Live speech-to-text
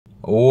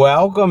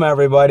Welcome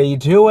everybody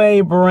to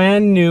a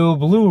brand new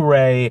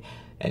Blu-ray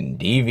and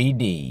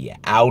DVD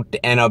out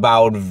and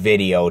about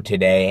video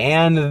today,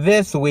 and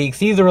this week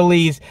sees the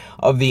release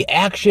of the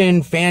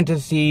action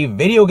fantasy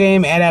video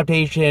game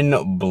adaptation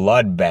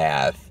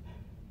Bloodbath: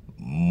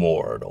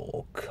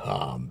 Mortal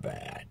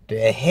Kombat,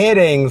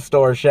 hitting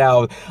store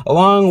shelves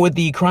along with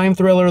the crime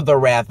thriller The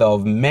Wrath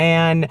of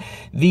Man.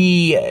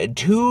 The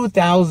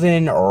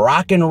 2000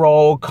 rock and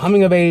roll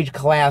coming of age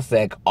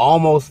classic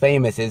Almost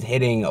Famous is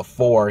hitting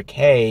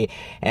 4K,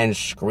 and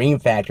Scream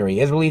Factory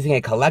is releasing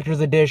a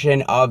collector's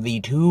edition of the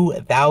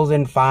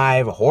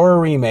 2005 horror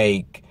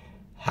remake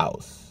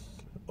House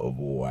of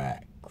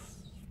Wax,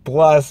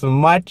 plus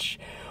much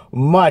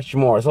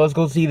more. So let's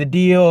go see the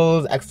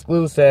deals,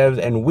 exclusives,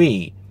 and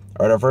we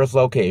are at our first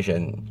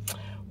location,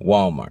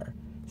 Walmart.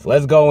 So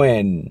let's go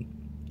in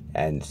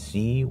and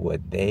see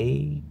what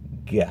they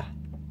got.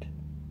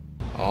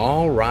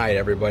 All right,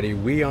 everybody,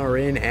 we are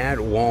in at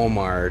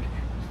Walmart.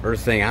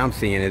 First thing I'm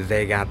seeing is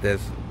they got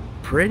this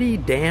pretty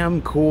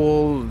damn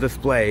cool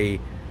display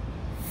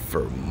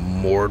for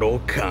Mortal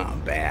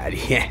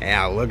Kombat.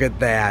 Yeah, look at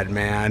that,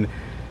 man.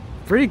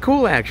 Pretty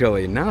cool,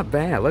 actually. Not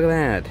bad. Look at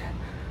that.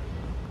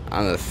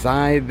 On the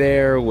side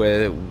there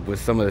with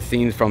some of the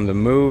scenes from the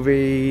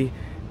movie.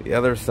 The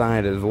other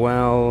side as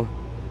well.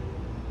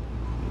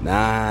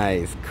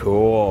 Nice,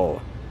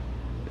 cool.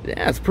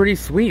 Yeah, it's pretty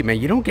sweet, man.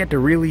 You don't get to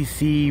really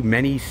see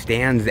many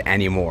stands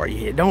anymore.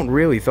 You don't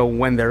really, so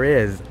when there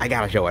is, I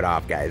gotta show it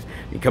off, guys.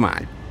 I mean, come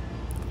on.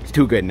 It's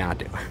too good not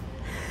to.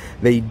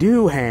 They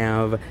do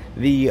have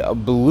the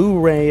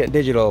Blu-ray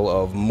digital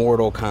of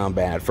Mortal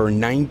Kombat for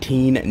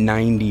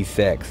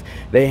 $19.96.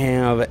 They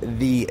have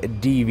the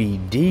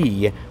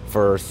DVD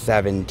for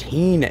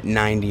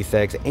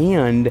 $17.96,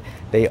 and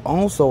they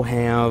also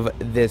have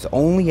this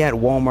only at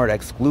Walmart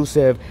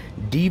exclusive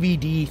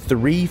DVD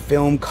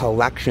 3-film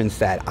collection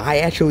set. I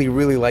actually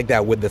really like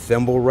that with the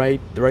symbol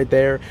right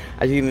there.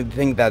 I even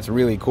think that's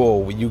really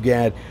cool. You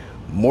get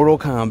Mortal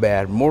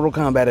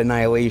Kombat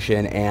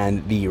Annihilation,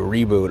 and the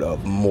reboot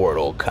of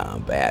Mortal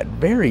Kombat.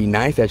 Very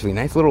nice, actually.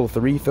 Nice little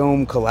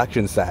 3-film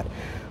collection set.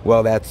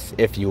 Well, that's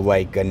if you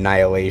like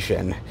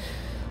Annihilation.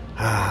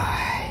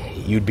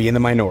 You'd be in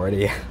the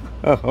minority.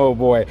 Oh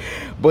boy.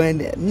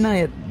 But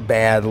not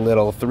bad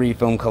little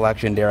 3-film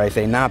collection, dare I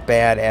say. Not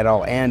bad at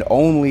all, and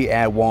only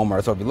at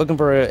Walmart. So if you're looking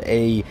for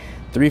a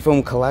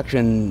 3-film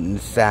collection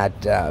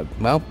set,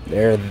 well,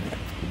 there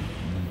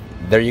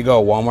you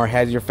go. Walmart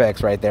has your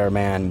fix right there,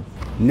 man.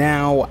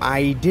 Now,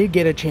 I did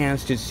get a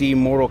chance to see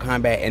Mortal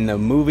Kombat in the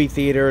movie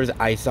theaters.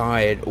 I saw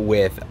it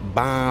with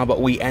Bob.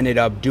 We ended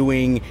up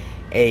doing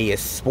a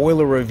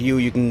spoiler review.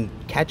 You can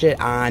catch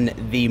it on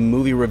the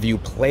movie review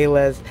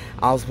playlist.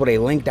 I'll also put a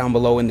link down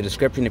below in the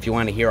description if you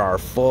want to hear our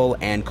full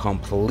and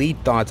complete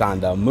thoughts on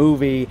the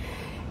movie.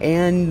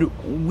 And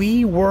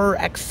we were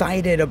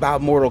excited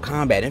about Mortal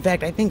Kombat. In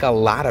fact, I think a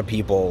lot of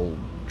people,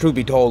 truth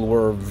be told,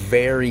 were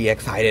very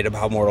excited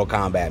about Mortal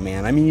Kombat,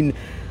 man. I mean,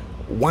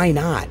 why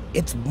not?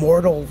 It's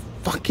Mortal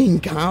fucking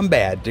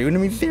Kombat, dude. I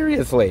mean,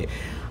 seriously.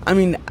 I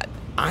mean,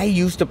 I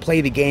used to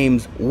play the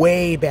games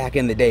way back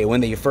in the day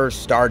when they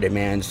first started,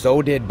 man.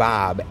 So did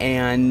Bob.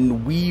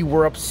 And we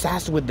were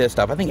obsessed with this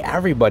stuff. I think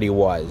everybody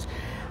was.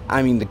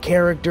 I mean, the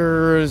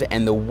characters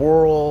and the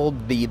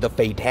world, the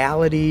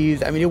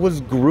fatalities. I mean, it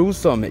was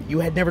gruesome. You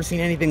had never seen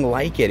anything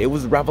like it. It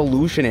was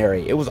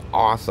revolutionary. It was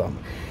awesome.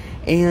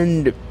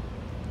 And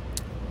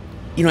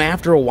you know,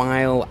 after a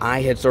while,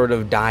 I had sort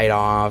of died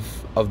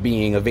off of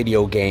being a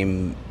video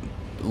game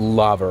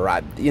lover.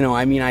 I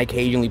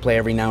occasionally play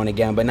every now and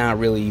again, but not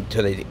really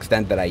to the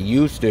extent that I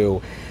used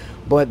to.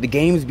 But the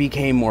games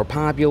became more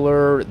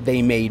popular.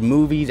 They made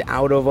movies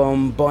out of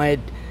them, but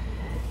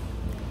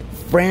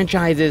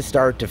franchises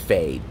start to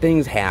fade.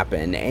 Things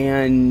happen,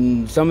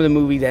 and some of the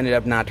movies ended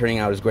up not turning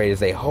out as great as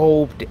they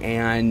hoped,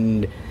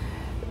 and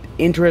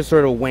interest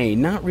sort of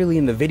waned, not really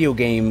in the video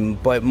game,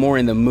 but more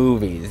in the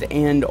movies.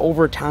 And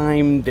over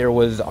time, there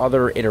was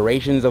other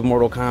iterations of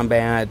Mortal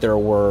Kombat. There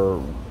were,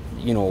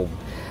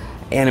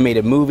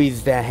 animated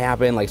movies that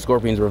happened, like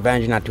Scorpion's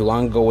Revenge not too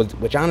long ago,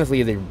 which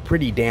honestly is a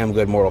pretty damn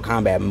good Mortal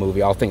Kombat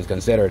movie, all things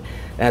considered.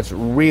 That's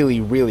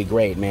really, really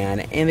great,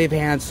 man. And they've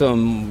had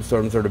some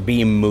sort of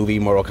B-movie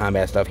Mortal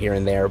Kombat stuff here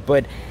and there,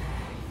 but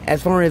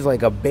as far as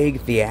like a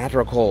big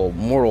theatrical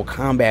Mortal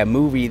Kombat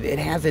movie, it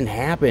hasn't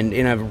happened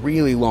in a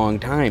really long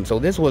time. So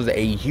this was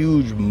a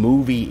huge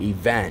movie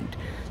event.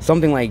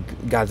 Something like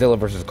Godzilla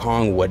vs.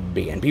 Kong would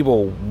be. And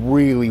people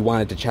really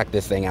wanted to check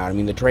this thing out. I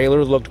mean, the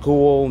trailers looked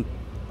cool,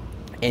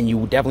 and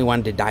you definitely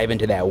wanted to dive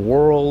into that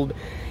world.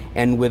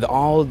 And with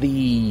all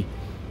the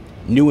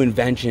new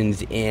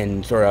inventions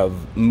in sort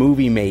of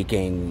movie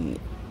making,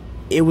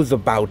 it was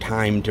about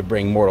time to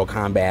bring Mortal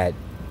Kombat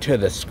to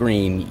the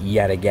screen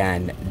yet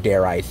again,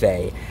 dare I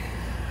say.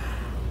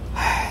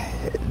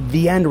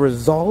 The end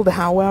result,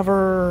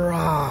 however,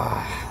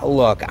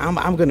 look,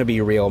 I'm gonna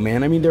be real,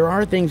 man. I mean, there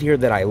are things here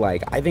that I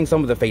like. I think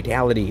some of the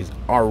fatalities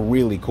are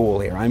really cool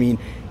here. I mean,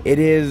 it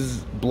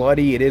is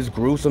bloody, it is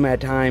gruesome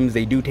at times.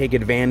 They do take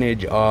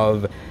advantage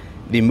of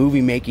the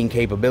movie making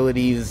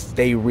capabilities,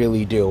 they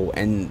really do.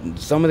 And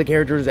some of the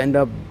characters end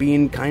up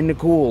being kind of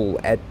cool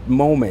at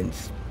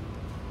moments.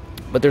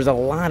 But there's a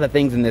lot of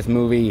things in this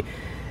movie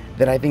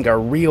that I think are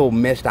real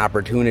missed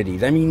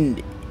opportunities. I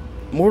mean,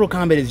 Mortal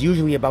Kombat is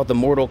usually about the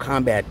Mortal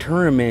Kombat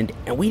tournament,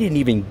 and we didn't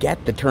even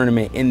get the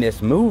tournament in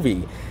this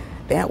movie.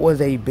 That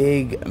was a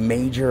big,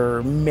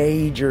 major,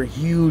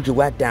 huge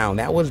letdown.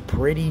 That was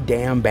pretty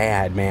damn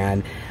bad,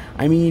 man.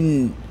 I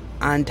mean,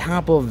 on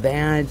top of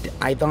that,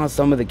 I thought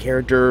some of the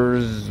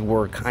characters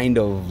were kind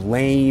of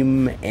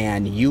lame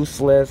and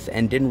useless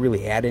and didn't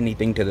really add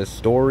anything to the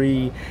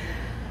story.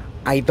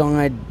 I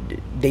thought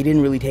they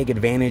didn't really take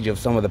advantage of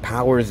some of the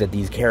powers that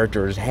these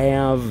characters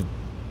have.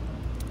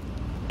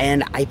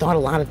 And I thought a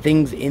lot of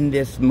things in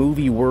this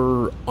movie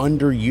were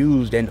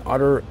underused and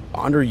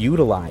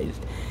underutilized.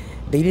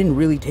 They didn't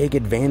really take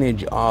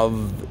advantage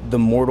of the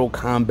Mortal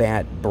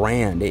Kombat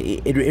brand.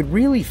 It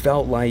really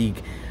felt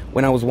like,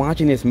 when I was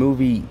watching this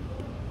movie,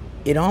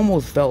 it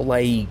almost felt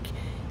like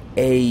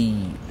a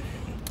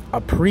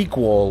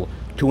prequel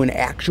to an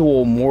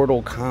actual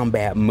Mortal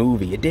Kombat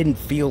movie. It didn't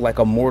feel like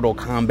a Mortal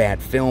Kombat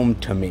film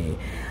to me.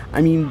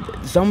 I mean,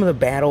 some of the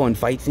battle and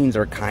fight scenes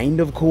are kind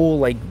of cool.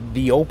 Like,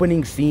 the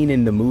opening scene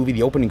in the movie,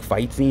 the opening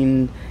fight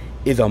scene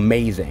is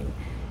amazing.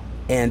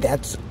 And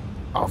that's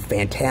a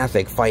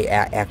fantastic fight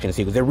action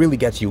sequence. It really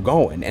gets you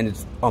going, and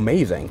it's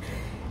amazing.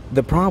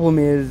 The problem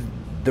is,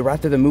 the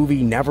rest of the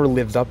movie never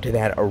lives up to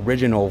that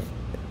original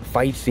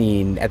fight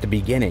scene at the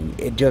beginning.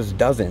 It just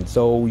doesn't.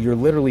 So you're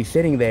literally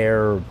sitting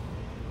there,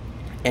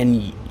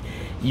 and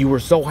you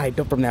were so hyped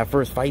up from that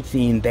first fight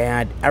scene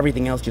that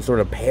everything else just sort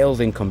of pales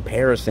in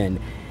comparison.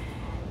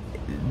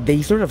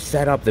 They sort of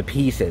set up the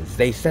pieces.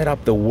 They set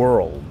up the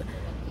world.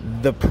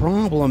 The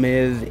problem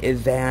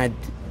is that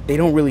they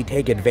don't really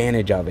take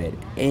advantage of it.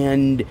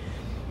 And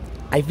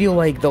I feel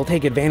like they'll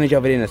take advantage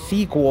of it in a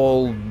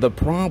sequel. The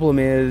problem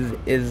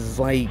is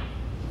like,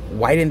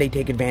 why didn't they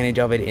take advantage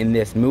of it in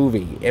this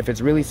movie? If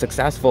it's really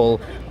successful,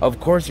 of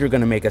course you're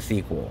going to make a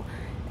sequel.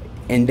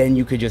 And then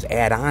you could just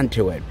add on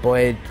to it.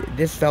 But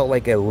this felt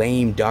like a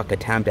lame duck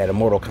attempt at a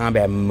Mortal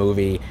Kombat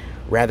movie,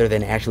 rather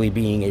than actually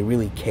being a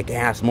really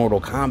kick-ass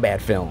Mortal Kombat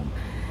film.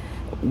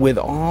 With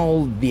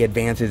all the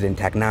advances in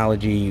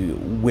technology,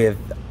 with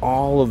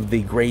all of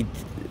the great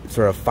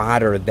sort of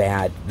fodder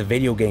that the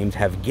video games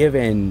have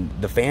given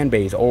the fan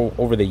base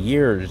over the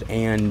years,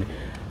 and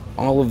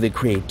all of the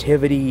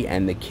creativity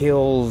and the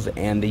kills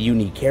and the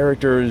unique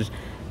characters,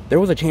 there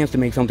was a chance to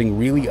make something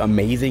really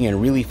amazing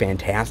and really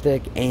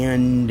fantastic,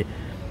 and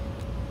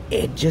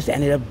it just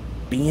ended up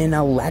being a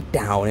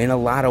letdown in a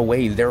lot of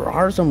ways. There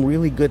are some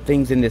really good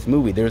things in this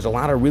movie. There's a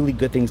lot of really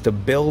good things to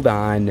build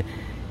on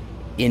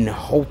in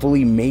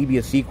hopefully maybe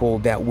a sequel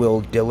that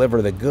will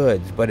deliver the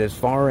goods. But as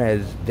far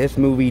as this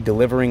movie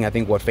delivering, I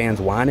think, what fans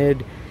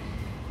wanted,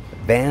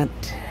 that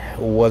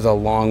was a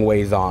long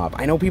ways off.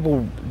 I know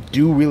people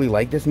do really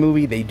like this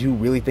movie. They do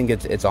really think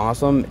it's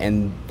awesome,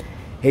 and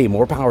hey,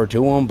 more power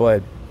to them.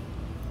 But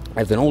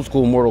as an old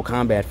school Mortal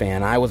Kombat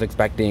fan, I was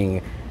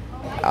expecting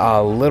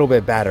a little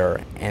bit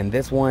better, and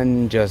this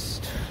one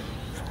just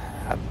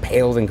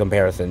pales in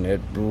comparison.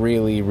 It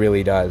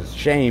really does.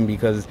 Shame,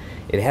 because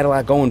it had a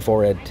lot going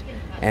for it,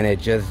 and it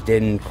just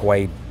didn't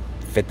quite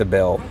fit the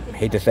bill.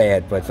 Hate to say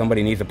it, but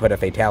somebody needs to put a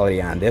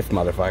fatality on this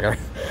motherfucker.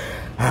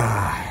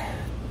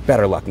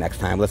 Better luck next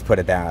time. Let's put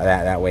it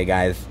that way,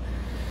 guys.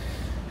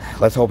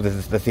 Let's hope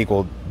the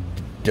sequel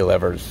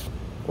delivers.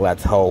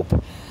 Let's hope.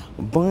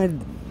 But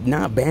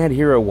not bad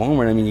here at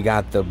Walmart. I mean, you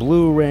got the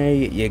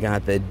Blu-ray, you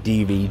got the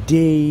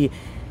DVD,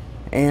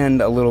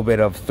 and a little bit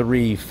of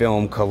 3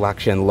 film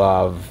collection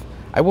love.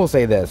 I will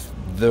say this,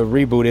 the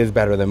reboot is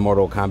better than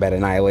Mortal Kombat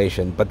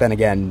Annihilation, but then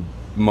again,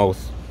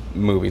 most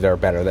movies are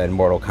better than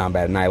Mortal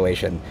Kombat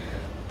Annihilation.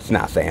 It's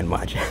not saying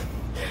much.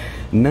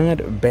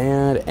 Not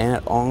bad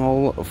at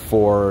all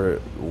for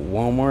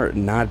Walmart.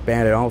 Not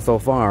bad at all so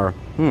far.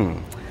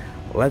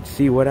 Let's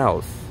see what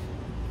else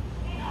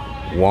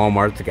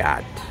Walmart's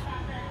got.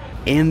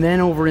 And then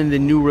over in the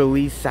new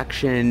release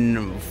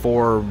section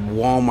for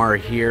Walmart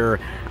here,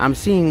 I'm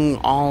seeing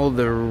all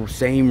the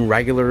same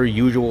regular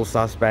usual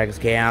suspects: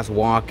 Chaos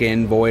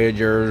Walk-In,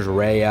 Voyagers,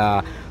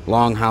 Rhea,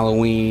 Long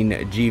Halloween,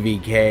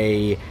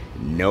 GVK,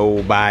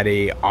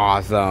 Nobody,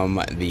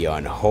 Awesome, The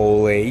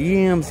Unholy.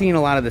 Yeah, I'm seeing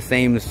a lot of the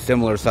same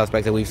similar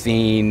suspects that we've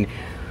seen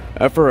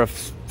for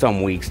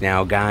some weeks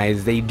now,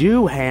 guys. They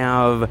do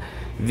have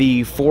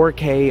the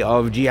 4K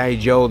of G.I.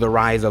 Joe, The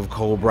Rise of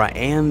Cobra,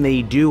 and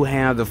they do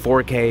have the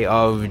 4K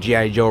of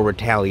G.I. Joe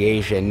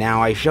Retaliation.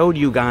 Now, I showed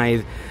you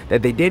guys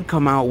that they did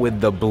come out with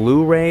the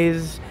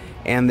Blu-rays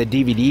and the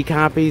DVD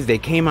copies. They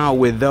came out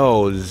with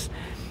those,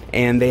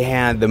 and they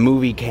had the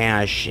movie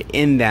cache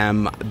in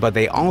them, but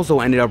they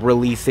also ended up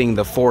releasing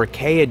the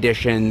 4K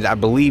editions, I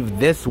believe,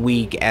 this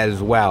week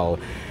as well.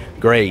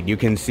 Great, you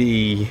can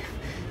see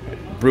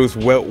Bruce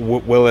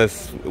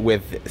Willis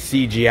with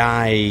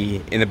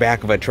CGI in the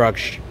back of a truck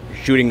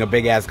shooting a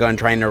big-ass gun,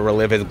 trying to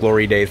relive his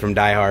glory days from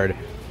Die Hard.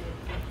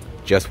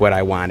 Just what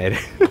I wanted.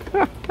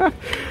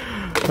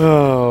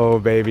 Oh,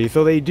 baby.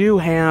 So they do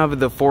have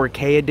the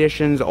 4K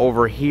editions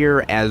over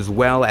here as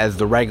well as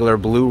the regular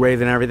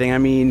Blu-rays and everything. I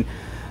mean,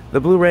 the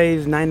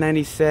Blu-rays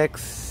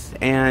 $9.96,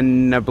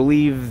 and I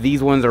believe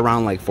these ones are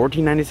around like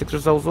 $14.96 or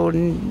so. So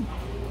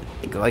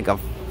like a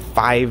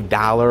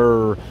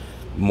 $5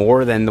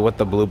 more than what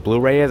the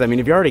Blu-ray is. I mean,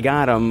 if you already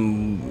got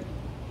them,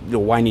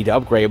 why need to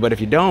upgrade? But if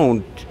you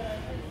don't,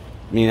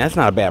 I mean, that's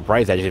not a bad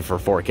price actually for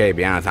 4K, to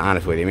be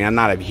honest with you. I mean, I'm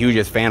not a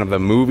hugest fan of the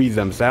movies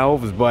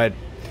themselves, but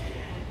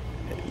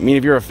I mean,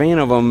 if you're a fan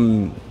of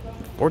them,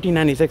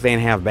 $14.96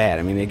 ain't half bad.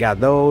 I mean, they got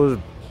those.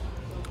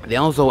 They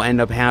also end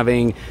up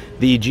having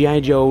the G.I.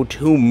 Joe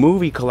 2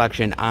 movie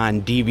collection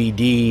on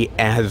DVD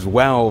as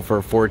well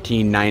for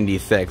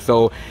 $14.96.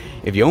 So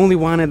if you only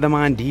wanted them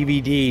on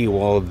DVD,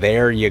 well,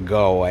 there you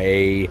go.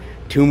 A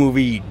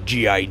 2-movie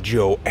G.I.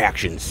 Joe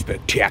Action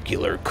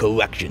Spectacular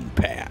Collection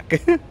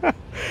Pack.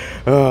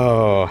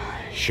 Oh,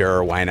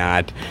 sure, why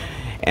not?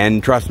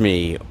 And trust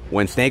me,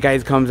 when Snake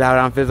Eyes comes out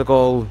on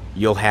physical,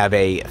 you'll have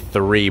a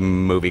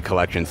 3-movie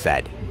collection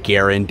set.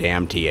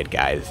 Guarantee it,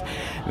 guys.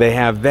 They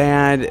have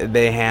that.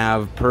 They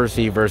have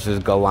Percy versus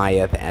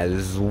Goliath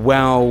as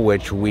well,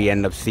 which we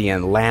end up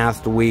seeing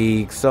last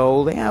week.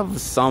 So they have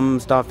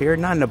some stuff here,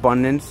 not in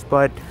abundance,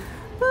 but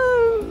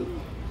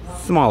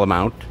small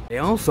amount. They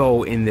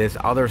also, in this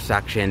other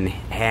section,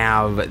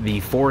 have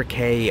the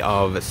 4K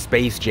of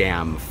Space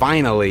Jam.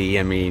 Finally,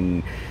 I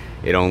mean,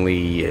 it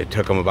only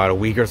took them about a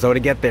week or so to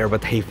get there,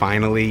 but they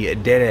finally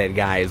did it,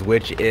 guys,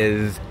 which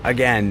is,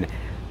 again,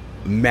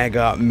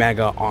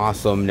 mega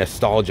awesome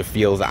nostalgia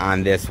feels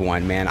on this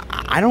one, man.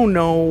 I don't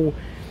know.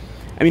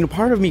 I mean,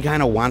 part of me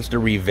kind of wants to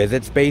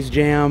revisit Space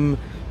Jam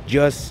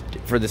just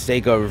for the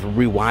sake of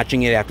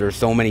rewatching it after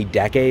so many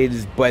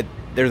decades, but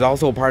there's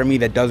also a part of me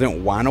that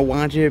doesn't want to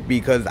watch it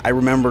because I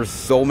remember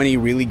so many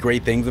really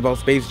great things about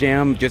Space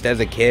Jam just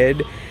as a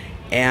kid.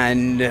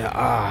 And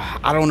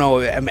I don't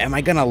know, am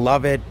I gonna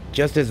love it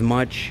just as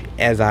much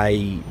as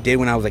I did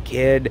when I was a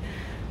kid?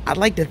 I'd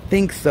like to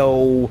think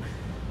so,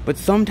 but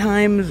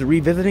sometimes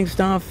revisiting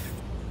stuff,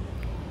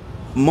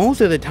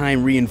 most of the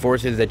time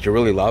reinforces that you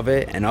really love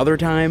it, and other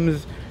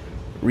times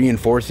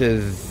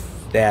reinforces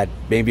that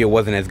maybe it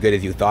wasn't as good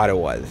as you thought it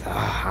was.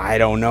 I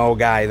don't know,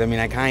 guys. I mean,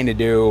 I kind of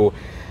do.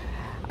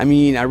 I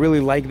mean, I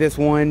really like this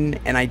one,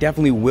 and I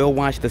definitely will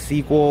watch the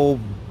sequel.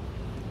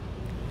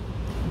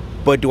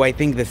 But do I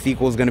think the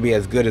sequel is going to be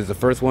as good as the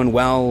first one?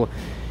 Well,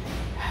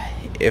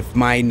 if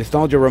my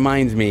nostalgia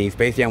reminds me,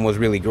 Space Jam was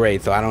really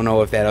great, so I don't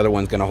know if that other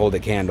one's going to hold a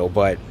candle,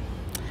 but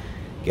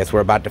guess we're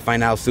about to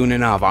find out soon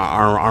enough,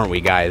 aren't we,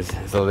 guys?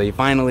 So they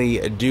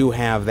finally do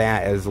have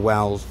that as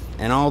well,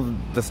 and all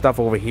the stuff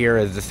over here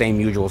is the same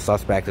usual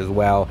suspects as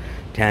well.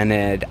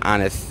 Tenet,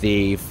 Honest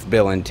Thief,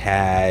 Bill and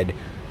Ted,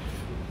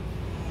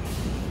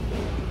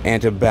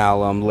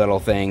 Antebellum, Little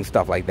Things,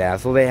 stuff like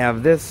that. So they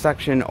have this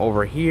section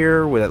over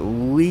here with at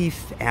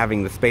least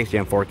having the Space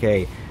Jam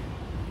 4K.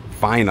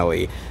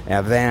 Finally, they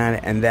have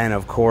that, and then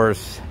of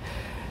course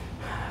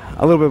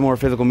a little bit more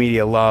physical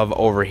media love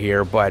over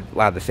here, but a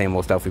lot of the same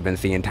old stuff we've been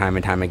seeing time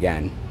and time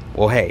again.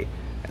 Well, hey,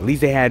 at least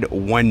they had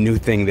one new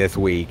thing this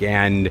week,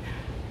 and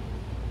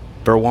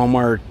for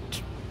Walmart,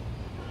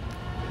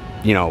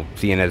 you know,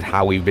 seeing as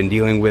how we've been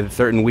dealing with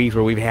certain weeks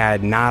where we've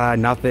had nada,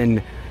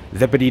 nothing,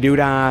 zippity doo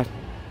dah,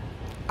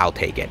 I'll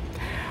take it.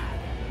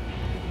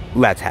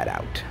 Let's head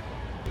out.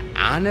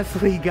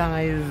 Honestly,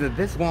 guys,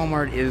 this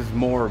Walmart is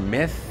more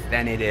miss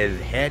than it is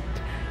hit.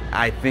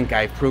 I think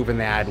I've proven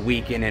that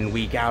week in and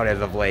week out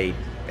as of late,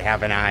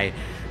 haven't I?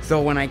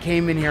 So when I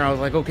came in here, I was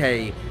like,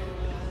 okay,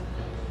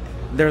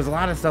 there's a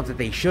lot of stuff that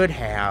they should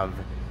have.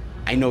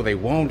 I know they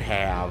won't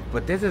have,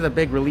 but this is a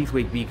big release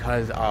week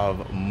because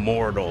of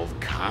Mortal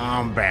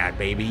Kombat,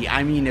 baby.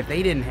 I mean, if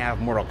they didn't have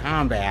Mortal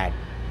Kombat,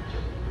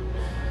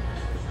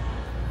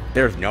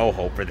 there's no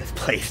hope for this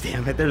place,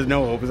 damn it. There's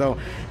no hope. So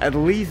at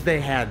least they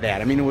had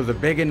that. I mean, it was a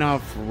big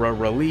enough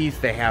release.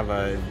 They have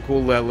a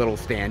cool little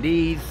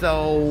standee.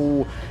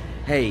 So,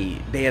 hey,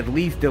 they at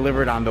least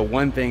delivered on the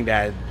one thing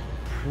that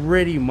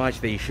pretty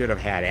much they should have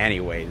had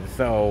anyways.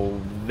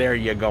 So there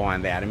you go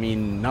on that. I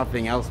mean,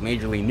 nothing else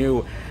majorly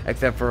new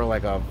except for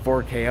like a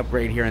 4K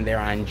upgrade here and there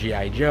on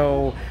G.I.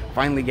 Joe.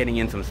 Finally getting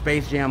in some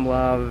Space Jam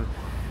love.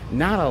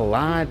 Not a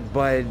lot,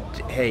 but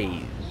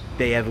hey,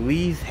 they at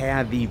least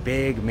had the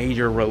big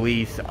major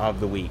release of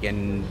the week,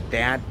 and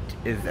that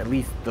is at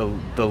least the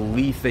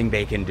least thing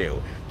they can do.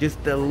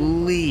 Just the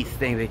least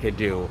thing they could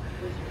do.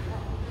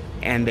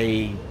 And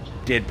they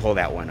did pull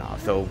that one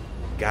off. So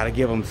gotta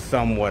give them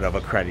somewhat of a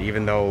credit,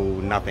 even though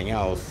nothing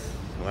else,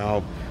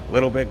 well, a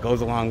little bit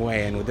goes a long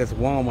way. And with this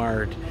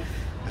Walmart,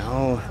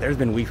 oh, there's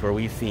been weeks where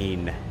we've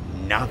seen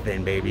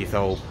nothing, baby.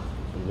 So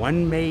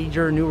one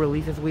major new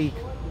release this week,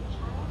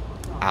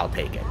 I'll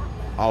take it.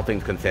 All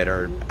things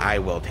considered, I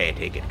will take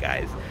it,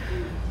 guys.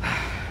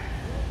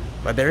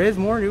 But there is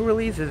more new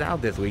releases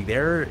out this week.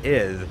 There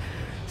is.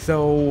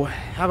 So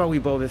how about we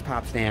blow this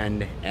pop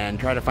stand and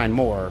try to find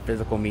more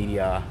physical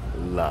media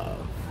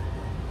love.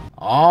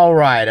 All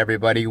right,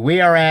 everybody, we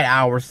are at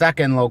our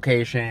second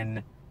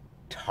location,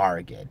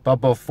 Target. But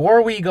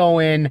before we go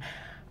in,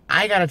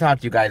 I gotta talk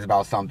to you guys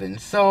about something.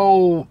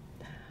 So,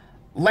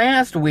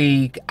 last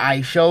week,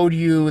 I showed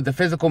you the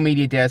physical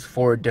media disc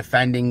for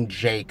Defending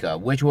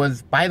Jacob, which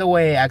was, by the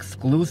way,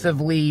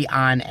 exclusively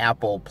on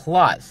Apple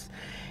Plus.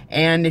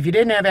 And if you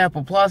didn't have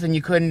Apple Plus and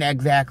you couldn't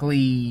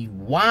exactly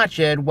watch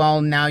it,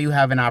 well, now you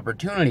have an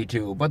opportunity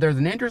to. But there's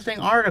an interesting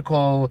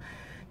article.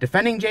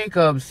 Defending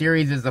Jacob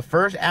series is the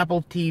first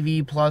Apple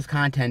TV Plus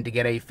content to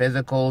get a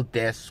physical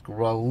disc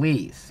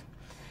release.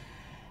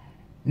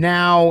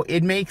 Now,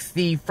 it makes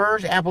the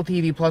first Apple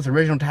TV Plus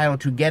original title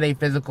to get a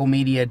physical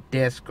media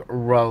disc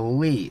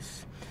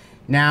release.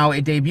 Now,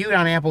 it debuted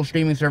on Apple's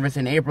streaming service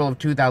in April of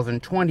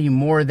 2020,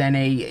 more than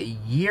a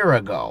year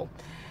ago.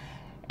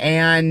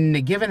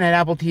 And given that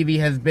Apple TV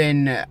has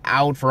been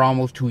out for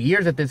almost 2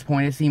 years at this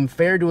point, it seemed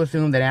fair to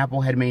assume that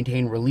Apple had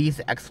maintained release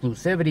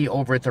exclusivity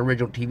over its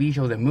original TV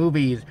shows and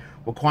movies,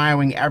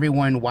 requiring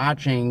everyone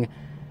watching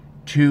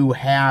to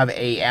have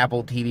a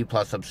Apple TV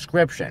Plus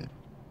subscription.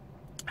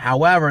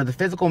 However, the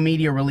physical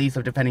media release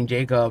of Defending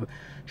Jacob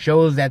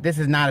shows that this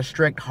is not a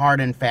strict,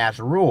 hard and fast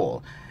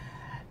rule.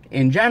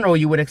 In general,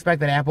 you would expect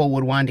that Apple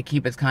would want to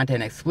keep its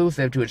content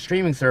exclusive to its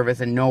streaming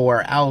service and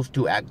nowhere else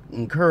to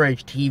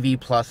encourage TV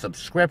Plus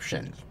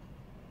subscriptions.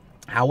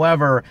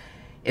 However,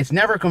 it's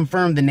never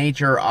confirmed the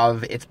nature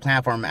of its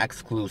platform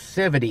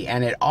exclusivity,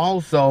 and it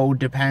also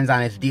depends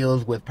on its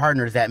deals with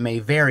partners that may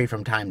vary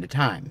from time to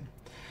time.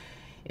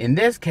 In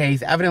this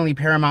case, evidently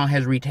Paramount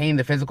has retained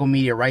the physical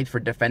media rights for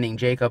Defending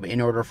Jacob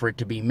in order for it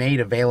to be made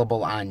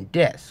available on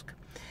disc.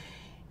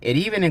 It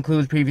even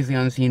includes previously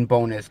unseen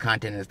bonus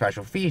content and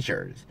special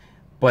features,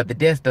 but the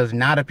disc does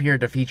not appear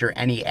to feature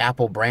any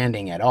Apple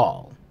branding at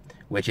all,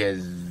 which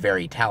is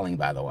very telling,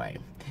 by the way.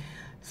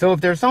 So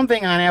if there's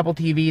something on Apple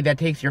TV that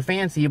takes your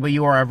fancy, but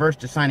you are averse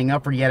to signing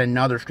up for yet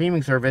another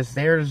streaming service,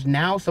 there's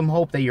now some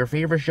hope that your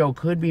favorite show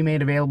could be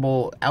made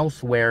available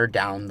elsewhere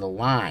down the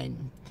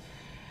line.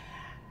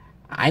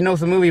 I know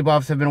some movie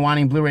buffs have been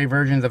wanting Blu-ray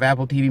versions of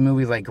Apple TV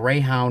movies like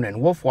Greyhound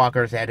and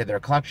Wolfwalkers to add to their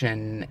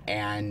collection,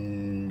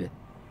 and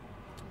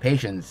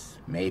patience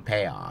may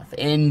pay off.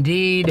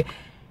 Indeed,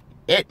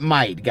 it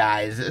might,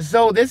 guys.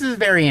 So this is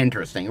very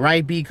interesting,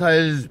 right?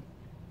 Because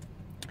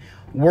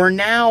we're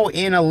now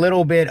in a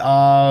little bit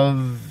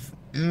of,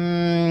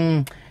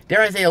 dare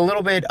I say, a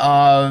little bit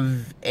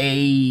of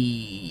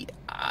a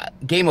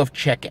game of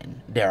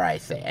chicken, dare I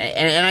say.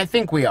 And I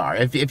think we are,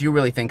 if you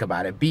really think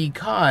about it.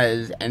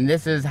 Because, and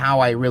this is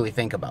how I really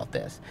think about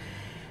this.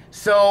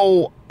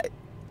 So,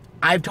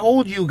 I've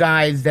told you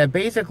guys that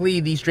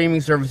basically these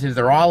streaming services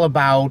are all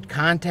about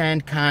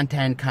content.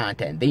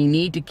 They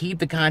need to keep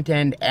the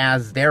content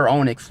as their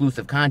own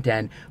exclusive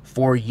content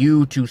for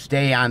you to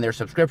stay on their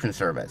subscription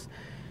service.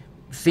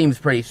 Seems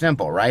pretty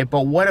simple, right?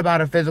 But what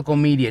about a physical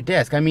media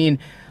disc? I mean,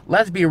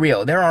 let's be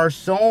real. There are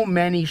so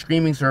many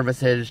streaming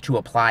services to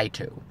apply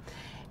to.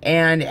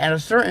 And at a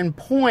certain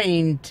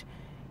point,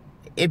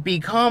 it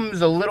becomes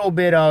a little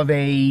bit of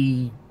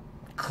a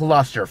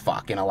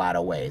clusterfuck in a lot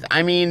of ways.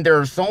 I mean, there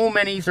are so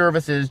many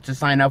services to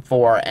sign up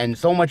for and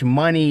so much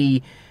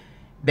money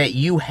that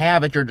you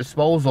have at your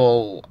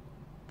disposal.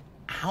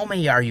 How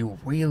many are you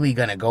really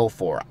going to go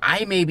for?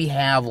 I maybe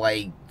have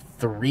like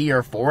 3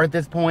 or 4 at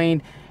this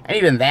point, and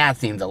even that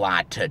seems a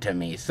lot to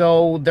me.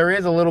 So there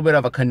is a little bit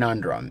of a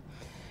conundrum.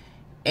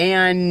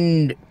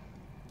 And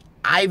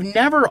I've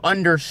never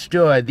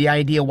understood the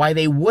idea why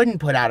they wouldn't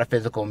put out a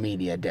physical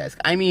media disc.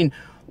 I mean,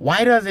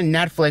 why doesn't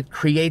Netflix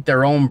create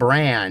their own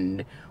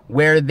brand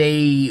where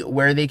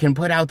they can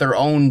put out their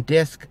own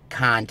disc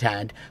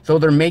content, so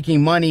they're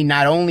making money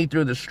not only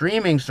through the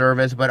streaming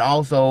service but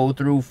also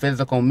through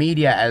physical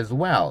media as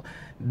well?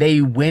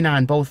 They win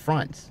on both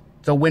fronts.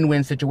 It's a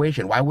win-win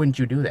situation. Why wouldn't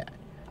you do that?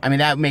 I mean,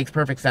 that makes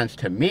perfect sense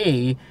to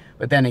me,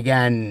 but then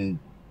again,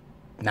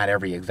 not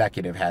every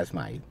executive has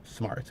my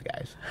smarts,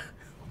 guys.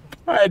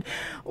 But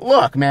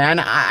look, man,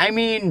 I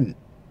mean,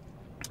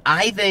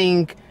 I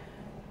think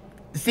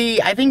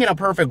in a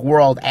perfect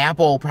world,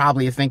 Apple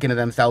probably is thinking to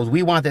themselves,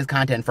 we want this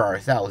content for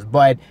ourselves.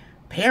 But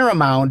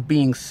Paramount,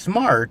 being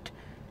smart,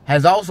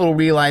 has also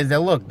realized that,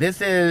 look, this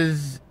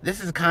is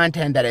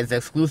content that is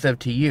exclusive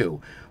to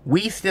you.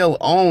 We still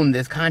own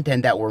this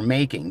content that we're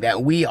making,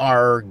 that we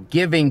are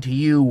giving to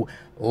you,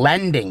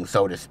 lending,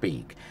 so to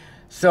speak.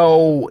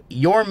 So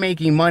you're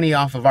making money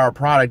off of our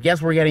product.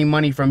 Yes, we're getting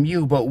money from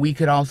you, but we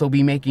could also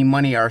be making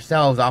money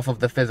ourselves off of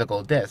the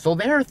physical disc. So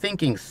they're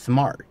thinking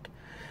smart.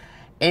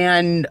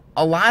 And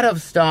a lot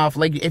of stuff,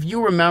 like if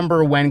you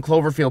remember when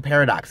Cloverfield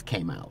Paradox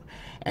came out,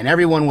 and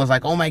everyone was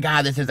like, oh my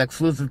God, this is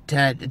exclusive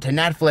to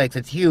Netflix,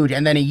 it's huge.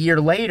 And then a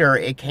year later,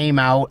 it came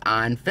out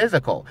on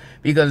physical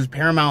because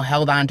Paramount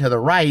held on to the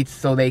rights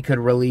so they could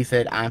release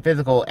it on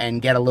physical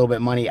and get a little bit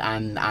money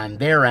on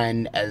their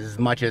end as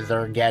much as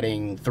they're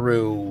getting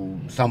through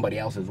somebody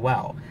else as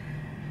well.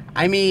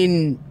 I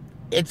mean,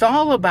 it's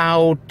all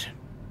about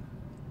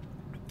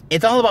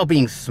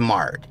being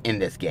smart in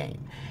this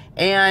game.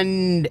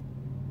 And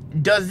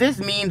does this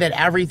mean that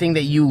everything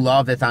that you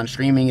love that's on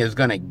streaming is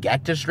going to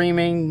get to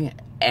streaming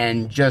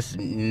and just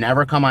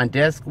never come on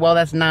disc? Well,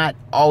 that's not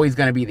always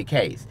going to be the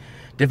case.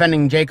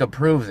 Defending Jacob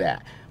proves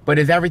that. But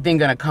is everything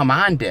going to come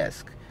on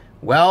disc?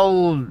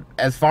 Well,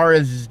 as far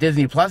as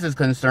Disney Plus is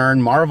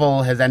concerned,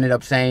 Marvel has ended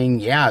up saying,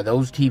 yeah,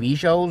 those TV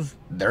shows,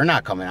 they're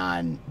not coming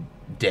on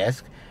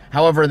disc.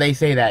 However, they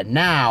say that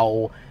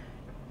now,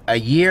 a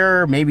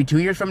year, maybe 2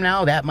 years from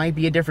now, that might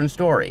be a different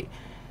story.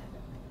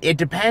 It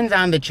depends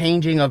on the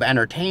changing of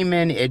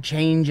entertainment. It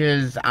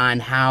changes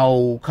on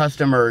how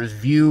customers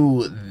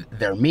view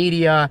their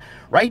media.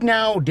 Right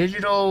now,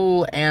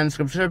 digital and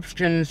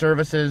subscription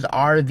services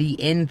are the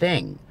in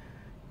thing.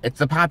 It's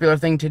the popular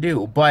thing to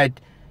do, but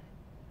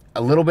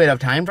a little bit of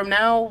time from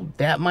now,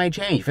 that might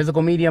change.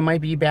 Physical media might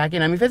be back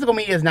in. I mean, physical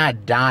media is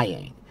not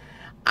dying.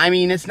 I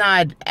mean, it's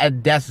not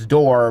at death's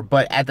door,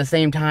 but at the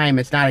same time,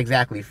 it's not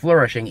exactly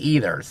flourishing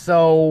either.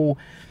 So,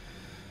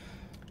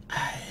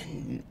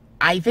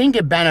 I think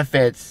it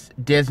benefits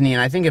Disney,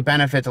 and I think it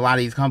benefits a lot of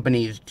these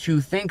companies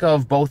to think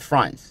of both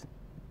fronts,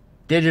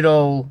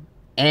 digital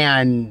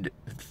and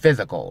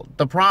physical.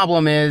 The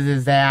problem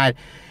is that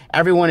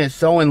everyone is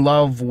so in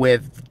love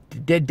with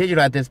digital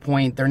at this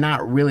point, they're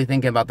not really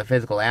thinking about the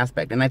physical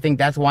aspect. And I think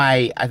that's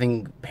why I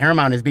think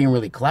Paramount is being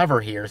really clever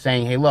here,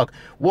 saying, hey, look,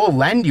 we'll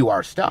lend you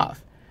our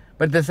stuff.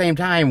 But at the same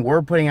time,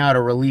 we're putting out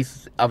a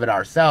release of it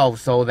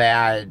ourselves so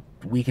that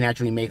we can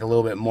actually make a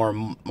little bit more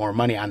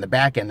money on the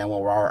back end than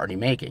what we're already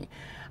making.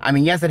 I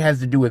mean, yes, it has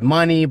to do with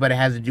money, but it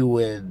has to do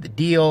with the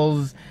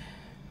deals.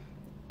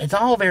 It's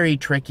all very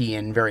tricky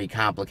and very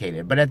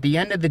complicated. But at the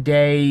end of the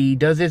day,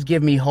 does this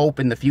give me hope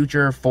in the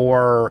future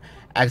for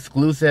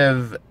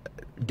exclusive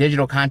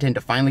digital content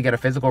to finally get a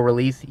physical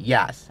release?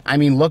 Yes. I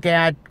mean, look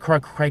at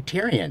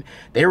Criterion.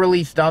 They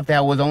released stuff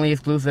that was only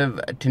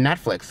exclusive to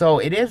Netflix. So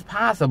it is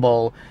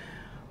possible,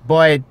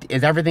 but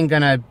is everything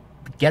going to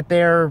get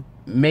there?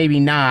 Maybe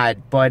not,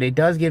 but it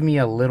does give me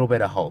a little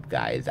bit of hope,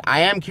 guys.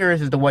 I am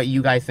curious as to what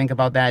you guys think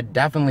about that.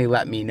 Definitely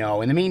let me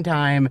know. In the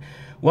meantime,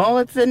 well,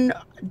 it's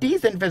a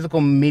decent physical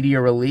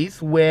media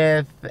release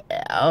with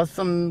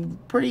some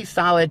pretty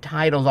solid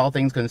titles, all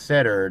things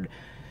considered.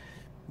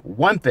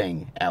 One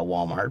thing at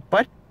Walmart,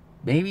 but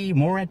maybe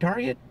more at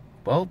Target?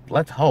 Well,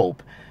 let's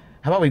hope.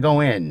 How about we go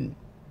in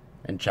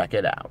and check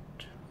it out?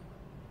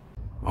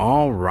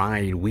 All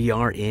right, we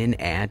are in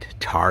at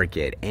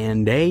Target,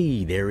 and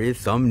hey, there is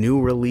some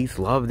new release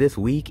love this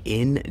week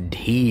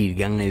indeed,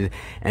 guys,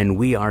 and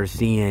we are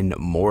seeing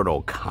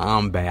Mortal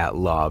Kombat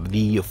love.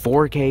 The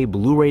 4K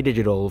Blu-ray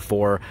digital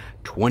for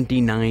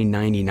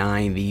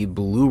 $29.99, the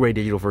Blu-ray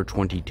digital for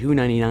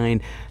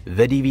 $22.99,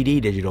 the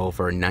DVD digital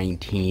for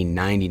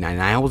 $19.99.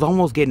 I was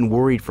almost getting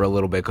worried for a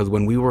little bit, because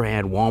when we were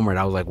at Walmart,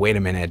 I was like, wait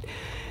a minute,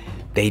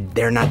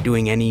 they're not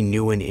doing any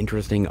new and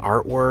interesting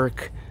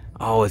artwork.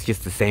 Oh, it's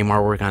just the same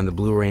artwork on the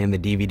Blu-ray and the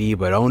DVD,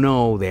 but oh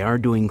no, they are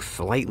doing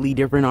slightly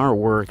different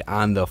artwork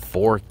on the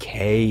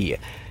 4K.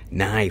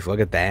 Nice, look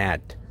at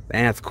that.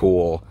 That's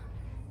cool.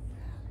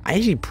 I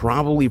actually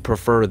probably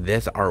prefer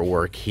this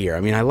artwork here.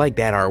 I mean, I like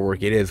that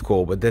artwork, it is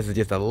cool, but this is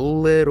just a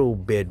little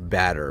bit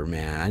better,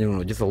 man. I don't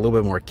know, just a little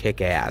bit more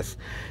kick-ass.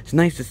 It's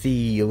nice to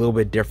see a little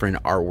bit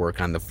different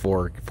artwork on the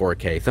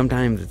 4K.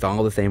 Sometimes it's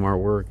all the same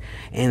artwork,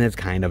 and it's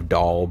kind of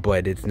dull,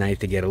 but it's nice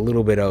to get a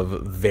little bit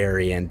of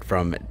variant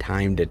from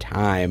time to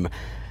time.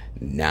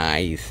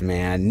 Nice,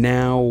 man.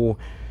 Now,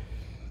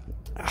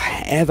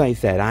 as I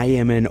said, I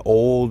am an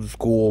old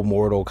school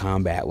Mortal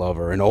Kombat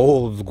lover, an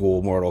old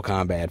school Mortal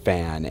Kombat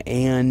fan,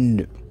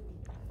 and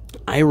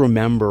I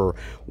remember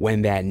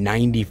when that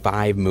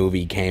 95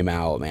 movie came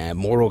out, man,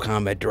 Mortal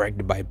Kombat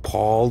directed by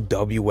Paul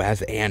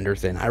W.S.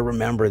 Anderson. I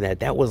remember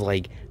that was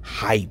like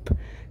hype.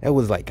 That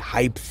was like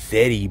hype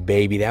city,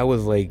 baby. That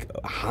was like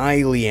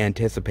highly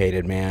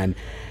anticipated, man.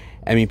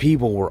 I mean,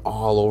 people were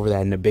all over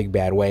that in a big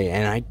bad way,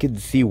 and I could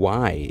see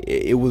why.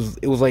 It was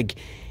like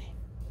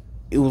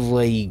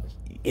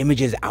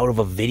images out of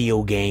a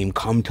video game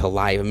come to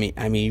life.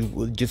 I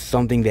mean, just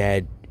something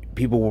that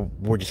people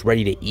were just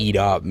ready to eat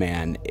up,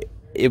 man.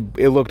 It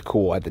looked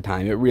cool at the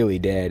time. It really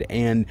did.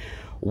 And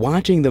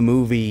watching the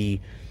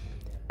movie,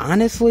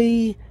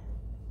 honestly,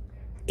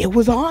 it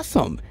was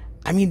awesome.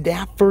 I mean,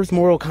 that first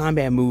Mortal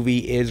Kombat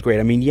movie is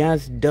great. I mean,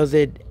 yes, does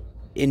it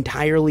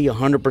entirely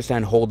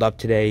 100% hold up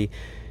today?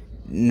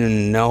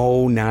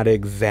 No, not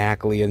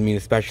exactly. I mean,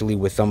 especially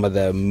with some of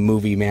the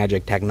movie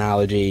magic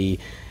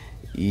technology.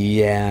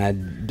 Yeah,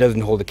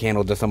 doesn't hold a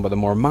candle to some of the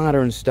more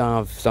modern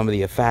stuff, some of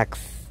the effects,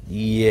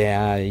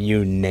 yeah,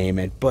 you name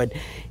it. But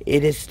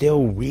it is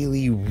still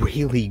really,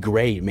 really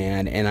great,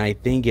 man. And I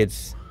think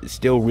it's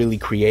still really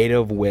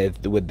creative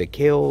with the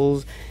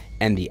kills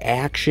and the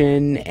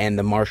action and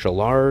the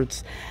martial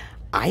arts.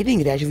 I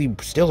think it's actually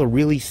still a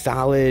really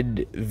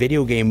solid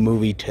video game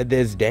movie to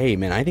this day,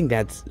 man. I think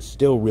that's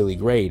still really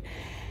great.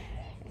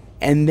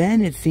 And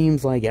then it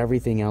seems like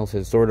everything else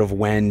has sort of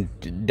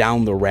went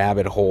down the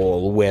rabbit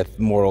hole with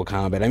Mortal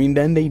Kombat. I mean,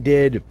 then they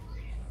did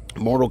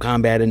Mortal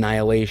Kombat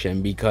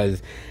Annihilation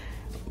because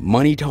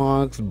money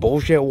talks,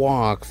 bullshit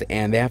walks,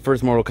 and that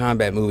first Mortal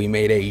Kombat movie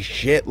made a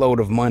shitload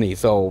of money.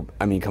 So,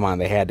 I mean, come on,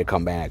 they had to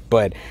come back.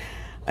 But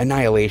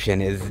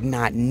Annihilation is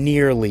not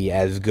nearly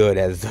as good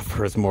as the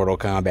first Mortal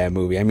Kombat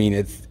movie. I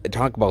mean,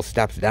 talk about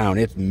steps down.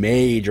 It's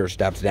major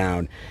steps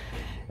down.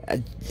 uh,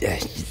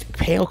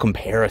 pale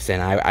comparison,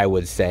 I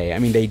would say. I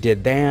mean, they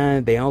did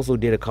that. They also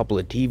did a couple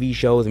of TV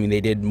shows. I mean,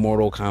 they did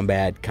Mortal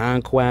Kombat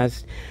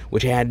Conquest,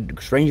 which had,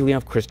 strangely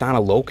enough,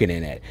 Kristanna Loken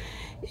in it.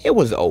 It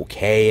was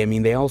okay. I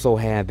mean, they also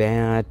had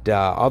that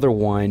other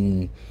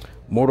one,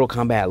 Mortal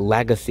Kombat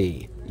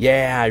Legacy.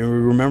 Yeah, I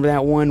remember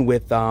that one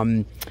with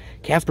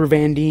Casper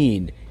Van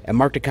Dien and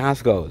Mark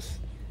Dacascos.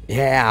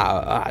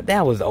 Yeah,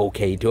 that was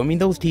okay too. I mean,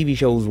 those TV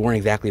shows weren't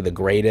exactly the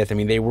greatest. I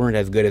mean, they weren't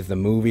as good as the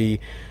movie,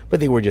 but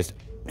they were just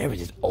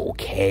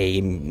okay.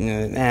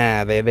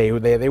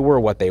 They were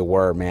what they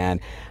were,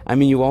 man. I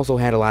mean, you also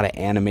had a lot of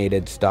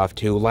animated stuff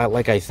too.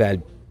 Like I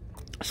said,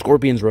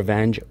 Scorpion's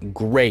Revenge,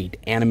 great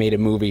animated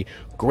movie,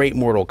 great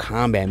Mortal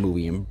Kombat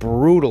movie, and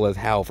brutal as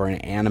hell for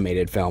an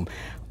animated film.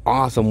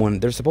 Awesome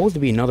one. There's supposed to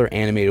be another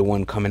animated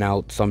one coming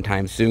out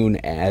sometime soon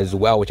as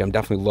well, which I'm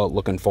definitely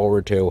looking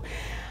forward to.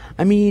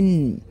 I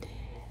mean,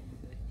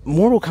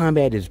 Mortal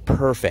Kombat is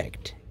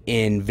perfect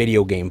in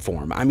video game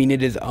form. I mean,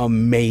 it is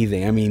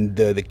amazing. I mean,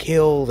 the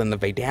kills and the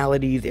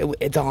fatalities,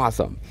 it's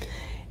awesome.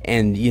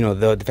 And, you know,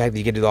 the fact that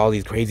you get to do all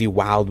these crazy,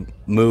 wild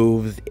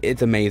moves,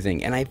 it's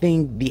amazing. And I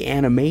think the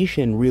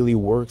animation really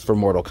works for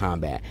Mortal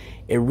Kombat.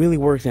 It really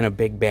works in a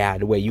big,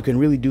 bad way. You can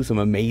really do some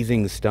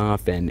amazing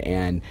stuff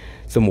and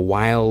some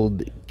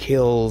wild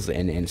kills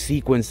and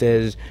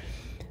sequences.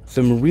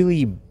 Some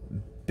really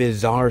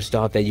bizarre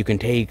stuff that you can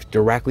take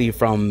directly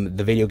from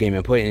the video game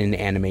and put it in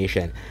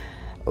animation.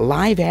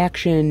 Live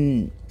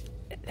action,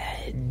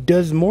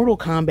 does Mortal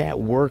Kombat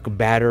work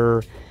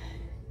better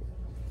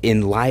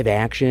in live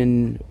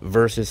action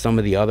versus some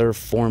of the other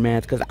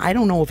formats? Because I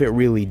don't know if it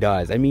really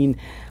does. I mean,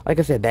 like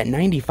I said, that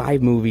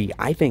 95 movie,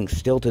 I think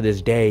still to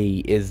this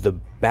day is the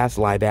best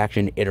live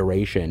action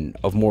iteration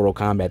of Mortal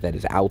Kombat that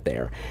is out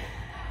there.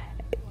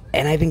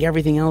 And I think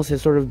everything else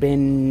has sort of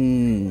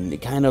been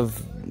kind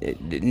of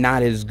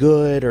not as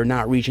good or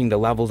not reaching the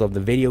levels of the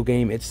video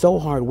game. It's so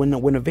hard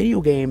when a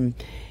video game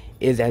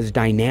is as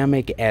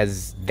dynamic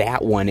as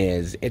that one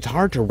is. It's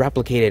hard to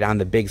replicate it on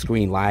the big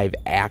screen live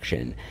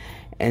action.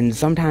 And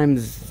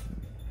sometimes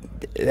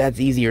that's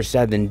easier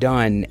said than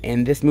done,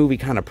 and this movie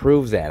kind of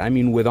proves that. I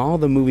mean, with all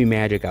the movie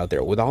magic out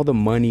there, with all the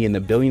money and the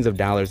billions of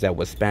dollars that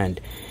was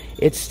spent,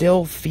 it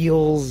still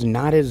feels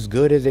not as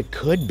good as it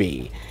could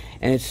be.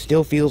 And it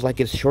still feels like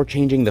it's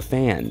shortchanging the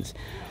fans.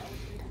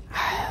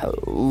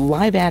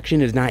 Live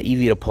action is not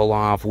easy to pull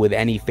off with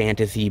any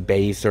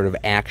fantasy-based sort of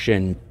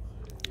action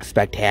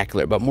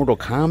spectacular, but Mortal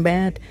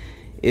Kombat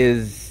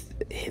is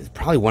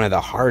probably one of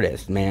the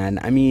hardest, man.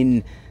 I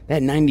mean,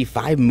 that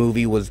 95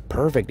 movie was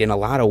perfect in a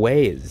lot of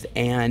ways,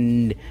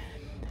 and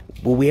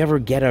will we ever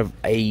get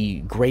a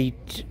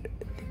great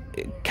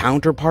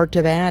counterpart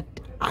to that?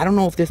 I don't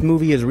know if this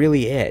movie is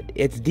really it.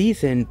 It's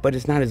decent, but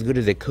it's not as good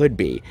as it could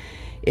be.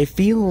 It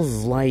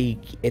feels like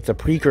it's a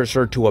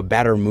precursor to a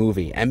better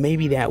movie, and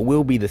maybe that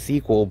will be the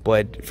sequel,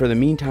 but for the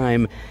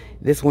meantime,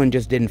 this one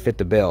just didn't fit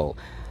the bill.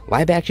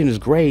 Live action is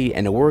great,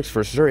 and it works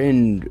for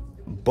certain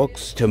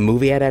books to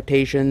movie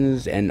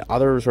adaptations and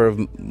other sort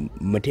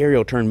of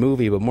material turned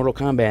movie, but Mortal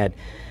Kombat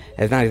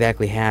has not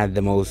exactly had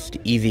the most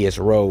easiest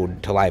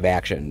road to live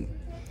action.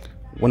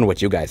 Wonder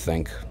what you guys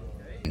think.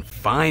 And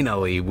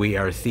finally, we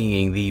are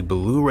seeing the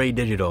Blu-ray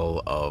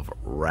digital of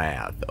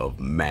Wrath of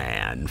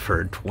Man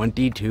for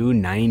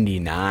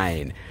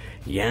 $22.99.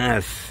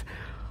 Yes,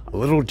 a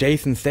little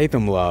Jason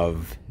Statham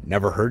love.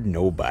 Never hurt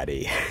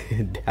nobody.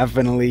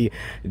 Definitely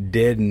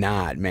did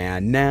not,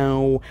 man.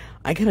 Now,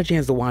 I got a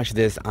chance to watch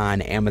this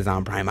on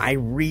Amazon Prime. I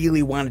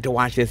really wanted to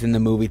watch this in the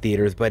movie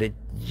theaters, but it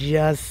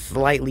just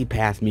slightly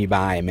passed me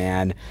by,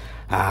 man.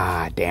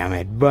 Ah, damn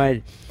it.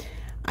 But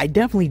I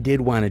definitely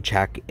did want to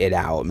check it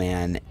out,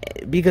 man,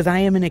 because I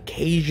am an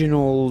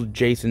occasional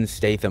Jason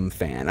Statham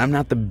fan. I'm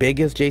not the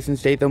biggest Jason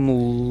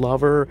Statham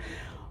lover,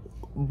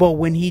 but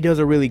when he does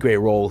a really great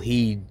role,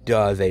 he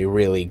does a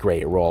really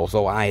great role,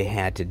 so I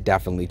had to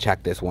definitely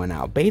check this one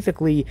out.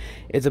 Basically,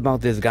 it's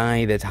about this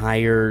guy that's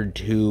hired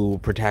to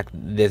protect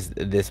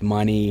this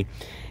money,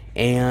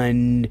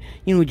 and,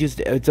 you know, just,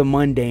 it's a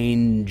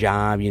mundane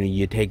job. You know,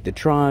 you take the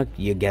truck,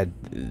 you get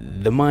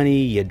the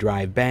money, you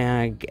drive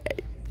back.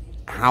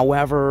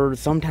 However,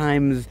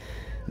 sometimes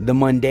the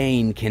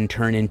mundane can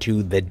turn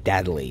into the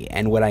deadly.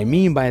 And what I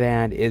mean by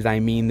that is, I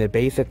mean that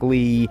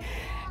basically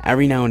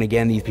every now and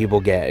again these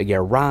people get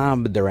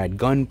robbed, they're at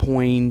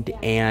gunpoint,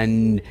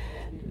 and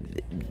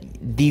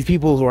these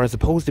people who are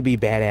supposed to be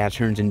badass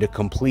turns into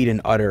complete and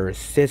utter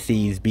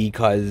sissies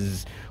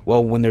because,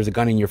 well, when there's a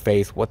gun in your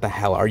face, what the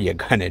hell are you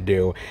gonna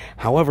do?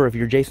 However, if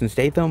you're Jason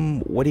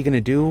Statham, what are you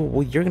gonna do?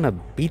 Well, you're gonna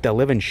beat the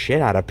living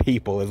shit out of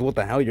people is what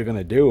the hell you're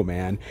gonna do,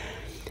 man.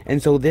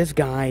 And so this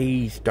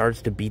guy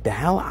starts to beat the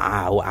hell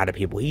out of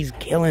people. He's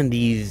killing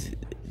these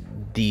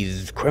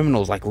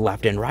criminals like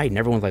left and right, and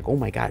everyone's like, oh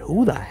my god,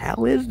 who the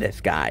hell is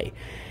this guy?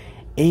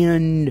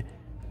 And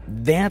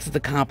that's the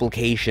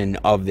complication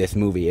of this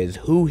movie, is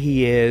who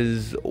he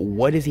is,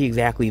 what is he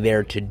exactly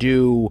there to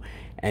do,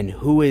 and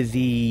who is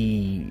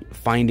he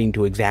finding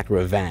to exact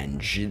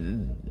revenge.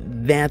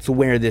 That's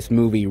where this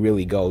movie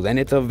really goes, and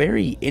it's a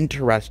very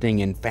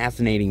interesting and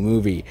fascinating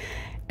movie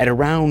at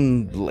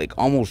around like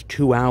almost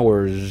 2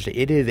 hours,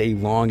 it is a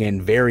long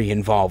and very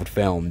involved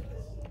film.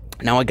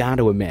 Now, I got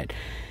to admit,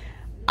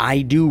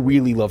 I do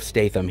really love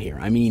Statham here.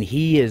 I mean,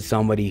 he is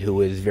somebody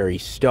who is very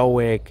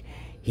stoic.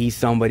 He's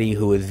somebody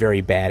who is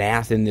very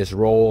badass in this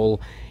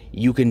role.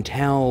 You can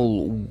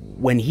tell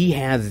when he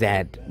has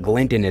that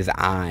glint in his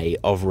eye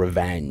of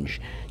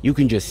revenge. You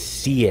can just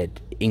see it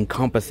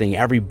encompassing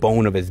every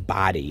bone of his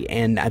body.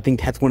 And I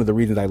think that's one of the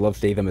reasons I love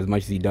Statham as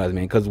much as he does,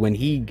 man. Because when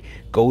he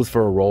goes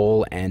for a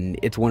role and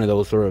it's one of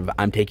those sort of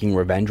I'm taking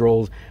revenge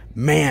roles,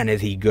 man,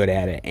 is he good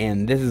at it.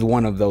 And this is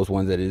one of those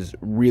ones that is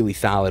really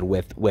solid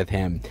with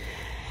him.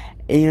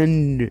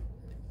 And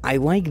I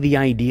like the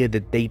idea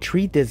that they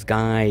treat this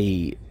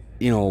guy,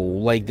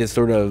 like this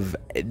sort of,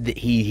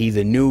 he's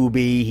a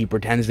newbie, he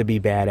pretends to be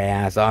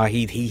badass,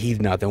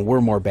 he's nothing,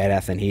 we're more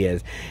badass than he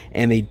is.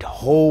 And they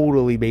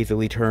totally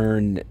basically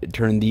turn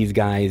these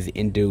guys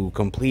into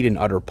complete and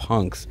utter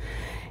punks.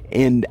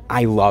 And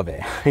I love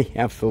it. I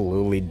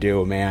absolutely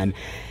do, man.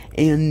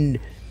 And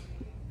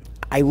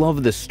I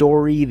love the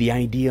story, the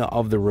idea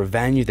of the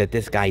revenge that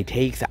this guy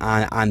takes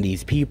on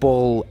these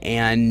people,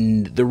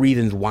 and the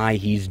reasons why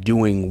he's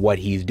doing what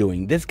he's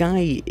doing. This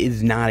guy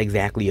is not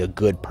exactly a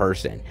good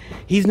person.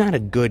 He's not a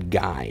good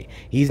guy.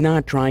 He's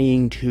not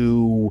trying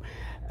to,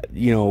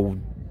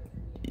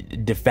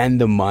 defend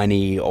the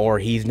money, or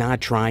he's not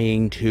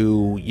trying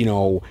to,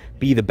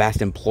 be the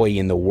best employee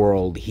in the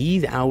world.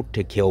 He's out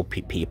to kill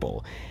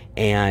people.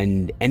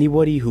 And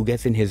anybody who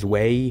gets in his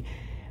way,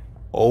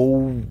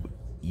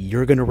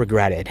 you're gonna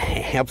regret it.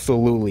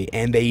 Absolutely.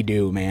 And they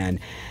do, man.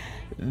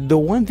 The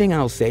one thing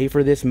I'll say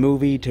for this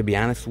movie, to be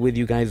honest with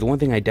you guys, the one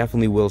thing I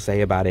definitely will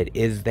say about it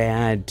is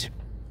that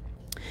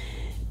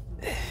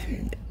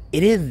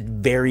it is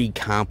very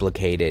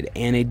complicated,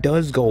 and it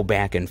does go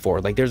back and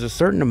forth. Like, there's a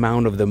certain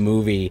amount of the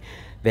movie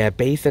that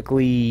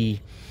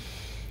basically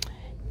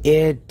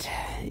it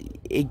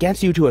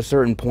gets you to a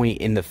certain point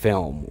in the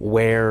film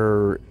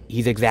where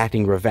he's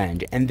exacting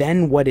revenge. And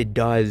then what it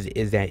does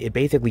is that it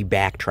basically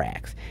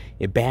backtracks.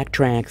 It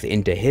backtracks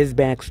into his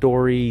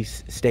backstory,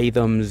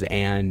 Statham's,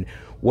 and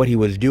what he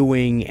was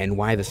doing and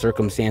why the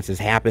circumstances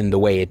happened the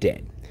way it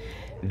did.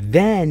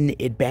 Then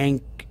it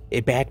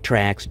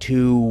backtracks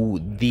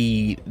to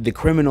the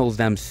criminals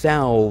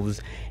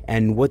themselves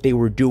and what they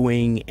were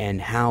doing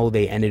and how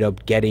they ended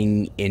up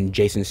getting in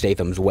Jason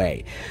Statham's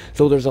way.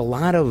 So there's a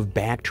lot of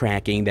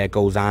backtracking that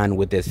goes on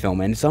with this film,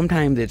 and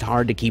sometimes it's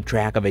hard to keep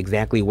track of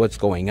exactly what's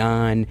going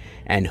on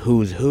and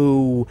who's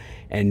who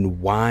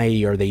and why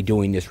are they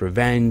doing this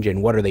revenge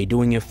and what are they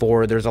doing it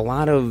for. There's a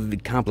lot of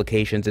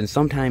complications, and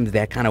sometimes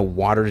that kind of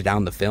waters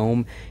down the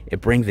film.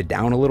 It brings it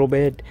down a little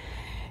bit.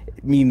 I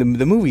mean,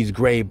 the movie's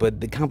great,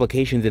 but the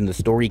complications in the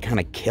story kind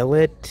of kill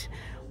it.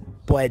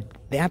 But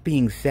that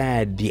being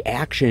said, the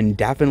action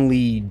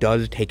definitely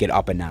does take it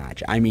up a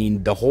notch. I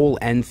mean, the whole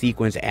end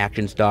sequence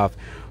action stuff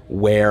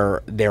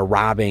where they're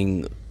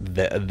robbing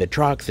the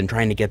trucks and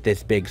trying to get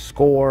this big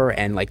score,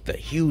 and like the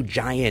huge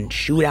giant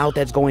shootout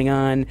that's going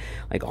on,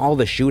 like all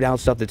the shootout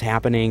stuff that's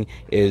happening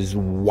is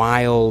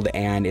wild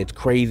and it's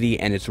crazy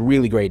and it's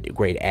really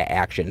great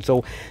action.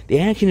 So the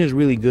action is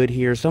really good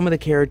here. Some of the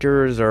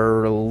characters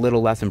are a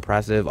little less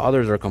impressive,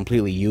 others are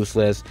completely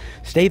useless.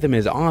 Statham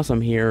is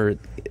awesome here.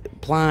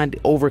 Plot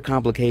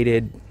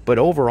overcomplicated, but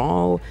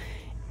overall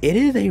it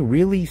is a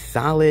really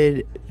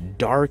solid,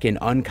 dark, and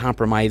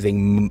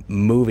uncompromising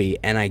movie,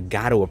 and I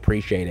got to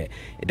appreciate it.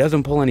 It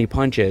doesn't pull any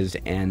punches,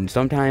 and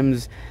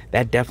sometimes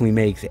that definitely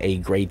makes a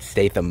great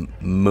Statham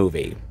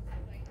movie.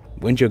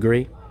 Wouldn't you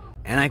agree?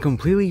 And I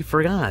completely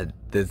forgot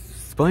the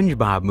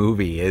SpongeBob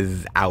movie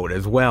is out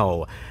as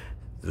well.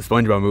 The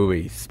SpongeBob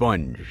movie,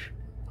 Sponge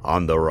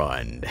on the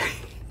Run.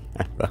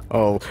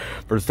 Oh,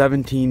 for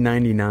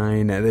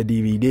 $17.99 at the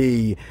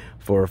DVD,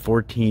 for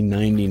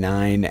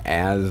 $14.99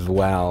 as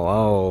well.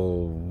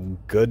 Oh,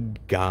 good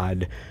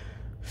God,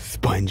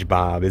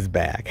 SpongeBob is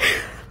back.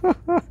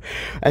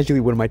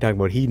 Actually, what am I talking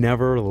about? He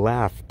never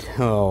left.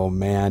 Oh,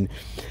 man.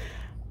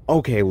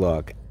 Okay,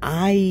 look,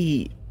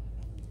 I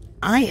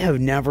have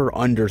never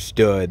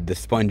understood the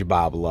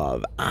SpongeBob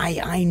love.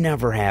 I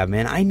never have,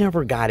 man. I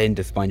never got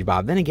into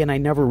SpongeBob. Then again, I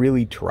never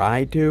really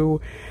tried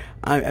to.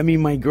 I mean,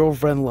 my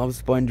girlfriend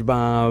loves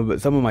SpongeBob.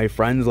 Some of my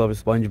friends love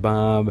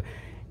SpongeBob.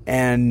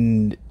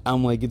 And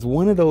I'm like, it's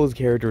one of those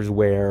characters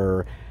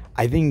where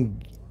I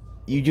think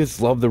you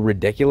just love the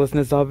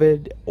ridiculousness of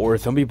it. Or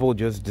some people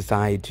just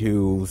decide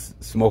to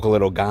smoke a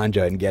little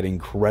ganja and get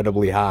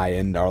incredibly high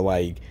and are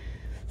like,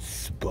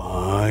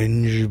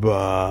 SpongeBob.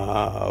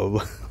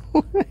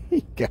 Oh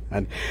my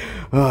God.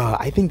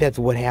 I think that's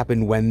what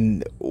happened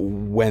when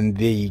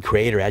the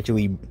creator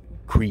actually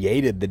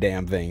created the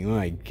damn thing. Oh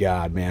my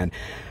God, man.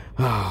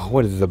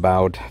 What is this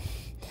about?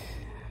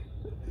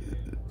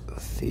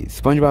 Let's see.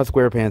 SpongeBob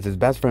SquarePants, his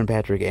best friend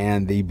Patrick,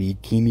 and the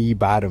Bikini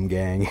Bottom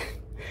Gang.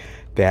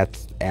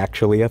 That's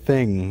actually a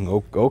thing.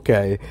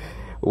 Okay.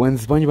 When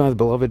SpongeBob's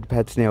beloved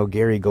pet snail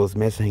Gary goes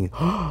missing,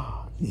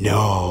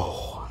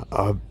 no.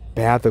 A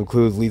path of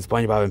clues leads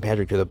SpongeBob and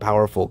Patrick to the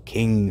powerful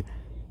King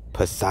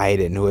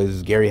Poseidon, who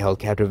is Gary held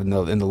captive in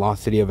the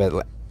lost city of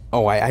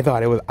Oh, I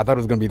thought it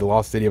was gonna be the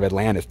lost city of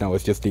Atlantis. No,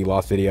 it's just the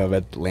lost city of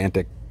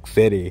Atlantic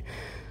City.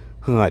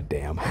 Oh,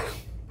 damn.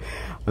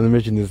 On the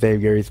mission to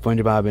save Gary,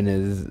 SpongeBob and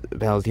his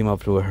pals team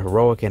up to a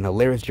heroic and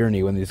hilarious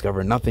journey when they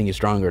discover nothing is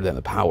stronger than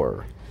the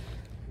power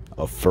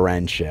of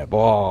friendship.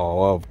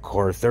 Oh, of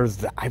course.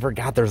 I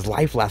forgot there's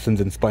life lessons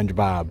in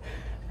SpongeBob.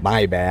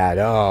 My bad.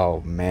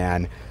 Oh,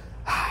 man.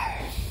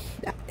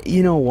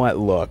 You know what?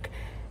 Look,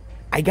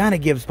 I gotta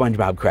give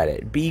SpongeBob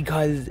credit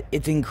because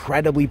it's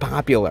incredibly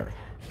popular.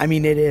 I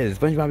mean, it is.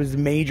 SpongeBob is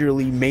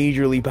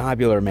majorly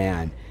popular,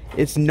 man.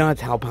 It's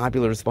nuts how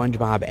popular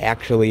SpongeBob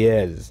actually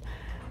is.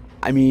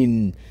 I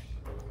mean,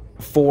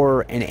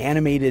 for an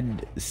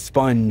animated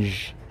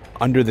sponge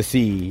under the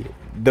sea,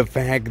 the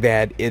fact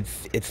that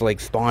it's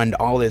like spawned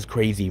all this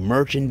crazy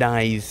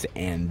merchandise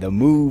and the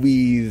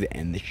movies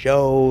and the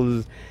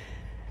shows,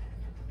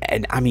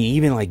 and I mean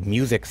even like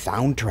music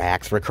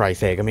soundtracks, for Christ's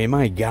sake. I mean,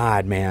 my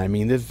God, man. I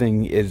mean, this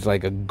thing is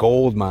like a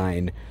gold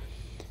mine.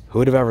 Who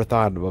would have ever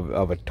thought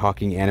of a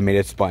talking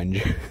animated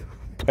sponge?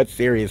 But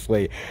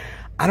seriously,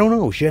 I don't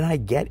know. Should I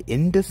get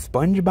into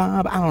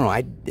SpongeBob? I don't know.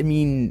 I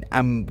mean,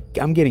 I'm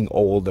getting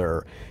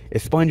older.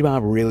 Is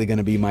SpongeBob really going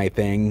to be my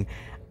thing?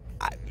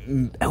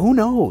 Who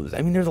knows?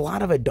 I mean, there's a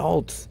lot of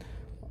adults,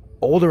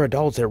 older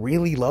adults, that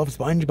really love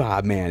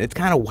SpongeBob, man. It's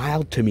kind of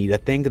wild to me to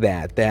think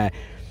that,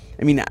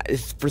 I mean,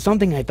 for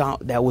something I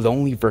thought that was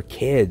only for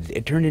kids,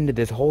 it turned into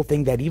this whole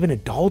thing that even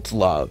adults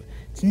love.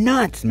 It's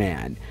nuts,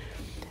 man.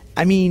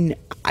 I mean,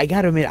 I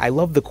gotta admit, I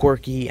love the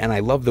quirky and I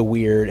love the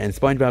weird, and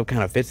SpongeBob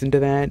kind of fits into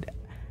that.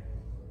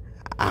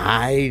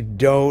 I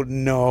don't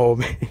know,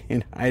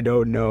 man. I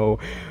don't know.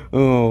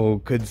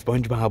 Oh, could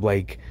SpongeBob,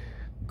 like,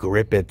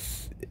 grip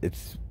its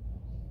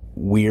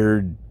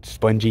weird,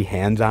 spongy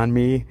hands on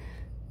me?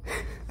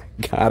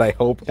 God, I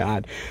hope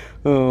not.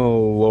 Oh,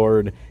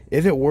 Lord.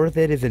 Is it worth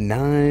it? Is it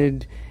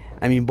not?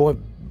 I mean,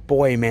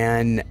 boy,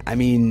 man. I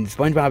mean,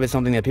 SpongeBob is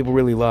something that people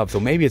really love, so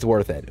maybe it's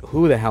worth it.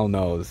 Who the hell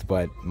knows?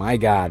 But, my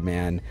God,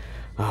 man.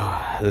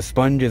 The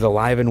sponge is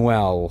alive and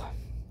well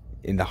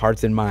in the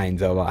hearts and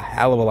minds of a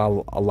hell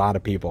of a lot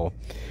of people.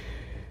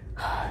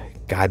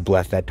 God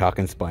bless that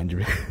talking sponge.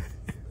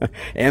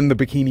 And the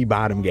Bikini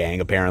Bottom gang,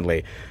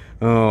 apparently.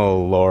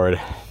 Oh, Lord.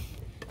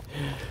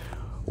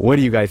 What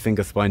do you guys think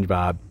of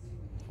SpongeBob?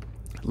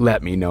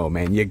 Let me know,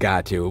 man. You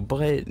got to.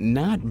 But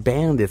not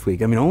bad this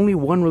week. I mean, only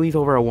one release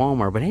over at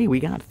Walmart, but hey, we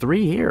got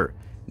 3 here.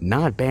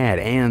 Not bad.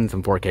 And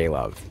some 4K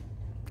love.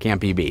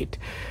 Can't be beat.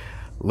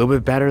 A little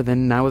bit better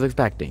than I was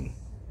expecting.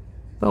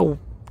 Though,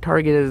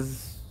 Target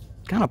is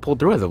kind of pulled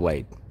through as of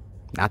late.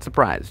 Not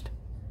surprised.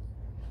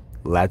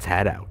 Let's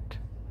head out.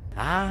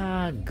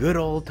 Ah, good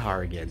old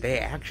Target. They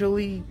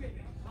actually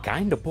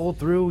kind of pulled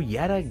through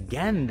yet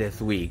again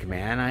this week,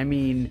 man. I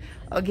mean,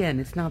 again,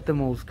 it's not the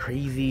most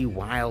crazy,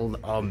 wild,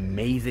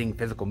 amazing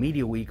physical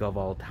media week of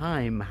all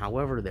time.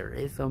 However, there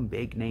is some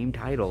big name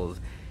titles,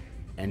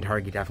 and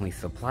Target definitely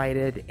supplied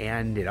it,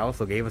 and it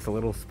also gave us a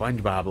little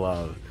SpongeBob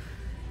love,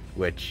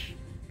 which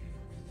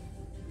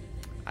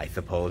I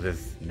suppose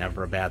is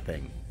never a bad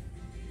thing.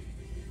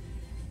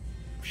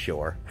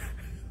 Sure.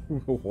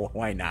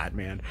 Why not,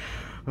 man?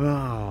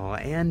 Oh,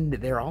 and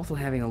they're also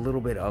having a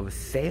little bit of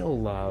sale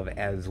love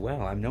as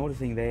well. I'm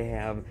noticing they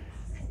have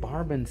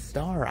Barb and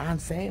Star on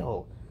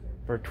sale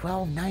for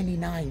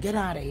 $12.99. Get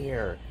out of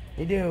here.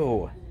 They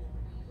do.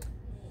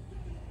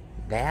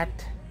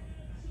 That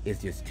is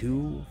just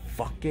too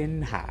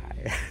fucking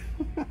high.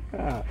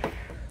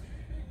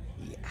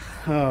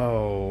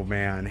 Oh,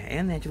 man.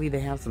 And actually, they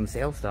have some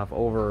sale stuff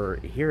over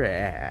here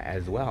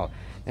as well.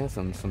 They have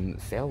some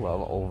sale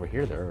love over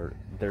here.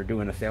 They're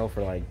doing a sale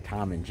for, like,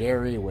 Tom and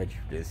Jerry, which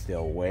is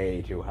still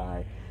way too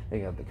high. They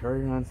got the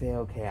Courier on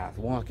sale, Chaos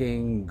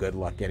Walking. Good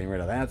luck getting rid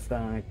of that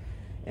stock.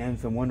 And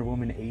some Wonder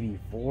Woman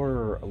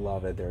 84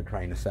 love that they're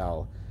trying to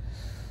sell.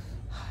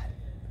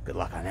 Good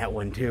luck on that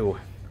one, too.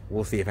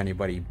 We'll see if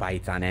anybody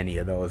bites on any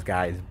of those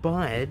guys.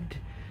 But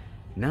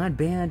not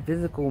bad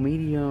physical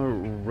media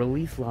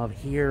release love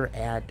here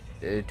at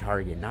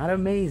Target. Not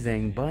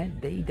amazing,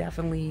 but they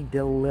definitely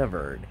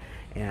delivered.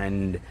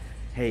 And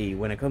hey,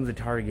 when it comes to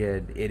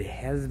Target, it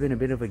has been a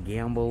bit of a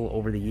gamble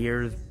over the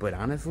years, but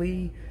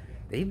honestly,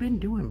 they've been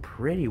doing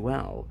pretty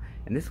well.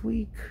 And this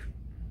week,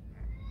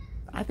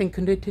 I think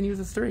continues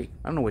the streak.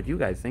 I don't know what you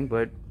guys think,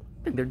 but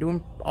I think they're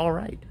doing all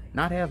right.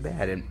 Not half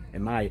bad,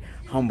 in my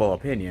humble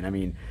opinion. I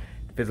mean,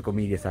 the physical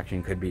media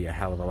section could be a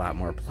hell of a lot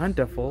more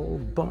plentiful,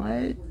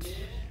 but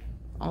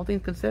all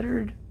things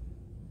considered,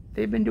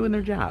 they've been doing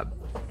their job.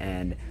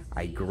 And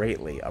I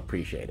greatly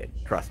appreciate it.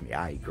 Trust me,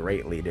 I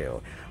greatly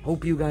do.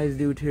 Hope you guys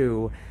do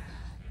too.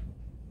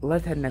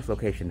 Let's head to the next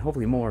location.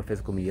 Hopefully more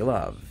physical media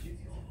love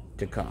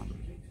to come.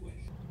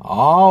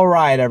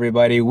 Alright,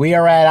 everybody. We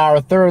are at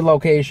our third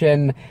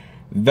location,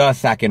 the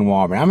second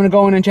Walmart. I'm going to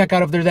go in and check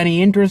out if there's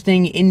any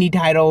interesting indie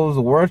titles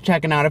worth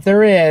checking out. If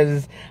there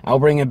is, I'll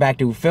bring it back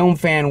to Film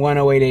Fan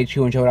 108 HQ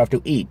and show it off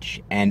to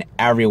each and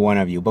every one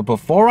of you. But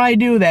before I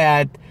do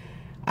that,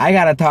 I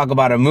got to talk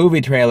about a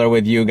movie trailer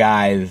with you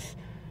guys.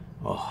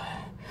 Oh,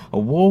 I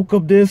woke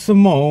up this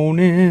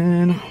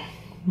morning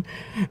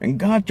And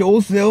got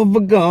yourself a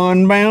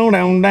gun, bow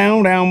down,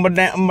 down, down, but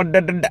down,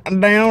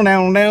 down,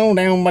 down, down,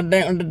 down, but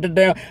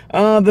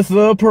down. The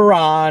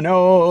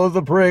Sopranos,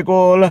 the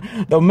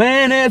prequel, the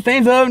many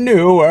things of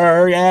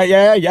Newark. Yeah,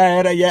 yeah,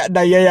 yeah, yeah,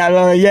 yeah,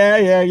 yeah,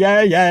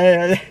 yeah,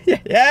 yeah, yeah,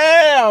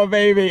 yeah,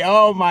 baby.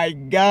 Oh my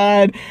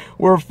God,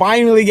 we're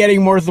finally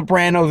getting more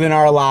Sopranos in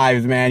our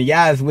lives, man.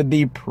 Yes, with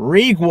the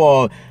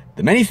prequel,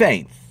 the many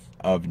saints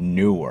of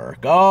Newark.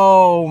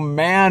 Oh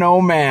man,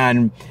 oh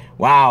man.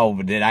 Wow,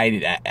 did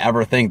I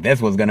ever think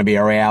this was going to be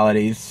a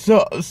reality?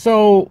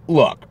 So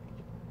look,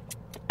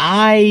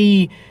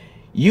 I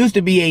used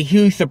to be a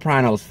huge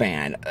Sopranos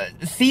fan.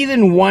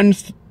 Season 1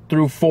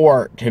 through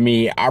 4 to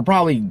me are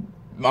probably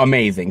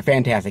amazing,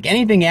 fantastic.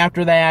 Anything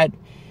after that,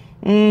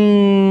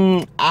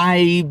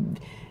 I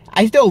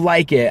still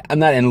like it. I'm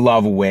not in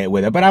love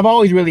with it, but I've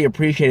always really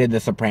appreciated the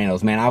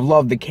Sopranos, man. I've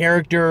loved the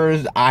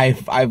characters.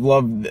 I've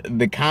loved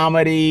the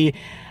comedy.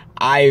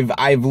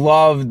 I've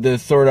loved the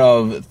sort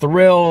of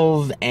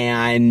thrills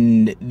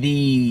and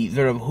the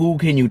sort of who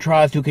can you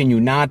trust, who can you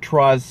not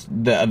trust,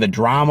 the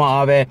drama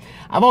of it.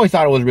 I've always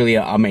thought it was really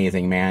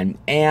amazing, man.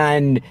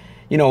 And,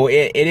 you know,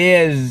 it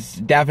is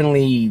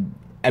definitely,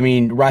 I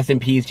mean, rest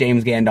in peace,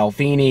 James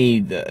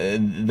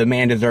Gandolfini. The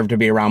man deserved to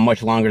be around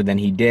much longer than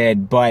he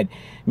did. But, I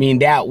mean,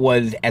 that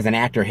was, as an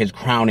actor, his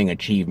crowning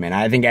achievement.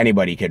 I think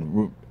anybody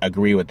could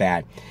agree with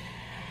that.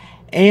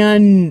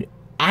 And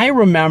I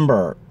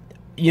remember,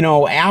 you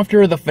know,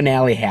 after the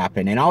finale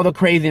happened and all the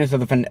craziness of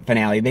the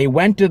finale, they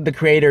went to the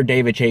creator,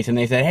 David Chase, and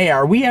they said, hey,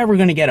 are we ever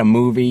going to get a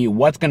movie?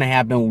 What's going to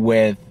happen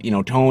with, you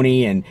know,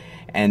 Tony and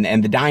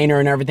the diner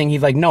and everything?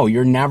 He's like, no,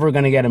 you're never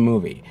going to get a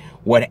movie.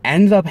 What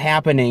ends up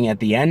happening at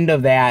the end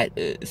of that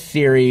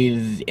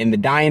series in the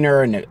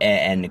diner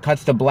and it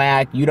cuts to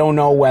black, you don't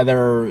know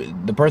whether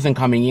the person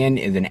coming in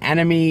is an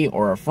enemy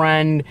or a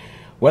friend,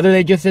 whether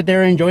they just sit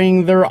there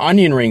enjoying their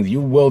onion rings.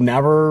 You will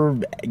never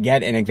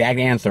get an exact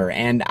answer.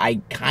 And I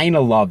kind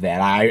of love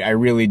that. I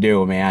really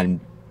do, man.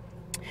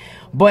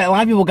 But a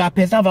lot of people got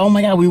pissed off. Oh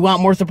my God, we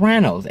want more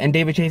Sopranos. And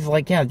David Chase is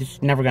like, yeah, it's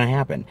just never going to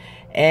happen.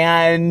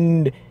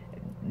 And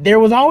there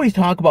was always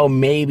talk about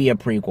maybe a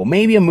prequel,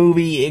 maybe a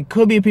movie. It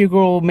could be a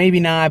prequel, maybe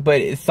not,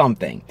 but it's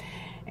something.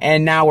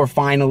 And now we're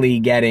finally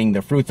getting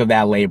the fruits of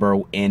that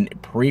labor in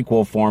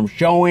prequel form,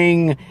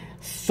 showing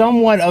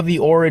somewhat of the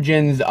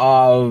origins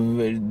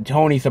of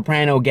Tony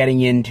Soprano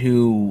getting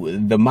into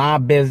the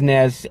mob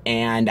business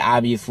and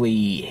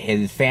obviously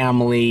his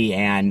family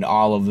and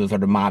all of the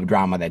sort of mob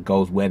drama that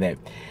goes with it.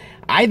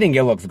 I think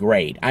it looks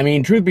great. I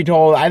mean, truth be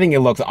told, I think it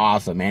looks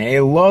awesome, man.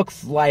 It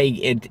looks like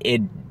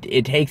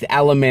it takes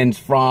elements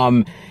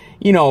from,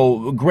 you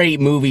know, great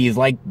movies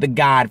like The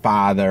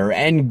Godfather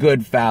and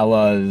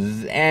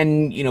Goodfellas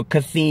and, you know,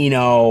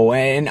 Casino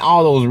and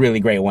all those really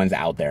great ones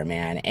out there,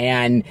 man.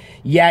 And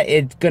yet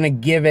it's gonna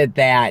give it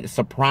that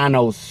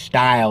Sopranos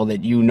style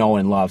that you know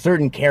and love.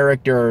 Certain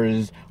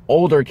characters,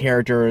 older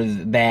characters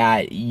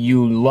that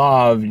you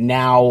love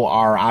now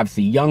are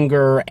obviously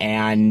younger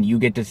and you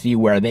get to see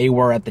where they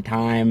were at the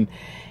time.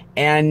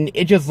 And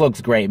it just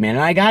looks great, man.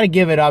 And I gotta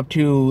give it up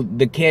to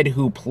the kid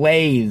who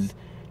plays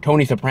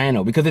Tony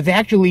Soprano, because it's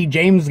actually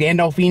James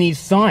Gandolfini's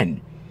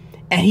son.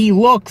 And he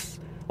looks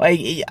like,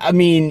 I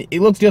mean, he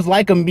looks just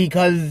like him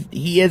because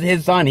he is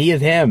his son. He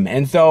is him.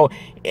 And so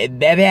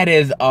that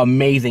is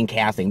amazing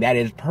casting. That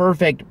is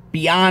perfect,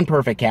 beyond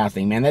perfect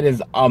casting, man. That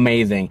is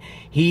amazing.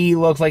 He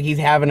looks like he's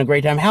having a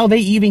great time. Hell, they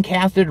even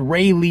casted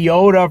Ray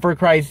Liotta, for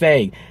Christ's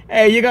sake.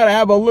 Hey, you gotta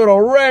have a little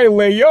Ray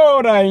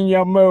Liotta in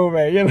your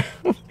movie, you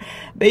know?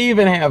 They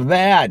even have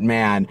that,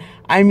 man.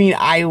 I mean,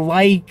 I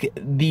like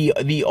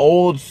the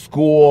old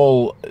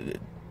school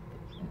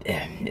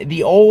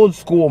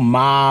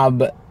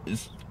mob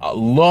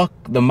look,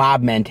 the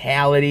mob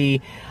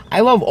mentality.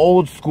 I love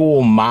old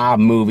school mob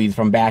movies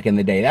from back in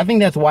the day. I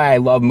think that's why I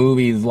love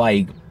movies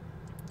like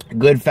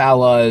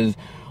Goodfellas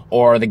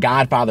or the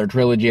Godfather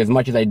trilogy as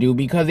much as I do,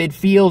 because it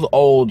feels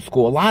old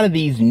school. A lot of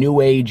these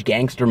new age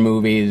gangster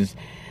movies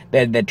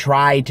that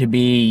try to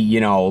be, you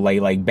know,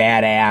 like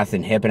badass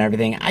and hip and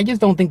everything, I just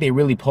don't think they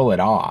really pull it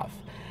off.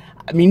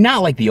 I mean,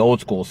 not like the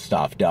old school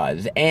stuff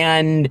does.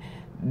 And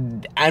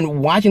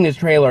watching this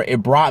trailer,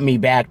 it brought me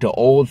back to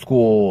old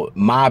school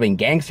mob and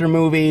gangster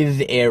movies.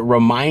 It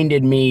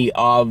reminded me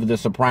of The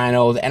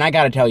Sopranos. And I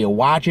gotta tell you,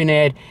 watching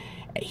it,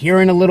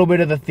 hearing a little bit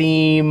of the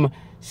theme,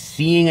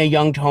 seeing a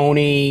young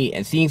Tony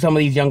and seeing some of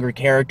these younger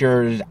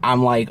characters,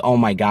 I'm like, oh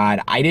my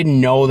God, I didn't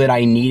know that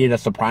I needed a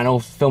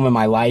Sopranos film in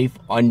my life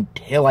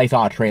until I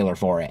saw a trailer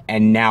for it.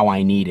 And now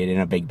I need it in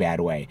a big bad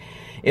way.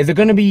 Is it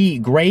gonna be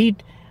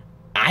great?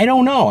 I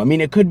don't know. I mean,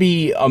 it could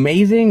be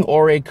amazing,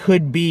 or it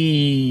could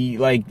be,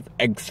 like,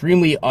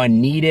 extremely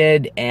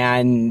unneeded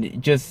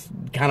and just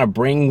kind of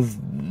brings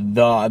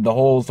the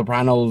whole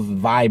Sopranos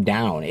vibe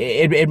down.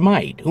 It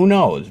might. Who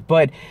knows?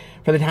 But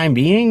for the time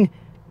being,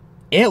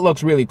 it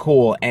looks really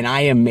cool, and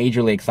I am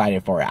majorly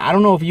excited for it. I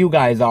don't know if you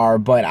guys are,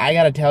 but I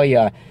gotta tell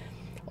you,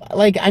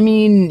 like, I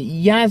mean,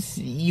 yes,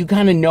 you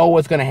kind of know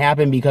what's gonna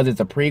happen because it's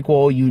a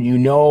prequel. You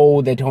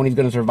know that Tony's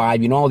gonna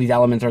survive. You know all these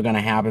elements are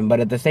gonna happen, but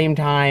at the same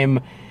time,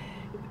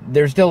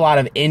 there's still a lot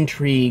of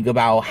intrigue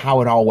about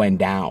how it all went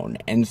down.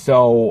 And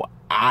so,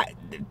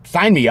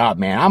 sign me up,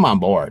 man. I'm on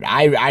board.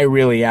 I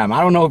really am.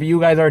 I don't know if you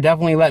guys are.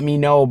 Definitely let me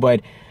know.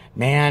 But,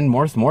 man,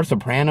 more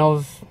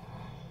Sopranos.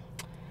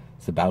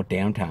 It's about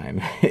damn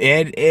time.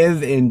 It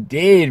is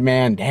indeed,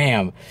 man.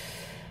 Damn.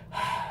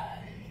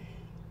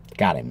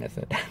 God, I miss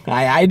it.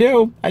 I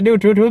do.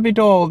 Truth be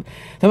told.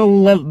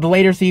 Some of the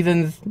later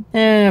seasons,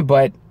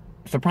 but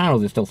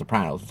Sopranos is still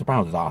Sopranos.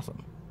 Sopranos is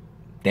awesome.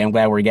 Damn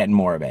glad we're getting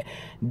more of it.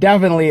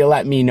 Definitely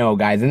let me know,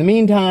 guys. In the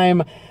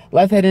meantime,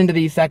 let's head into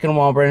the second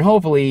Walmart and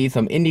hopefully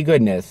some indie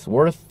goodness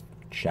worth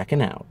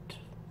checking out.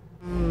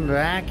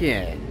 Back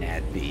in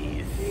at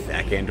the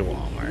second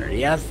Walmart.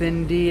 Yes,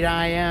 indeed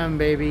I am,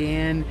 baby.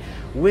 And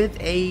with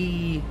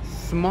a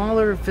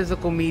smaller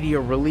physical media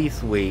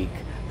release week,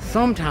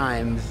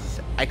 sometimes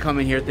I come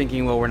in here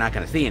thinking, well, we're not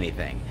going to see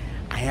anything.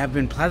 I have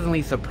been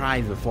pleasantly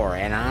surprised before,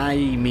 and I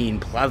mean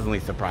pleasantly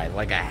surprised,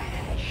 like a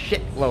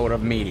shitload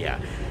of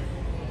media.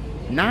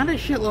 Not a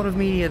shitload of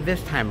media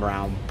this time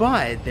around,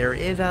 but there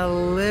is a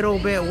little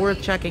bit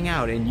worth checking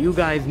out. And you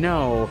guys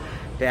know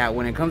that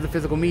when it comes to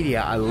physical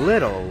media, a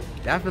little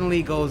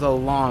definitely goes a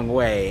long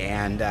way.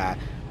 And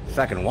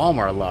second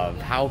Walmart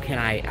love, how can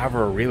I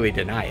ever really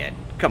deny it?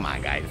 Come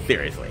on, guys,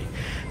 seriously.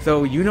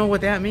 So you know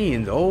what that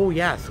means. Oh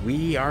yes,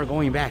 we are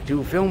going back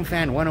to Film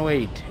Fan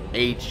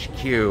 108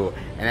 HQ.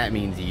 And that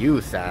means you,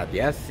 Seth.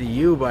 Yes,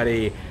 you,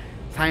 buddy.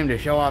 Time to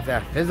show off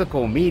that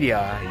physical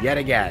media yet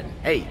again.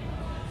 Hey,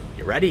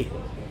 you ready?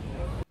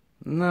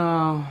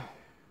 No,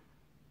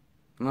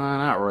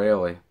 not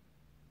really.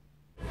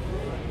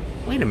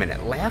 Wait a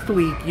minute, last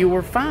week you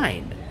were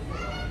fine.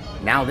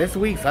 Now this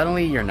week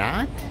suddenly you're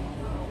not?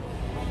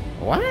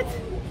 What?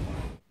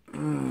 I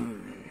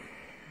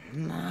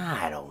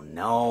don't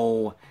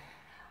know.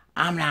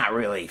 I'm not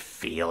really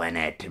feeling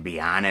it, to be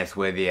honest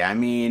with you. I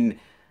mean,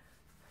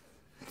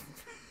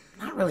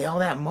 not really all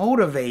that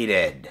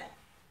motivated.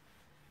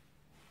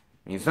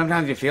 I mean,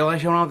 sometimes you feel like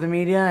showing off the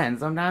media, and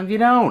sometimes you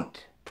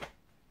don't.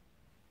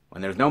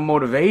 When there's no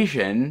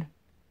motivation,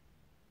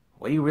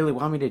 what do you really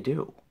want me to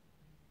do?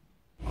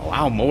 Oh,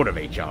 I'll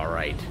motivate you,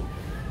 alright.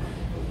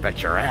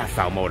 Bet your ass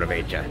I'll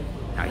motivate you.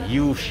 Now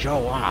you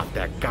show off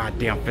that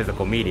goddamn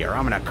physical media, or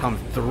I'm gonna come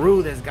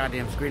through this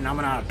goddamn screen and I'm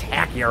gonna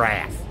attack your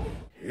ass.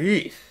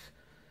 Jeez.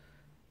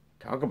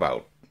 Talk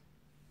about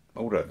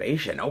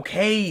motivation.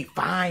 Okay,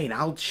 fine,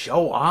 I'll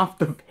show off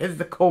the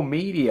physical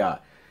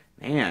media.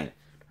 Man,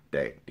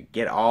 to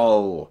get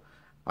all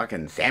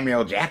fucking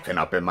Samuel Jackson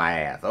up in my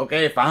ass.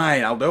 Okay,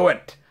 fine, I'll do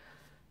it.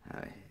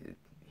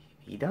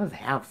 He does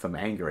have some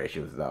anger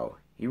issues, though.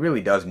 He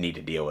really does need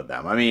to deal with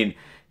them. I mean,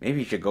 maybe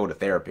he should go to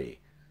therapy.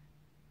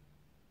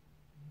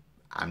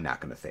 I'm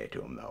not gonna say it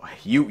to him, though.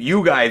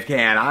 You guys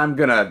can. I'm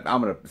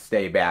gonna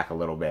stay back a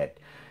little bit.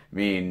 I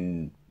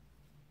mean,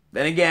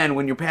 then again,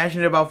 when you're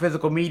passionate about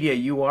physical media,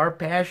 you are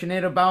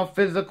passionate about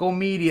physical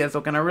media.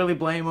 So can I really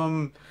blame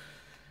him?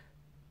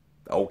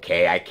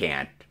 Okay, I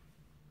can't.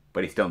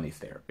 But he still needs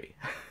therapy.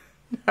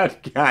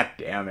 God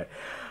damn it.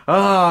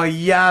 Oh,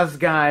 yes,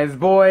 guys.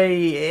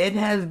 Boy, it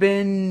has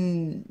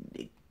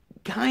been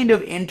kind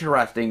of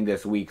interesting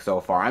this week so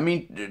far. I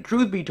mean,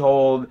 truth be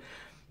told,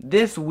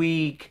 this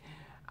week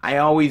I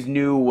always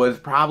knew was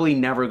probably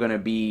never going to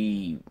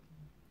be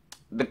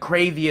the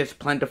craziest,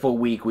 plentiful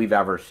week we've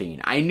ever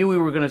seen. I knew we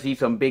were going to see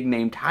some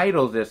big-name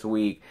titles this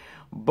week,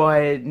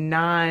 but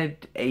not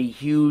a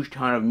huge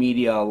ton of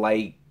media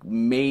like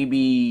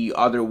maybe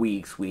other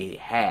weeks we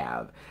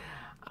have.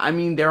 I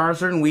mean, there are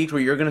certain weeks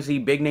where you're going to see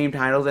big-name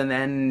titles and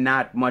then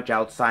not much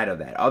outside of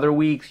that. Other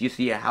weeks, you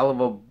see a hell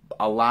of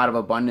a lot of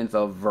abundance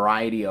of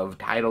variety of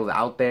titles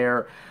out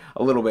there.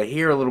 A little bit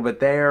here, a little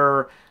bit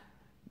there.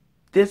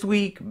 This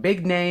week,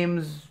 big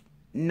names,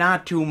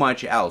 not too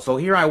much else. So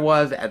here I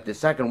was at the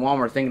second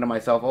Walmart thinking to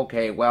myself,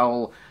 okay,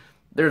 well,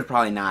 there's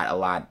probably not a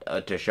lot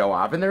to show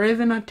off. And there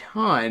isn't a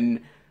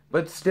ton,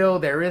 but still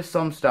there is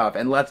some stuff.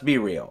 And let's be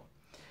real.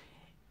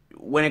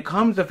 When it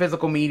comes to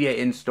physical media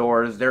in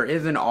stores, there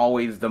isn't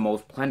always the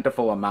most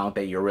plentiful amount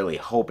that you're really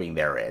hoping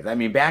there is. I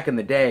mean, back in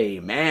the day,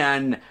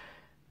 man,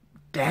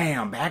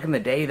 damn, back in the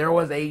day, there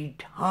was a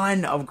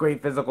ton of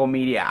great physical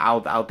media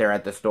out there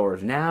at the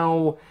stores.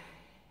 Now,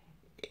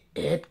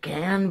 it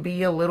can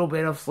be a little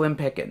bit of slim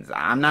pickings.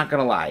 I'm not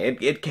gonna lie,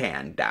 it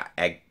can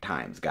at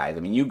times, guys. I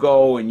mean, you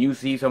go and you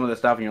see some of the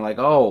stuff and you're like,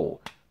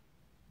 oh,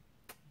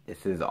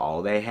 this is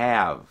all they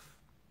have.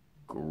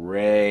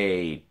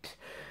 Great.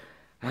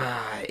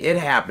 It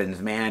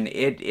happens, man.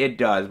 It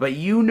does. But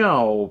you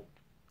know,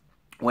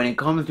 when it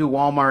comes to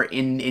Walmart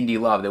in Indie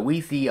Love, that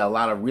we see a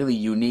lot of really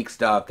unique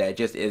stuff that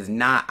just is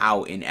not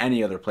out in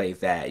any other place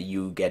that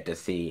you get to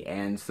see.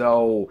 And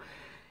so,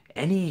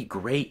 any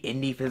great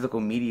indie physical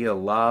media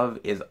love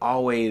is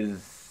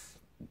always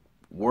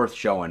worth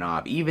showing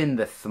off. Even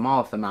the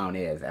smallest amount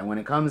is. And when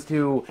it comes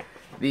to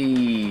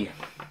the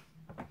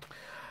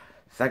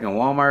second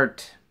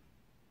Walmart,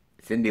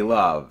 it's Indie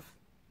Love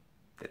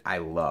that I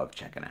love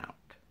checking out.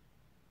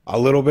 A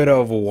little bit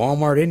of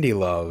Walmart indie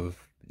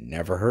love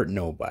never hurt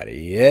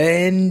nobody.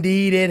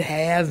 Indeed, it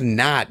has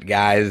not,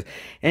 guys.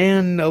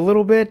 And a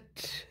little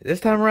bit this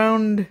time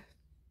around,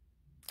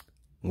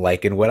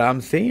 liking what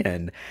I'm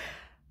seeing.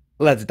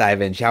 Let's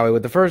dive in, shall we,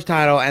 with the first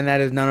title, and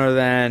that is none other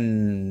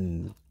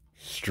than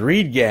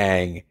Street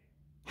Gang.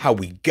 How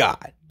We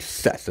Got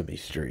Sesame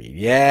Street.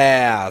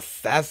 Yeah,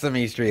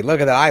 Sesame Street. Look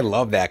at that. I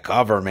love that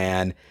cover,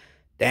 man.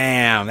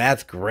 Damn,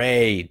 that's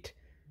great.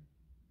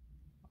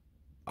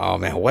 Oh,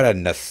 man, what a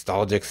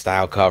nostalgic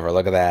style cover.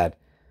 Look at that.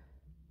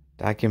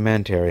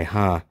 Documentary,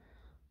 huh?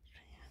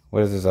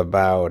 What is this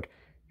about?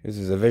 This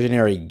is a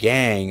visionary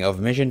gang of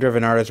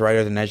mission-driven artists,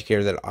 writers, and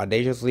educators that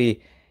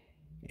audaciously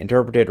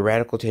interpreted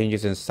radical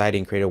changes in society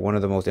and created one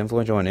of the most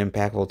influential and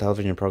impactful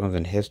television programs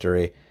in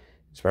history.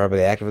 Inspired by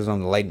the activism of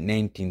the late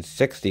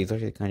 1960s,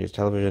 especially conscious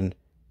television.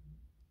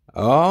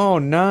 Oh,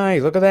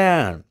 nice. Look at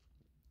that.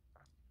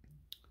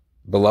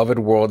 Beloved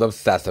world of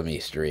Sesame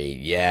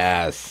Street.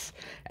 Yes,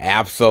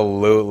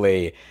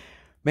 absolutely.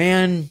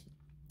 Man,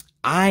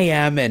 I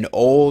am an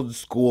old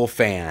school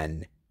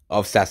fan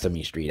of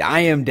Sesame Street. I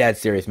am dead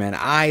serious, man.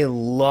 I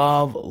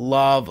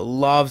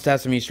love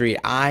Sesame Street.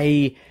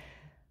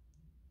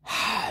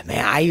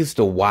 Man, I used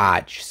to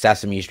watch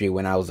Sesame Street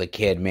when I was a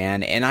kid,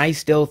 man, and I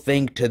still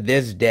think to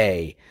this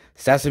day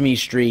Sesame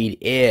Street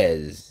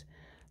is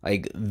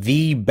like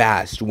the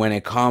best when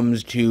it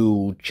comes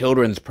to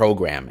children's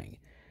programming.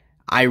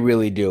 I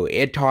really do.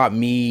 It taught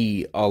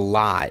me a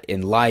lot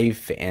in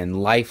life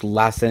and life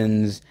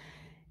lessons,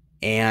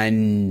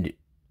 and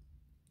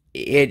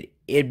it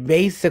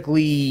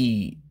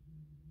basically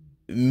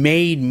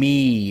made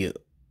me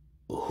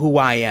who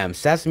I am.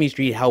 Sesame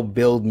Street helped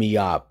build me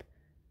up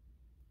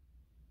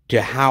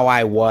to how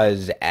I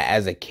was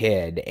as a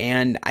kid,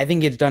 and I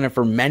think it's done it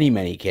for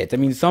many kids. I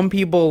mean, some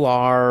people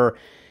are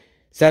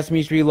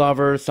Sesame Street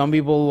lovers, some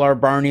people are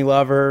Barney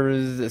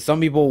lovers, some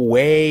people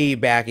way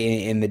back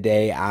in the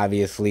day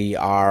obviously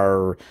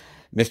are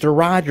Mr.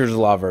 Rogers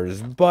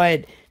lovers,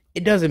 but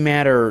it doesn't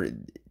matter.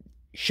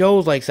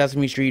 Shows like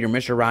Sesame Street or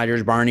Mr.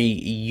 Rogers,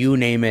 Barney, you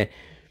name it,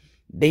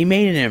 they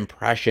made an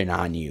impression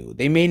on you.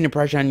 They made an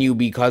impression on you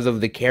because of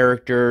the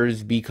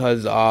characters,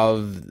 because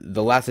of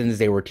the lessons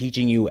they were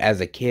teaching you as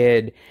a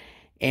kid.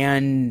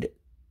 And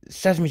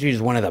Sesame Street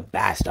is one of the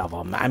best of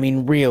them. I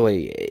mean,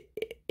 really,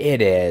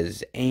 it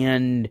is.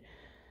 And,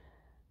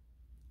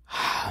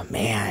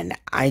 man,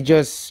 I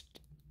just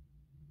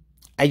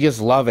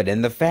love it.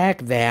 And the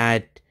fact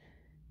that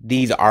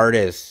these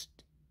artists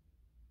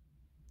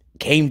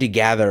came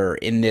together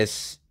in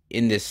this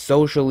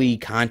socially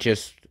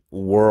conscious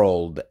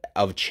world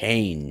of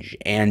change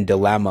and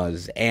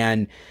dilemmas,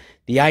 and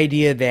the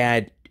idea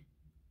that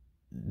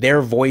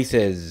their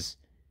voices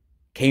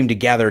came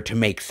together to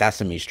make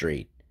Sesame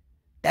Street.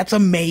 That's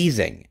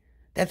amazing.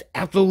 That's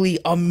absolutely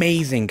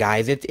amazing,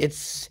 guys. It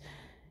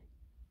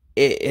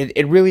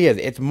really is.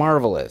 It's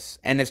marvelous,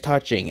 and it's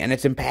touching, and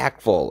it's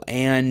impactful,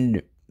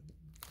 and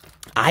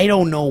I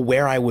don't know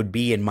where I would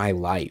be in my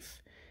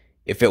life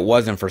if it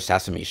wasn't for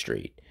Sesame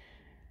Street.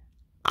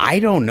 I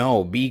don't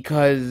know,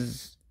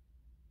 because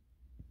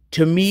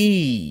to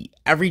me,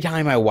 every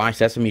time I watched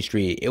Sesame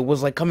Street, it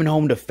was like coming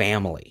home to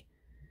family.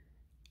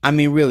 I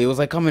mean, really, it was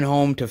like coming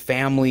home to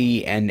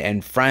family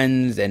and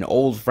friends and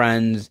old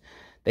friends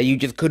that you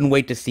just couldn't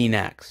wait to see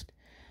next.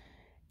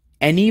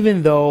 And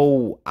even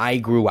though I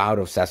grew out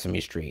of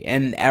Sesame Street,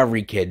 and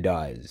every kid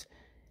does,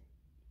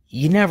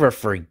 you never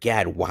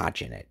forget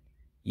watching it.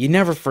 You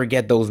never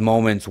forget those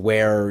moments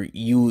where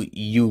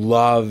you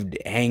loved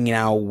hanging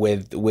out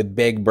with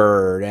Big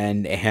Bird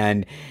and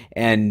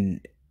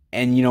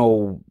you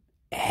know,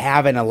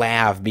 having a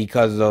laugh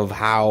because of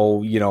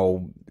how, you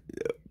know,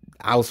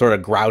 how sort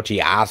of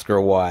grouchy Oscar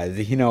was,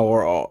 you know,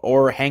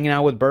 or hanging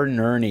out with Bert and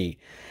Ernie.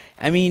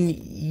 I mean,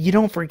 you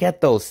don't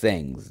forget those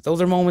things.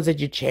 Those are moments that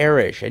you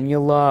cherish and you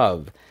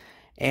love.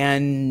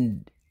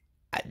 And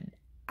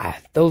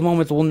those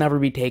moments will never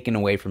be taken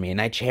away from me,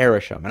 and I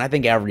cherish them. And I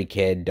think every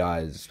kid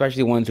does,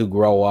 especially ones who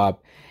grow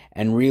up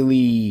and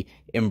really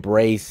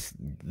embrace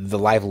the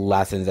life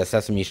lessons that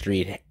Sesame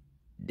Street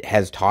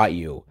has taught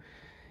you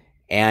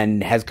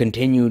and has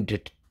continued to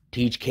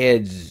teach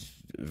kids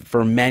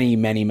for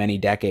many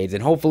decades,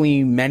 and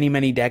hopefully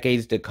many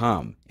decades to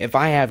come. If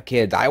I have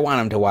kids, I want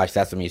them to watch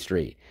Sesame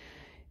Street,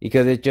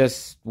 because it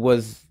just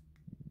was,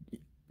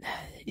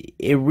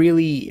 it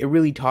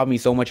really taught me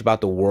so much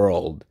about the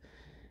world,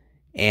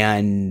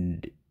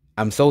 and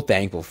I'm so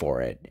thankful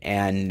for it.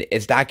 And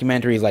it's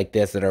documentaries like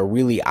this that are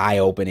really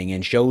eye-opening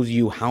and shows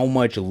you how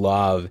much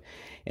love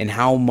and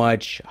how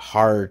much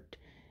heart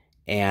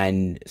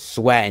and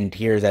sweat and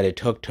tears that it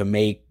took to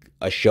make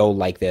a show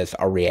like this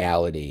a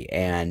reality.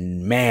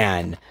 And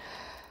man,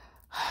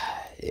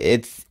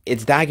 it's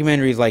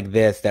documentaries like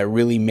this that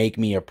really make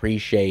me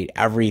appreciate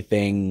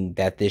everything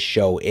that this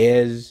show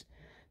is,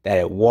 that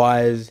it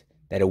was,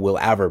 that it will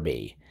ever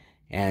be.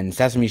 And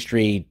Sesame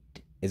Street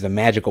is a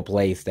magical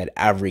place that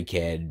every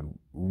kid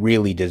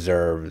really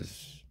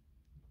deserves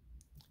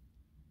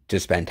to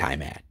spend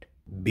time at.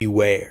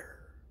 Beware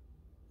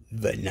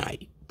the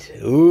night.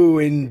 Ooh,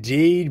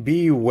 indeed,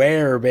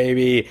 beware,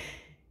 baby.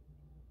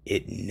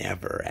 It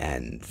never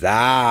ends.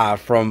 Ah,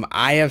 from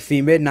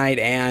IFC Midnight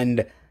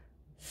and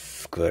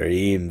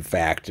Scream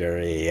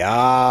Factory.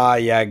 Ah,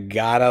 you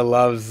gotta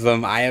love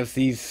some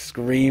IFC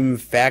Scream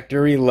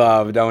Factory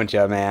love, don't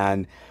you,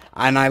 man?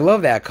 And I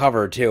love that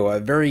cover, too. A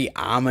very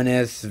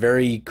ominous,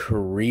 very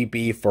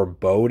creepy,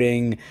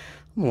 foreboding.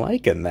 I'm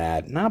liking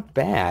that. Not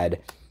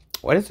bad.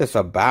 What is this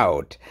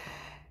about?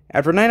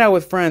 After a night out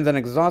with friends, an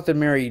exhausted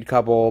married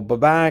couple,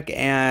 Babak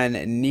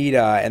and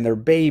Nita, and their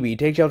baby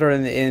take shelter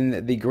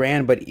in the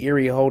grand but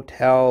eerie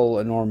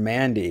Hotel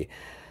Normandy.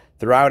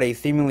 Throughout a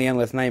seemingly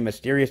endless night,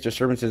 mysterious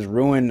disturbances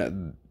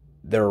ruin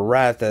their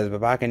rest as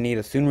Babak and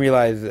Nita soon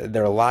realize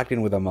they're locked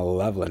in with a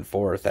malevolent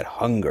force that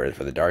hungers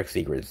for the dark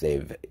secrets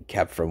they've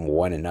kept from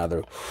one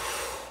another.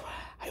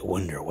 I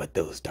wonder what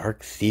those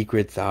dark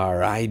secrets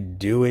are. I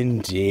do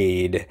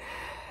indeed.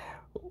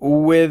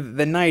 With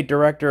The Night,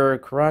 director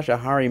Karash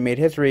Ahari made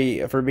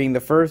history for being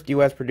the first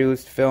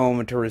U.S.-produced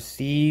film to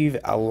receive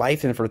a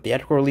license for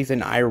theatrical release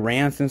in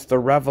Iran since the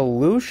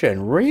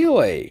revolution.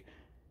 Really?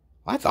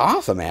 That's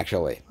awesome,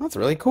 actually. That's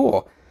really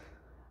cool.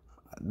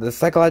 The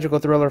psychological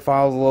thriller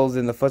follows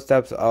in the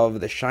footsteps of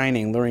The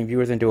Shining, luring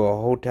viewers into a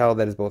hotel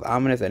that is both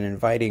ominous and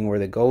inviting, where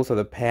the ghosts of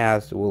the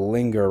past will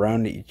linger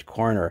around each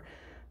corner.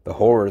 The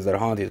horrors that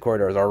haunt these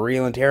corridors are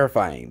real and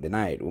terrifying. The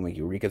Night will make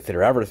you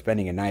reconsider ever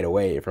spending a night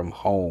away from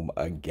home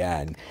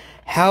again.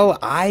 Hell,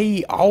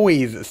 I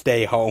always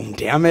stay home,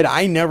 damn it.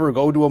 I never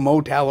go to a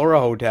motel or a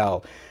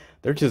hotel.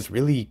 They're just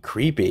really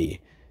creepy.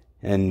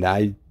 And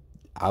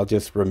I'll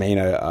just remain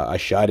a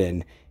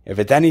shut-in. If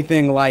it's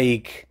anything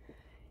like,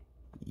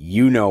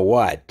 you know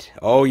what.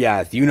 Oh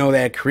yes, you know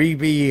that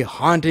creepy,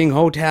 haunting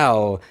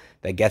hotel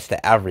that gets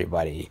to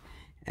everybody.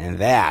 And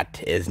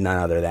that is none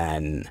other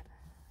than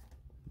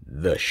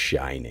The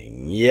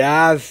Shining.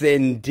 Yes,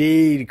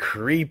 indeed.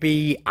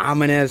 Creepy,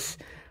 ominous.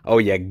 Oh,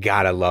 you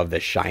gotta love The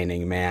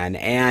Shining, man.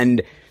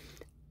 And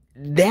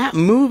that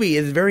movie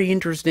is very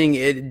interesting.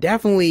 It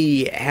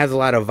definitely has a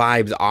lot of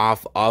vibes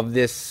off of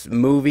this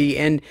movie.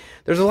 And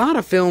there's a lot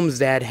of films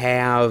that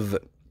have,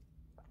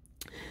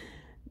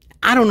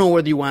 I don't know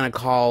whether you want to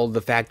call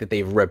the fact that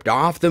they've ripped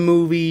off the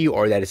movie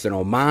or that it's an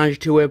homage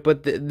to it,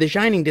 but The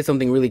Shining did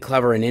something really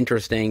clever and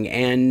interesting,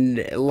 and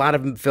a lot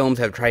of films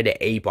have tried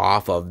to ape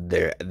off of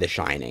The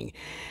Shining.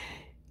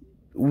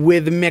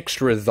 With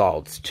mixed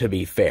results, to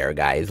be fair,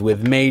 guys.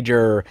 With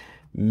major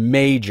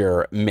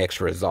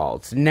mixed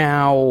results.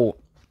 Now,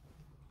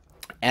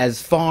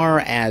 as far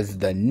as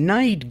The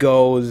Night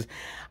goes,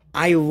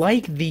 I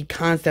like the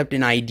concept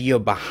and idea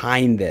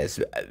behind this.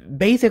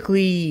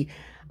 Basically,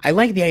 I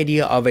like the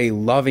idea of a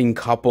loving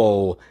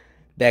couple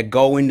that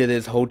go into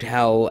this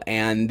hotel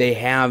and they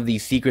have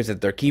these secrets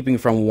that they're keeping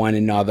from one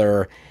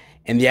another,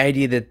 and the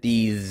idea that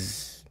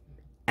these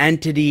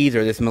entities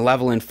or this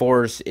malevolent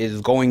force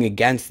is going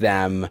against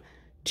them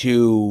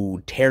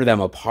to tear them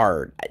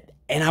apart.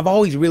 And I've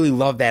always really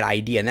loved that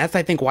idea, and that's,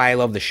 I think, why I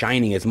love The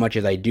Shining as much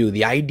as I do.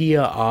 The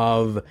idea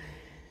of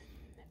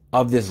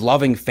this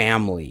loving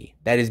family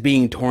that is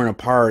being torn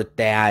apart,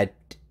 that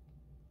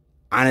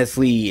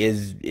honestly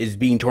is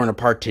being torn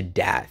apart to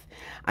death.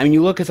 I mean,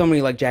 you look at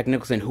somebody like Jack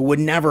Nicholson, who would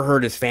never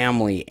hurt his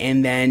family,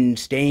 and then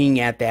staying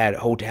at that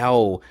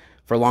hotel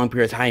for a long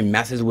period of time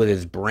messes with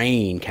his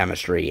brain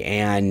chemistry,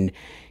 and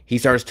he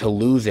starts to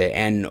lose it,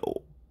 and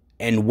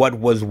what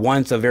was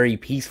once a very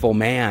peaceful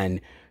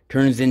man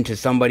turns into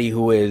somebody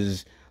who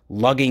is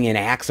lugging an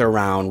axe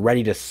around,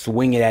 ready to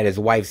swing it at his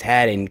wife's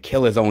head and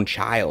kill his own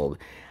child.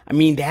 I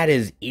mean, that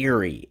is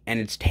eerie, and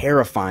it's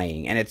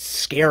terrifying, and it's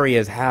scary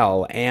as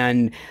hell,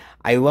 and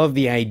I love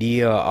the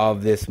idea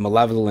of this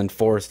malevolent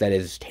force that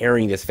is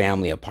tearing this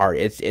family apart.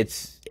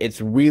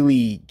 It's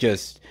really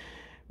just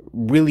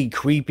really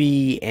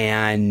creepy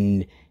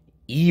and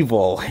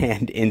evil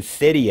and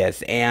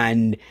insidious,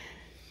 and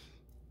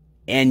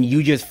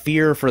you just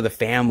fear for the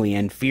family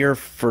and fear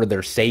for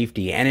their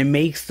safety, and it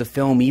makes the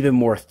film even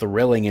more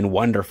thrilling and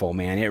wonderful,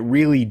 man. It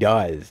really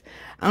does.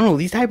 I don't know,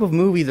 these type of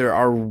movies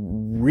are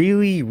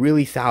really,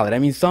 really solid. I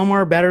mean, some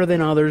are better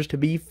than others, to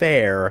be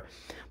fair,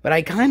 but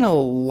I kind of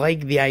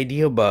like the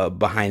idea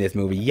behind this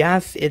movie.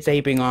 Yes, it's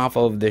aping off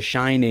of The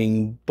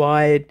Shining,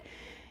 but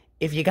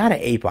if you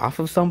gotta ape off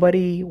of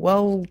somebody,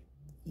 well,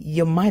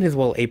 you might as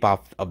well ape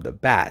off of the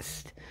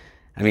best.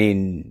 I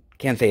mean,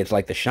 can't say it's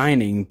like The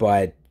Shining,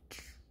 but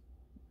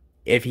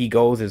if he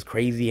goes as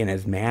crazy and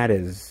as mad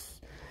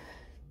as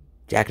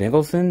Jack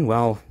Nicholson,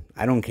 well,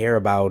 I don't care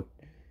about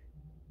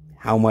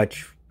how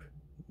much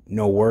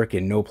no work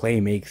and no play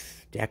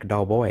makes Jack a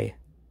dull boy.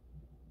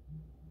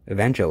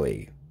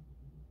 Eventually,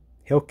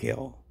 he'll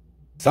kill.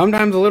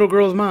 Sometimes a little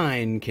girl's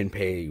mind can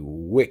play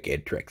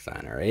wicked tricks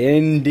on her.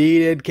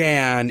 Indeed it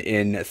can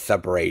in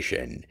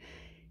Separation.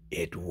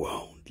 It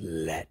won't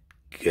let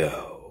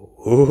go.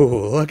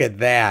 Ooh, look at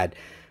that.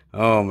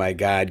 Oh my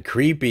god,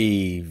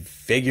 creepy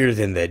figures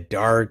in the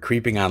dark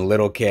creeping on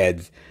little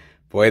kids.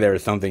 Boy,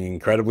 there's something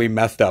incredibly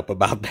messed up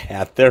about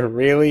that. There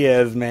really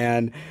is,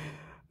 man.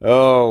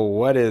 Oh,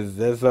 what is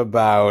this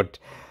about?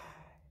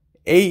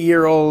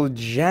 8-year-old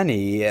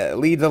Jenny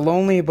leads a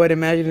lonely but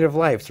imaginative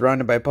life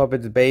surrounded by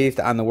puppets based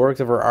on the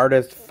works of her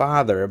artist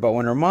father. But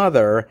when her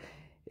mother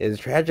is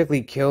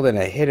tragically killed in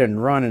a hit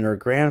and run and her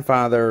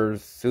grandfather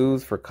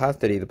sues for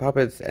custody, the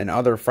puppets and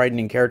other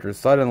frightening characters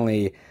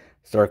suddenly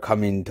start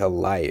coming to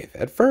life.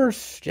 At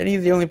first, Jenny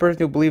is the only person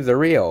who believes they're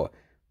real,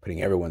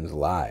 putting everyone's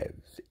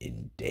lives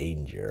in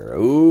danger.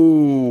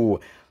 Ooh,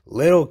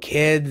 little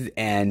kids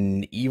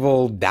and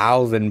evil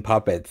dolls and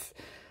puppets.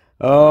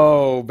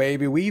 Oh,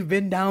 baby, we've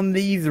been down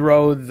these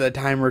roads a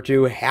time or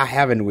two,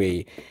 haven't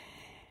we?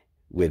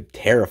 With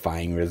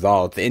terrifying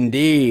results.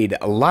 Indeed,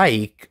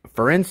 like,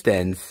 for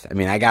instance, I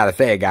mean, I gotta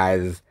say it,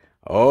 guys.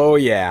 Oh,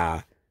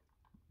 yeah.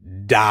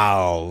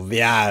 Dolls,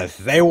 yes.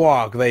 They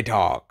walk, they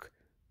talk,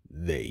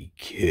 they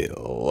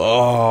kill.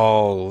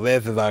 Oh,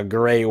 this is a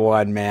great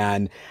one,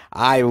 man.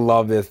 I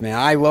love this, man.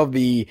 I love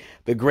the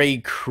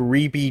great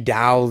creepy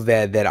dolls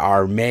that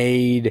are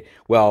made.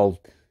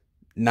 Well,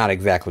 not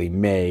exactly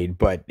made,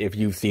 but if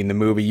you've seen the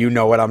movie, you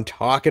know what I'm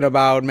talking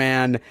about,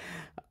 man.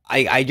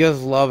 I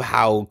just love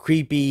how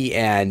creepy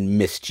and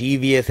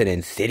mischievous and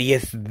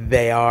insidious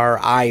they are.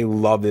 I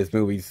love this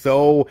movie.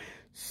 So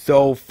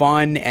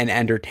fun and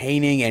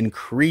entertaining and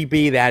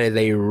creepy. That is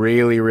a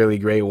really, really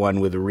great one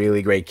with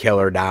really great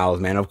killer dolls,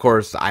 man. Of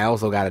course, I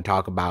also got to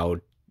talk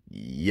about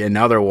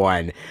another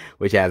one,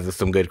 which has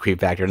some good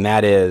creep factor, and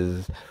that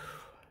is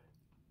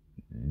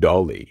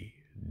Dolly.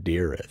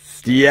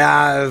 Dearest.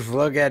 Yes,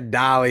 look at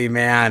Dolly,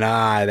 man.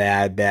 Ah,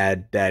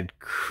 that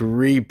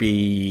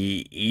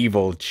creepy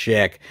evil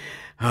chick.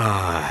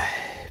 Ah,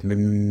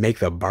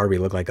 makes a Barbie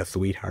look like a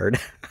sweetheart.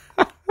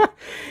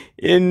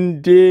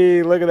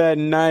 Indeed, look at that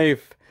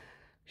knife.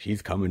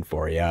 She's coming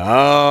for you.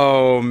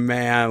 Oh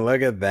man,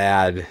 look at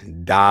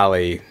that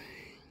Dolly.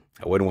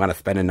 I wouldn't want to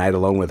spend a night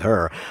alone with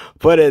her.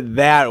 Put it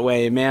that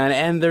way, man.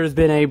 And there's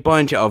been a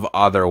bunch of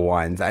other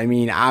ones. I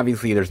mean,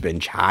 obviously there's been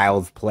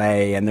Child's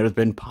Play and there's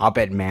been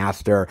Puppet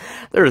Master.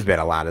 There's been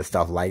a lot of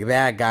stuff like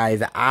that,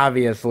 guys,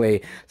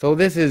 obviously. So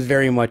this is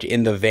very much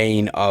in the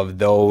vein of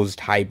those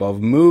type of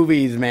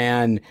movies,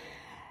 man.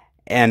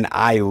 And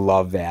I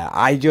love that.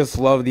 I just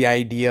love the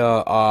idea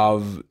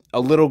of a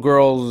little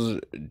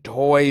girl's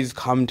toys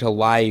come to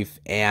life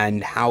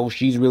and how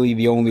she's really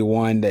the only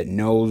one that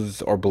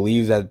knows or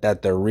believes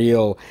that they're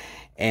real,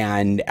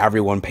 and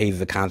everyone pays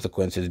the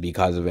consequences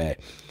because of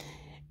it.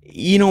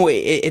 You know,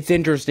 it's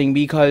interesting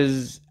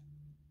because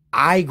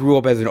I grew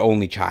up as an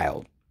only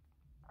child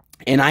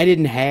and I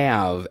didn't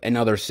have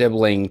another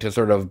sibling to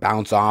sort of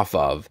bounce off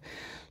of.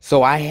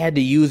 So I had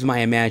to use my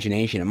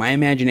imagination, and my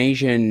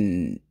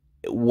imagination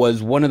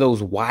was one of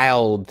those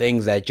wild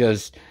things that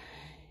just,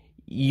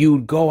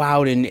 you'd go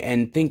out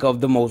and think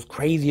of the most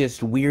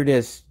craziest,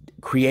 weirdest,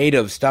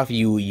 creative stuff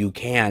you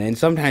can. And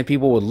sometimes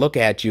people would look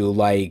at you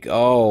like,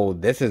 oh,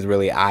 this is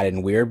really odd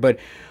and weird. But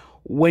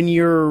when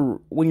you're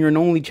an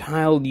only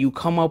child, you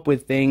come up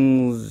with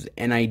things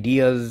and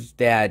ideas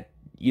that,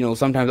 you know,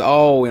 sometimes,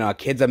 oh, you know, a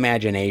kid's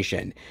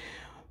imagination.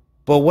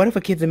 But what if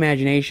a kid's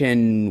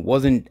imagination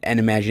wasn't an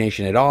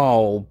imagination at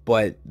all,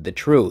 but the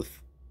truth?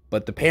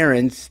 But the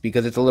parents,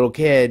 because it's a little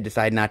kid,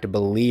 decide not to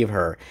believe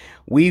her.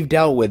 We've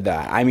dealt with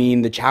that. I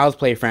mean, the Child's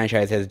Play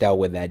franchise has dealt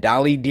with that.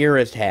 Dolly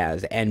Dearest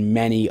has, and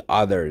many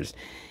others.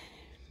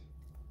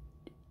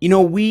 You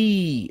know,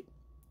 we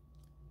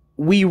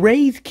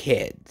raise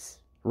kids,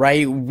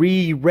 right?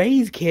 We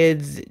raise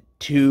kids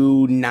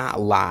to not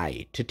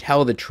lie, to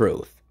tell the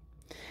truth.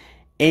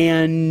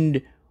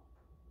 And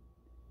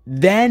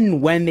then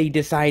when they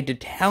decide to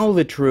tell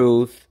the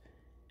truth,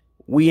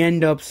 we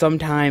end up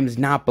sometimes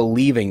not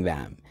believing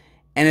them.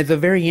 And it's a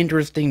very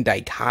interesting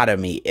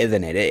dichotomy,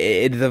 isn't it?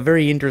 It's a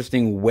very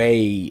interesting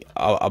way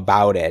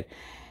about it.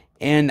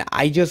 And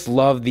I just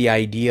love the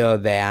idea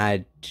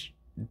that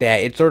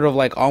it's sort of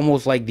like,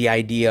 almost like the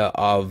idea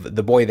of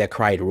the boy that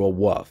cried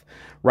wolf,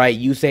 right?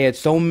 You say it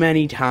so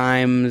many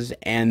times,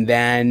 and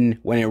then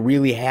when it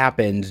really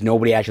happens,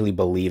 nobody actually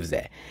believes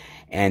it.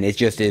 And it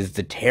just is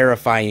the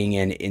terrifying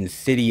and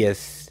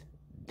insidious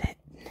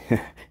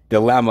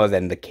dilemmas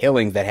and the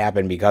killings that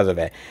happen because of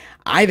it.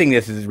 I think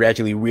this is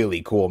actually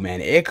really cool,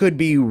 man. It could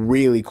be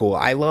really cool.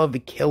 I love the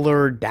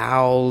killer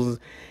dolls,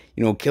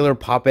 you know, killer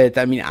puppets.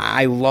 I mean,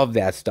 I love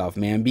that stuff,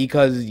 man,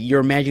 because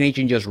your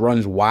imagination just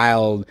runs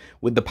wild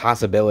with the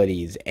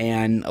possibilities.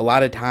 And a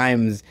lot of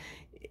times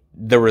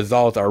the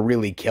results are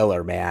really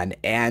killer, man.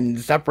 And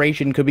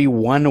Separation could be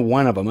one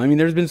of them. I mean,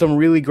 there's been some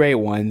really great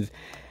ones.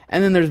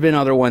 And then there's been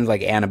other ones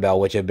like Annabelle,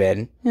 which have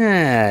been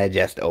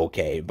just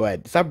okay.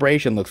 But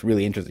Separation looks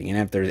really interesting. And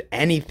if there's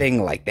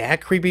anything like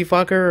that creepy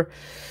fucker,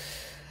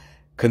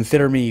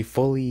 consider me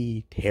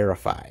fully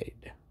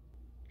terrified.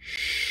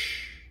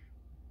 Shh.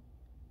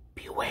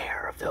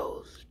 Beware of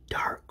those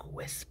dark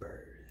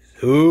whispers.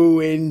 Ooh,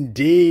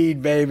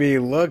 indeed, baby.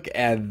 Look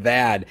at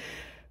that.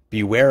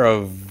 Beware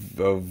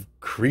of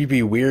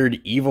creepy, weird,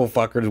 evil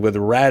fuckers with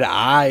red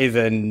eyes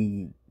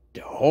and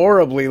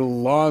horribly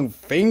long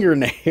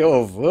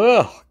fingernails.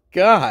 Oh,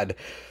 God.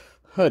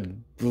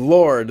 Good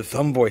Lord,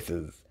 some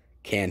voices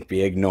can't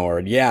be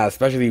ignored. Yeah,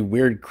 especially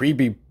weird,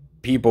 creepy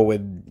people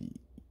with,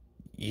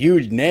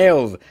 huge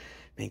nails.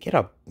 Man, get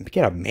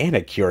a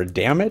manicure,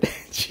 damn it.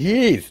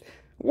 Jeez.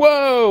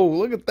 Whoa,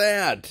 look at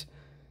that.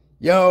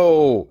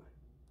 Yo.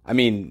 I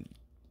mean,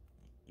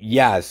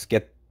 yes,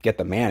 get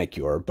the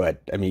manicure,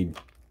 but I mean,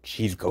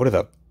 jeez, go to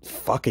the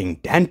fucking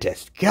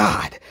dentist.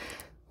 God.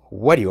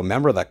 What do you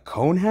remember the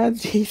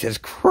Coneheads? Jesus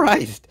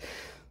Christ.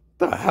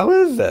 The hell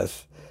is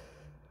this?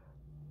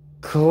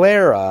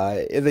 Clara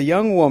is a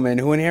young woman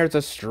who inherits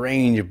a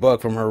strange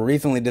book from her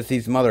recently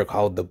deceased mother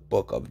called the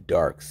Book of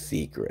Dark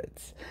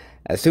Secrets.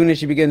 As soon as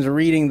she begins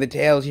reading the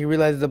tale, she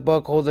realizes the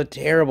book holds a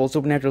terrible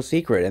supernatural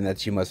secret and that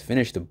she must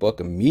finish the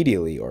book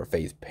immediately or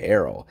face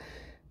peril.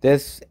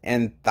 This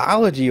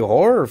anthology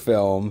horror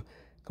film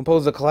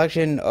composes a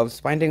collection of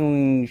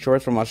spine-tingling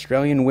shorts from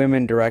Australian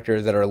women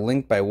directors that are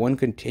linked by one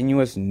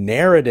continuous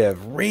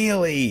narrative.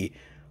 Really?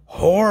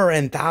 Horror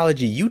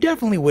anthology. You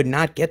definitely would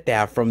not get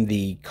that from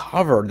the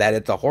cover that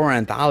it's a horror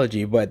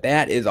anthology, but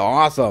that is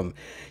awesome.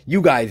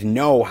 You guys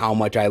know how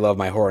much I love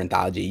my horror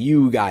anthology.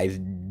 You guys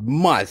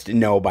must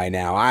know by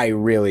now. I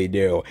really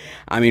do.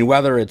 I mean,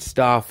 whether it's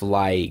stuff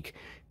like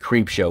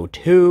Creepshow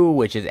 2,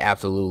 which is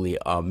absolutely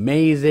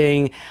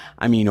amazing.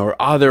 I mean, or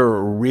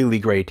other really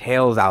great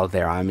tales out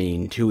there. I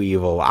mean, Two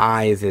Evil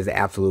Eyes is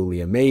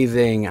absolutely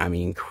amazing. I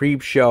mean,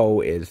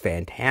 Creepshow is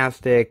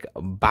fantastic.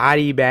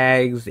 Body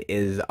Bags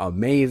is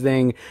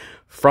amazing.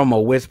 From a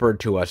Whisper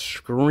to a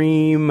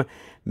Scream.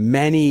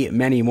 Many,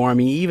 many more. I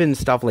mean, even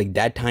stuff like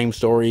Dead Time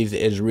Stories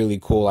is really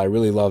cool. I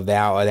really love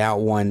that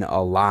one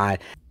a lot.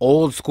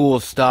 Old school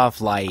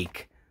stuff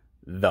like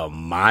The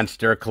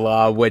Monster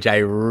Club, which I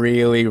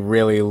really,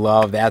 really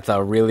love. That's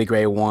a really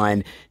great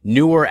one.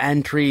 Newer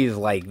entries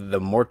like the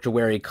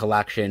Mortuary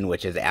Collection,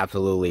 which is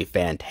absolutely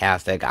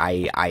fantastic.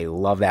 I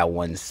love that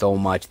one so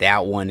much.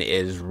 That one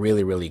is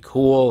really, really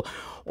cool.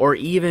 Or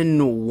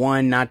even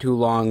one not too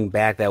long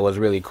back that was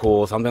really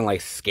cool, something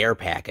like Scare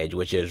Package,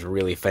 which is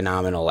really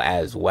phenomenal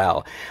as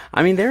well.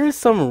 I mean, there is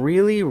some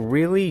really,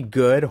 really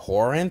good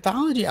horror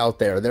anthology out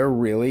there. There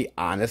really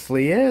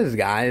honestly is,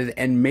 guys.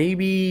 And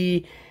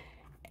maybe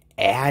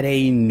add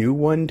a new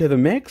one to the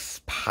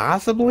mix,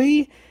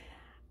 possibly.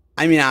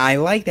 I mean, I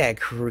like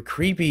that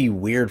creepy,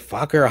 weird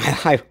fucker.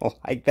 I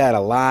like that a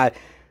lot.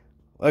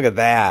 Look at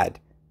that.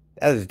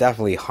 That is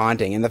definitely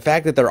haunting. And the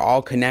fact that they're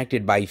all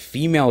connected by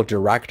female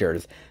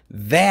directors,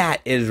 that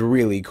is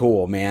really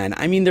cool, man.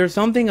 I mean, there's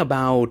something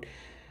about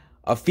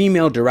a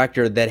female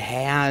director that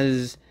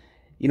has,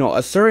 you know,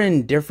 a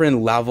certain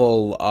different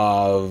level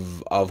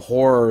of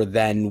horror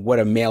than what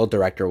a male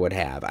director would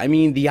have. I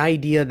mean, the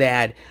idea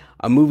that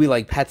a movie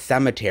like Pet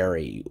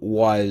Sematary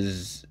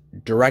was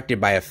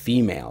directed by a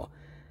female,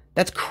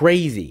 that's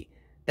crazy.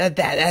 That's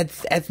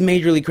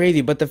majorly crazy.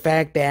 But the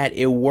fact that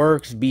it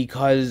works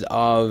because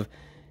of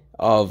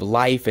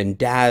life and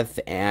death,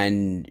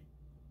 and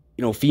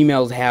you know,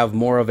 females have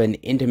more of an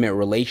intimate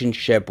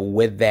relationship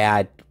with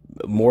that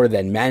more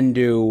than men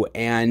do.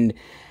 And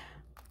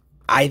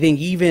I think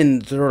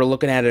even sort of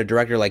looking at a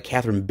director like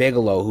Catherine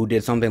Bigelow, who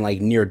did something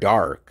like Near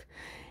Dark,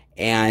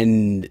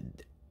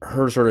 and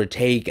her sort of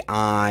take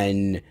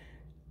on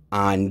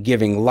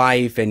giving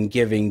life and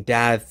giving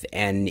death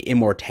and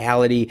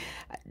immortality.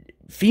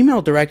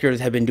 Female directors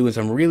have been doing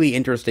some really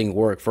interesting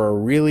work for a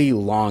really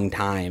long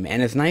time,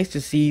 and it's nice to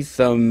see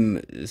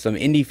some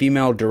indie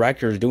female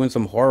directors doing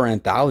some horror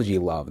anthology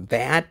love.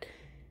 That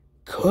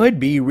could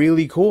be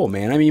really cool,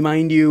 man. I mean,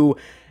 mind you,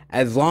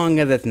 as long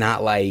as it's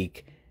not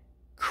like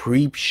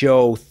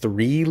Creepshow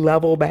 3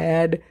 level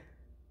bad,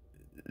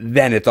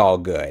 then it's all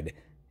good.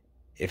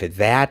 If it's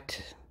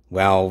that,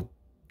 well,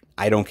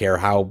 I don't care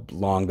how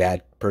long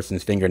that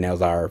person's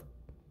fingernails are,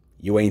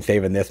 you ain't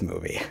saving this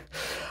movie.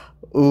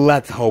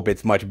 Let's hope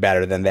it's much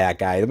better than that,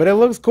 guys. But it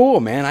looks cool,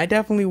 man. I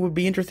definitely would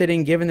be interested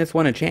in giving this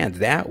one a chance.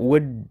 That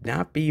would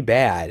not be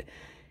bad.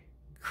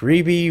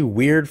 Creepy,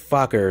 weird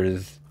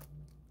fuckers.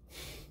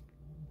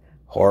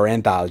 Horror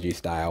anthology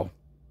style.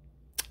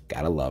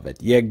 Gotta love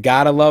it. You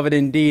gotta love it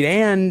indeed.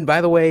 And, by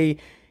the way,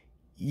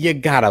 you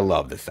gotta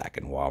love the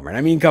second Walmart.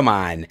 I mean, come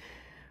on.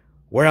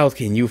 Where else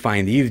can you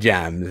find these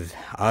gems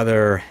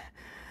other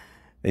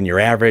than your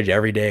average,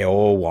 everyday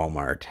old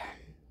Walmart?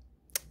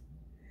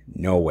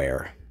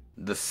 Nowhere.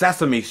 The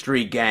Sesame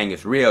Street gang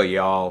is real,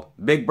 y'all.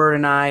 Big Bird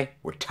and I,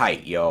 we're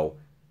tight, yo.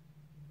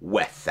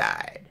 West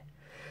Side.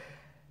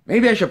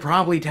 Maybe I should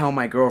probably tell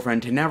my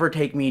girlfriend to never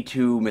take me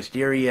to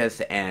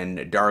mysterious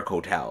and dark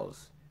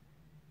hotels.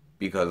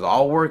 Because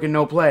all work and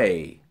no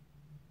play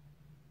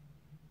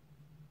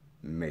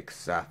makes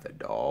Seth a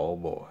dull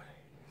boy.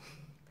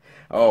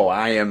 Oh,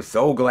 I am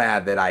so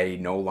glad that I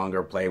no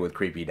longer play with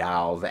creepy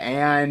dolls.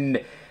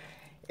 And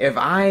if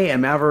I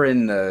am ever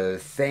in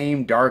the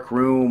same dark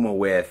room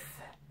with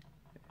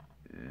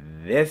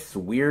this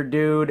weird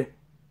dude,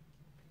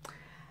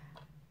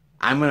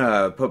 I'm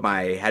gonna put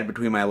my head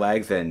between my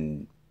legs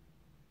and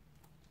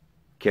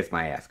kiss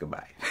my ass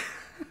goodbye.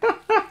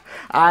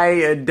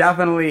 I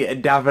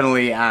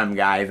definitely am,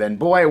 guys. And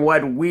boy,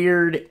 what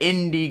weird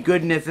indie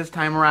goodness this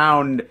time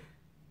around.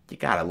 You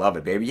gotta love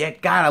it, baby. You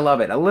gotta love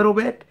it. A little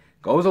bit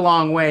goes a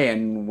long way.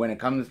 And when it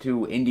comes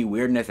to indie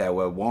weirdness at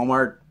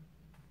Walmart,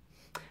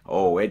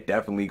 Oh, it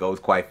definitely goes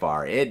quite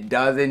far. It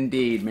does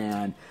indeed,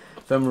 man.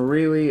 Some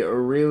really,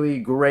 really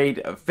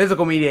great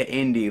physical media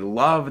indie.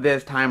 Love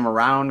this time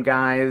around,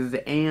 guys.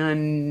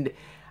 And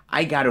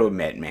I gotta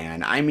admit,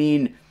 man, I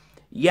mean,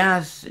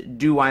 yes,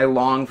 do I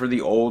long for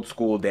the old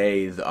school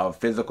days of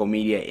physical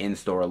media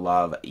in-store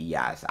love?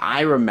 Yes.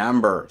 I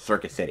remember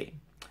Circuit City.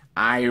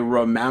 I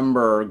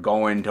remember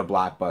going to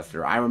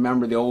Blockbuster. I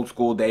remember the old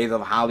school days of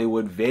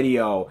Hollywood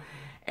Video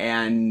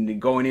and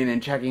going in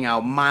and checking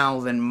out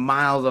miles and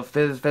miles of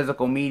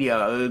physical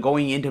media,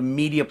 going into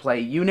Media Play,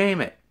 you name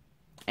it.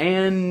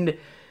 And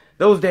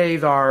those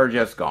days are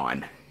just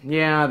gone.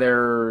 Yeah,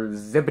 they're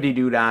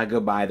zippity-doo-dah,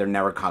 goodbye, they're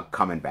never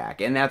coming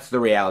back. And that's the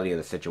reality of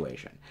the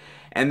situation.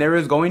 And there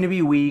is going to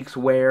be weeks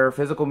where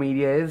physical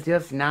media is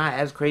just not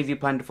as crazy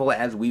plentiful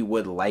as we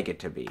would like it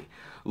to be.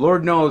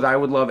 Lord knows I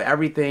would love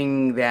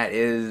everything that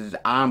is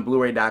on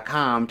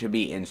Blu-ray.com to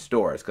be in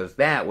stores, because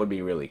that would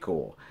be really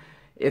cool.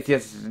 It's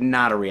just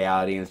not a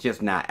reality, and it's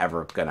just not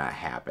ever gonna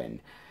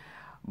happen.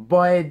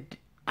 But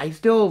I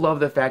still love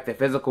the fact that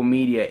physical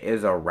media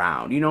is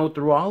around. You know,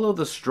 through all of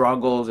the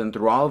struggles and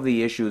through all of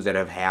the issues that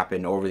have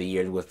happened over the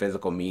years with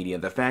physical media,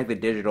 the fact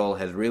that digital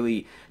has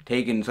really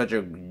taken such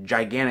a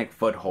gigantic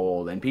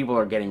foothold and people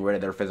are getting rid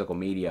of their physical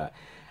media,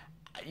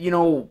 you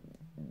know,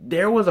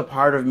 there was a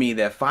part of me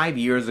that 5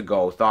 years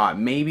ago thought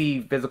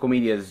maybe physical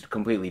media is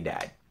completely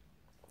dead.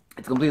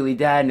 It's completely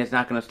dead and it's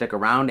not going to stick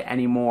around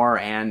anymore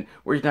and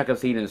we're just not going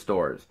to see it in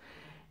stores.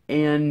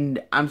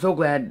 And I'm so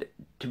glad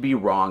to be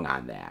wrong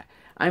on that.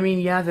 I mean,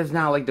 yes, it's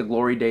not like the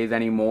glory days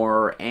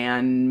anymore,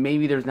 and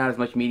maybe there's not as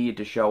much media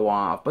to show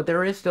off, but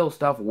there is still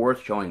stuff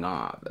worth showing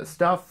off.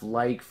 Stuff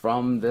like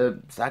from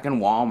the second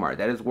Walmart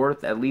that is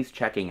worth at least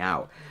checking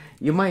out.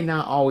 You might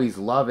not always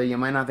love it, you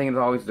might not think it's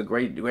always the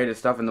greatest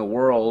stuff in the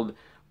world,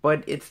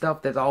 but it's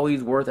stuff that's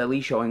always worth at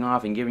least showing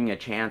off and giving a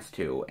chance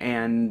to,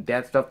 and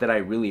that's stuff that I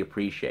really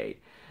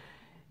appreciate.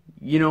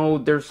 You know,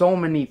 there's so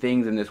many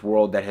things in this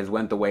world that has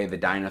went the way of the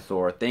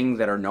dinosaur, things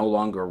that are no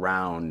longer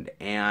around,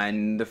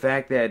 and the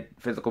fact that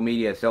physical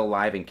media is still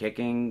alive and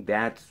kicking,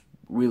 that's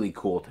really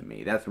cool to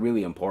me. That's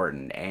really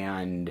important,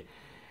 and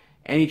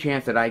any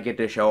chance that I get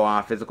to show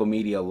off physical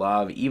media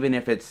love, even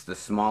if it's the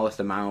smallest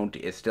amount,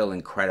 is still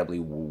incredibly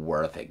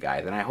worth it,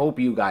 guys, and I hope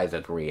you guys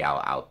agree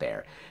out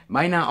there.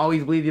 Might not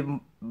always be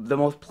the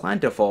most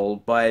plentiful,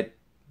 but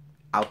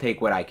I'll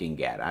take what I can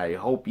get. I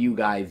hope you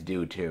guys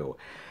do too.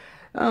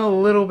 A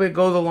little bit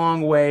goes a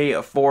long way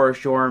for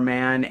sure,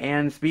 man.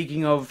 And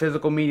speaking of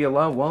physical media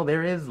love, well,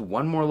 there is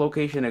one more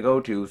location to go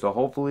to, so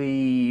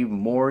hopefully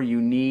more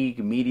unique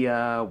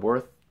media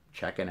worth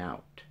checking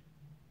out.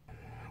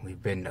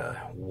 We've been to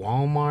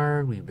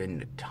Walmart, we've been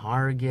to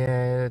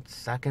Target,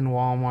 second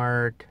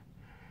Walmart.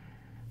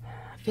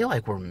 I feel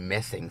like we're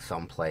missing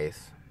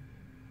someplace.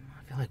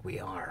 I feel like we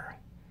are.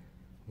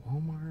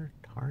 Walmart,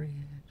 Target,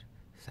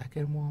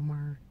 second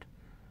Walmart.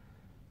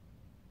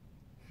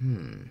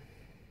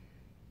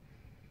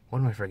 What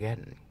am I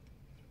forgetting?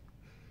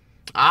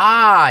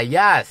 Ah,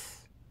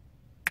 yes.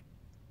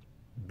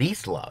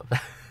 Beast Love.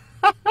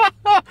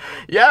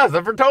 Yes,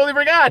 I totally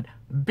forgot.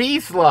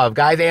 Beast Love,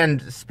 guys.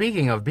 And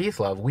speaking of Beast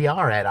Love, we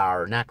are at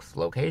our next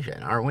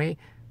location, aren't we?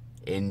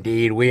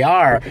 Indeed, we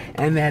are.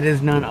 And that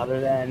is none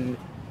other than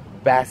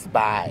Best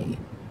Buy.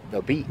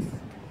 The Beast.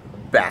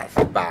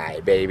 Best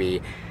Buy,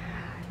 baby.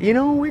 You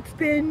know, it's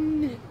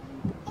been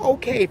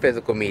okay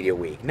physical media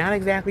week. Not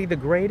exactly the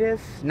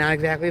greatest, not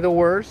exactly the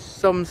worst.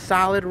 Some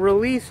solid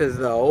releases,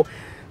 though.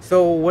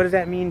 So what does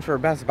that mean for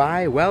Best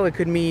Buy? Well, it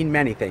could mean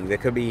many things.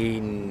 It could be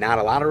not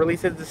a lot of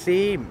releases to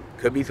see.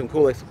 Could be some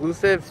cool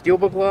exclusives,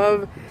 Steelbook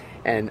love,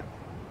 and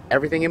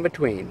everything in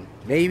between.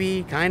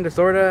 Maybe, kind of,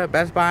 sort of,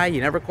 Best Buy.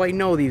 You never quite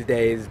know these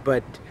days,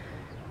 but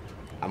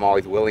I'm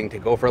always willing to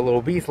go for a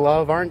little Beast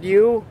Love, aren't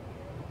you?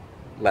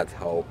 Let's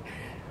hope.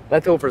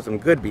 Let's hope for some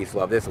good Beast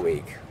Love this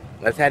week.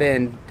 Let's head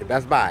in to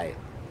Best Buy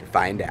to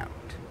find out.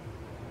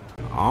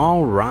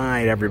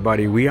 Alright,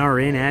 everybody, we are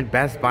in at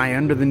Best Buy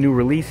under the new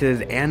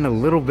releases and a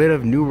little bit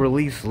of new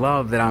release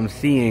love that I'm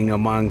seeing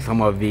among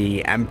some of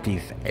the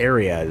empty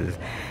areas.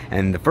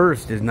 And the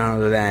first is none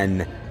other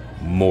than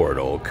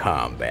Mortal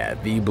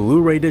Kombat, the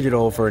Blu-ray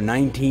digital for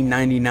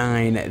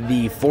 $19.99,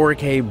 the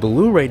 4K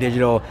Blu-ray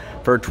digital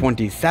for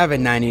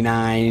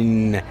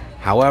 $27.99.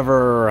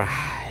 However,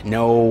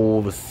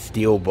 no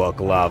Steelbook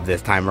love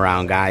this time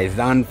around, guys.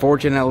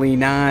 Unfortunately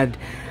not.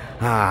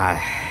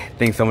 I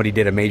think somebody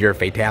did a major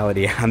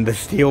fatality on the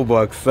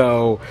Steelbook,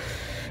 so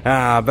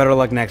better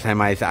luck next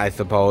time, I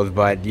suppose.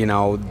 But, you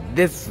know,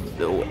 this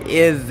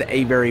is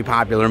a very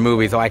popular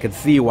movie, so I could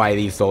see why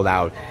these sold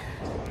out.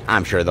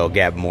 I'm sure they'll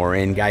get more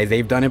in, guys.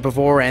 They've done it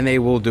before, and they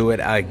will do it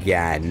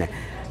again.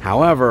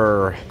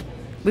 However,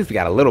 at least we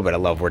got a little bit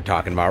of love we're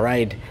talking about,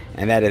 right?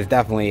 And that is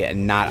definitely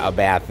not a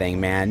bad thing,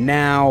 man.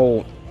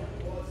 Now,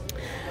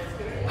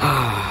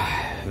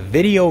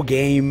 video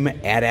game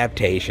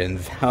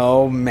adaptations.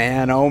 Oh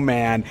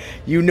man,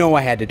 you know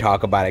I had to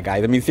talk about it,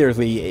 guys. I mean,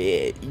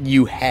 seriously,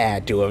 you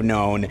had to have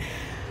known.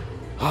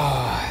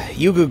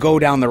 You could go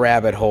down the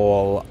rabbit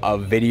hole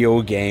of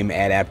video game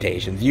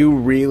adaptations. You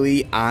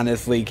really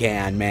honestly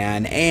can,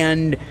 man.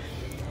 And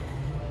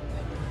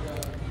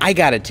I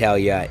gotta tell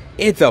you,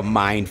 it's a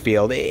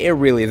minefield. It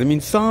really is. I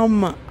mean,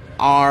 some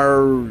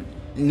are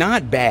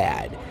not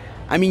bad.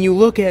 I mean, you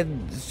look at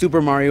Super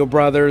Mario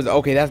Brothers,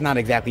 okay, that's not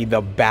exactly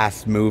the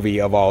best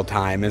movie of all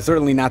time, and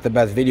certainly not the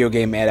best video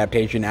game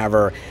adaptation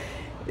ever.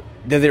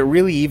 Does it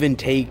really even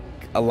take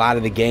a lot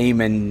of the game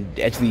and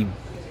actually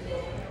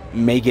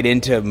make it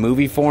into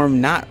movie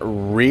form? Not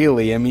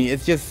really. I mean,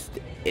 it's just,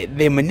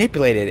 they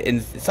manipulate it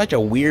in such a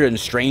weird and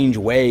strange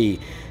way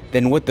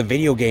than what the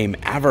video game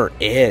ever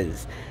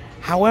is.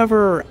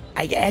 However,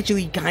 I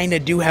actually kind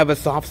of do have a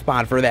soft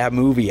spot for that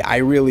movie. I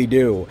really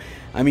do.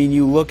 I mean,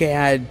 you look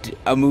at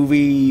a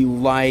movie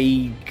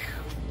like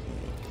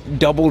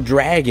Double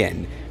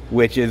Dragon,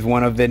 which is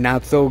one of the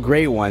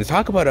not-so-great ones.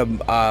 Talk about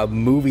a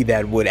movie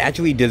that would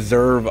actually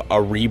deserve a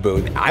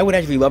reboot. I would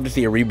actually love to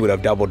see a reboot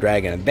of Double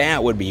Dragon.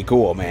 That would be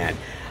cool, man.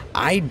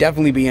 I'd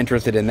definitely be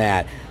interested in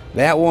that.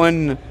 That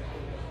one,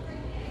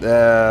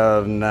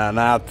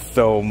 not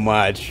so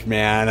much,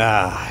 man.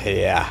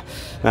 Yeah,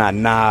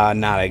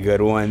 not a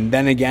good one.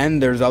 Then again,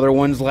 there's other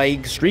ones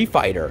like Street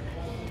Fighter,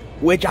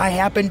 which I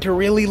happen to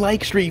really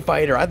like. Street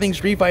Fighter. I think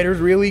Street Fighter's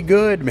really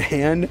good,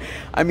 man.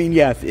 I mean,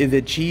 yes, is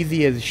it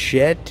cheesy as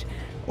shit?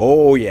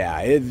 Oh yeah,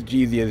 it's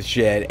cheesy as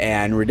shit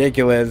and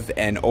ridiculous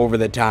and over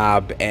the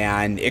top,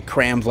 and it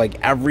crams like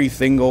every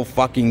single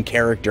fucking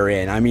character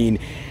in. I mean,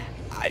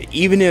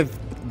 even if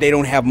they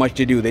don't have much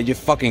to do, they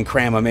just fucking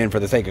cram them in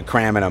for the sake of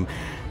cramming them.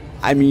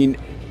 I mean,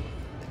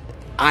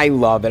 I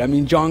love it. I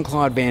mean,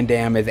 Jean-Claude Van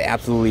Damme is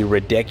absolutely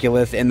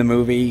ridiculous in the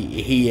movie.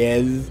 He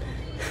is.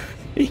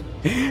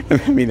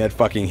 I mean, that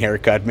fucking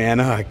haircut, man.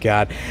 Oh,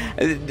 God.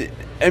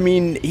 I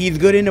mean, he's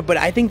good in it, but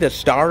I think the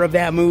star of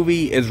that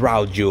movie is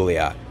Raul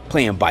Julia,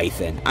 playing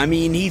Bison. I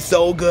mean, he's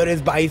so good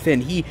as Bison.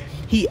 He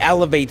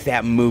elevates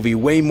that movie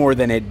way more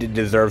than it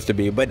deserves to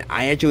be, but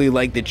I actually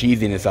like the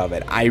cheesiness of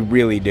it. I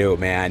really do,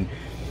 man.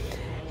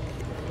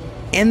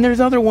 And there's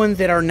other ones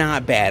that are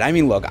not bad. I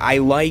mean, look, I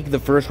like the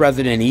first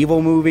Resident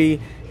Evil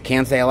movie.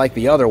 Can't say I like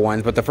the other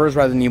ones, but the first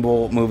Resident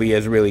Evil movie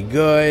is really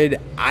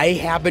good. I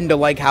happen to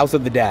like House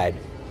of the Dead.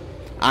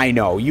 I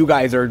know, you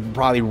guys are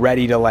probably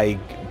ready to, like,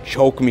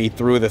 choke me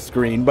through the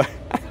screen, but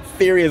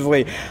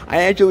seriously,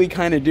 I actually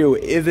kind of do.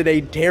 Is it a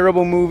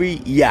terrible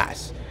movie?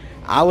 Yes.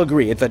 I'll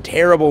agree, it's a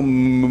terrible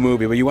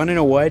movie, but you want to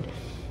know what?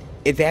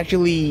 It's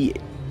actually,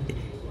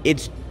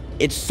 it's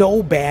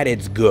so bad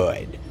it's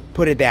good.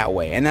 Put it that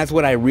way. And that's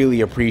what I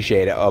really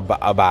appreciate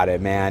about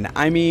it, man.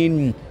 I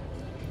mean,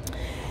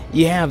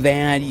 you have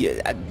that.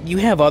 You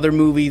have other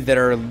movies that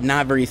are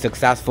not very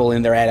successful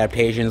in their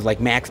adaptations, like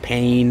Max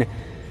Payne,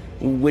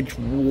 which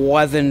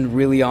wasn't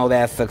really all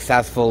that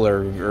successful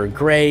or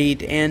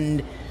great.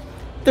 And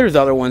there's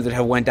other ones that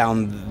have went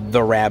down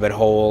the rabbit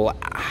hole.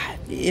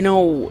 You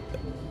know,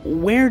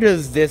 where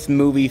does this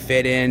movie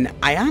fit in?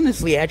 I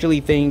honestly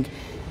actually think,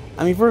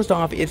 I mean, first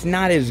off, it's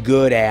not as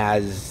good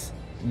as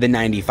the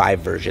 95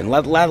 version.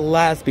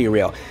 Let's be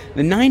real.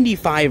 The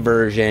 95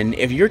 version,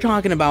 if you're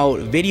talking about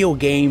video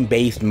game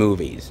based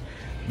movies,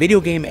 video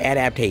game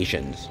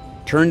adaptations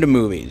turned to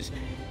movies,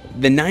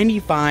 the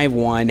 95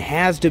 one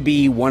has to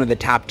be one of the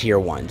top tier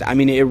ones. I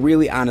mean, it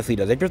really honestly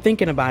does. If you're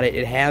thinking about it,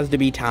 it has to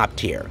be top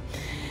tier.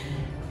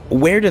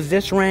 Where does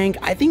this rank?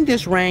 I think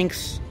this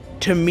ranks,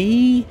 to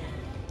me,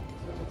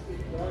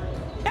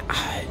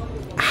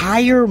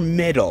 higher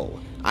middle.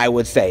 I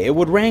would say it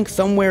would rank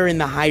somewhere in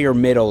the higher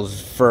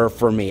middles for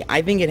me.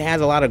 I think it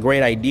has a lot of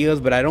great ideas,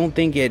 but I don't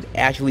think it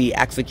actually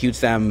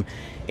executes them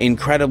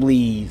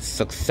incredibly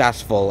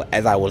successful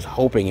as I was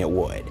hoping it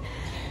would.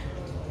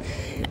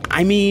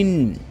 I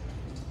mean,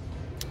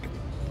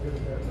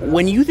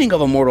 when you think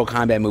of a Mortal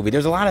Kombat movie,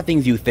 there's a lot of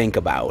things you think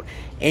about,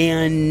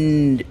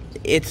 and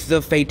it's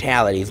the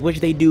fatalities,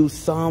 which they do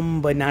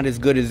some, but not as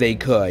good as they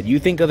could. You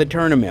think of the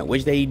tournament,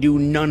 which they do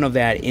none of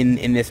that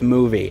in this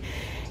movie.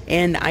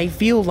 And I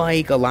feel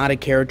like a lot of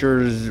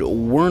characters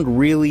weren't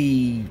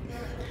really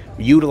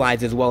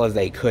utilized as well as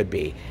they could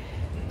be.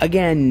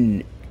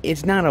 Again,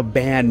 it's not a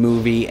bad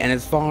movie, and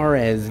as far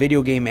as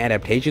video game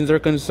adaptations are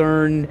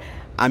concerned,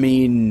 I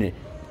mean,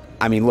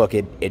 look,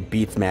 it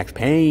beats Max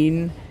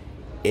Payne.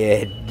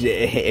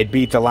 It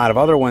beats a lot of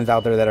other ones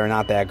out there that are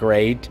not that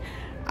great.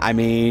 I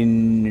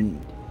mean,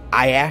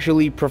 I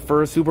actually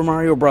prefer Super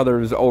Mario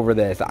Brothers over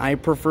this. I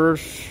prefer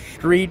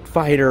Street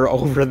Fighter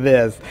over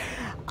this.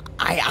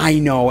 I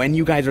know, and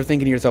you guys are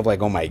thinking to yourself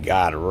like, oh my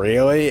god,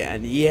 really?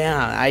 And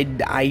yeah,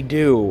 I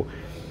do.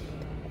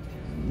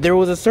 There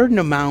was a certain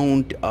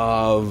amount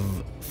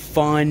of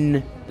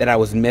fun that I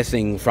was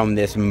missing from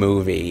this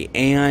movie,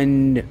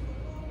 and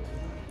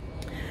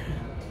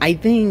I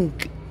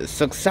think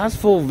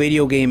successful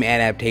video game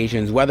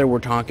adaptations, whether we're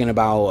talking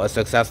about a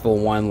successful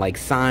one like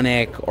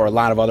Sonic or a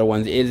lot of other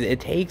ones, is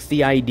it takes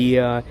the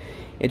idea,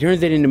 it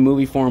turns it into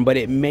movie form, but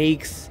it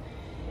makes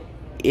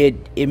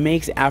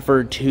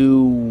effort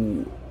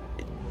to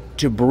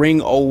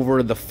bring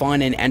over the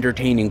fun and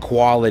entertaining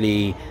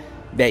quality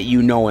that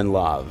you know and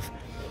love.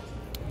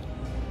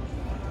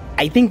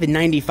 I think the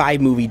 95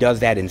 movie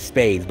does that in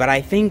spades, but I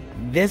think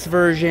this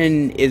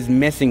version is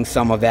missing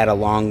some of that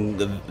along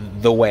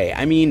the way.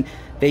 I mean,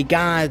 they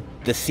got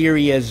the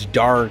serious,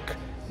 dark,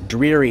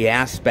 dreary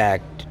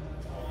aspect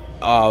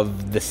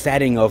of the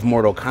setting of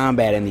Mortal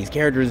Kombat and these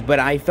characters,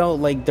 but I felt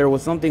like there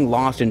was something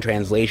lost in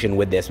translation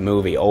with this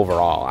movie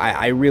overall.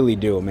 I really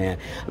do, man.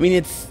 I mean,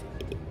 it's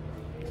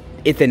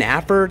an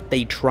effort.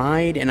 They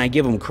tried, and I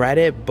give them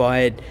credit,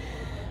 but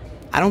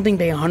I don't think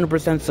they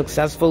 100%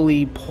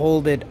 successfully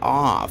pulled it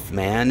off,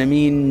 man. I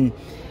mean,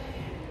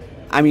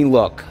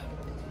 look,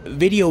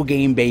 video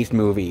game-based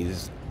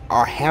movies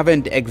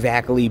haven't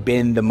exactly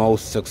been the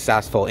most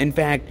successful. In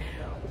fact,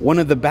 one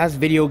of the best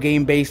video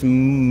game-based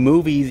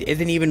movies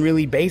isn't even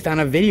really based on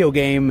a video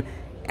game,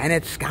 and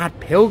it's Scott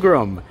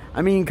Pilgrim.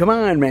 I mean, come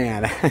on,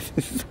 man.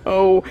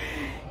 So,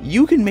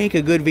 you can make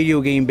a good video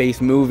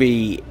game-based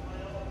movie.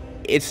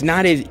 It's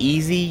not as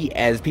easy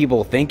as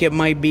people think it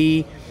might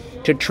be.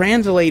 To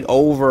translate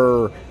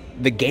over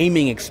the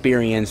gaming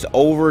experience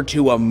over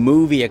to a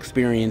movie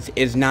experience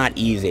is not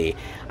easy.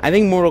 I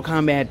think Mortal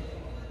Kombat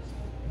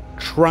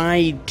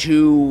tried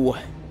to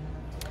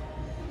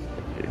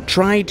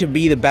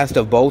be the best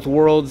of both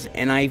worlds,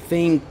 and I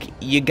think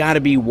you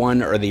gotta be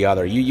one or the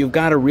other. You've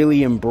gotta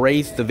really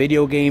embrace the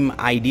video game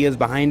ideas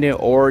behind it,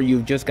 or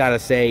you've just gotta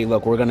say,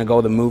 look, we're gonna go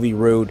the movie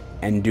route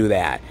and do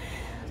that.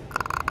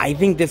 I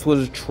think this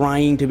was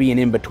trying to be an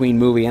in-between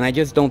movie, and I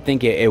just don't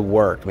think it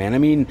worked, man. I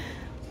mean,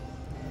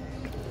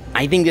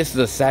 I think this is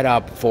a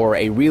setup for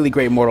a really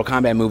great Mortal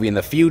Kombat movie in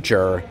the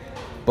future,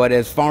 but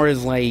as far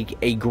as, like,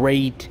 a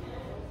great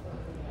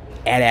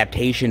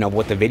adaptation of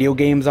what the video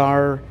games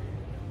are,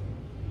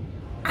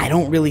 I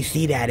don't really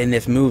see that in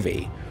this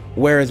movie.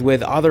 Whereas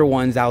with other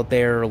ones out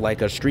there,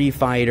 like a Street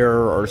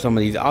Fighter or some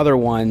of these other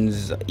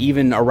ones,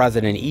 even a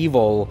Resident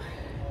Evil,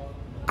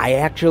 I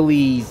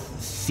actually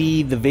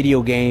see the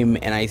video game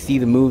and I see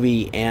the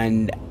movie,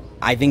 and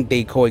I think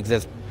they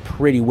coexist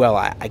pretty well.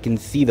 I can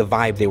see the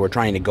vibe they were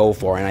trying to go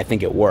for, and I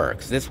think it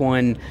works. This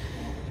one,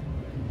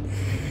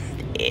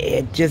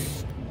 it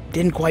just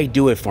didn't quite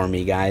do it for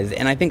me, guys.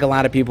 And I think a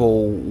lot of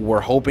people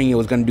were hoping it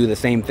was going to do the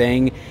same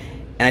thing,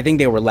 and I think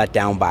they were let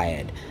down by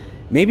it.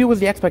 Maybe it was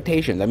the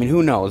expectations. I mean,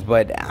 who knows?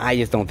 But I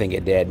just don't think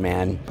it did,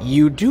 man.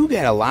 You do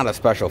get a lot of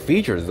special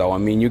features, though. I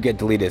mean, you get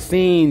deleted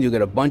scenes, you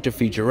get a bunch of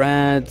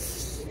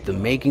featurettes, the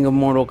making of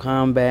Mortal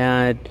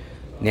Kombat,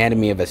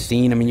 anatomy of a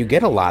scene. I mean, you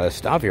get a lot of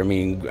stuff here. I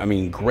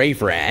mean, great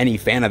for any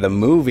fan of the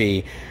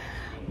movie.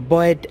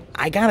 But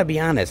I gotta be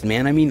honest,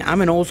 man. I mean,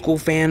 I'm an old school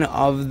fan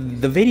of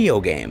the video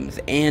games,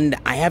 and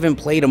I haven't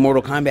played a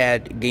Mortal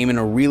Kombat game in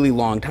a really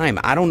long time.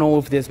 I don't know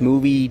if this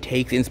movie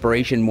takes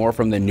inspiration more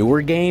from the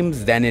newer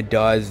games than it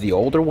does the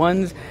older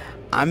ones.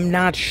 I'm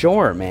not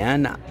sure,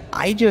 man.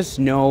 I just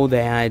know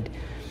that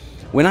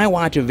when I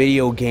watch a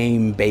video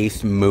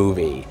game-based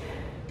movie,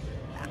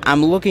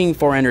 I'm looking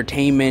for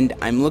entertainment,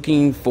 I'm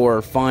looking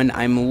for fun,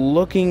 I'm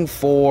looking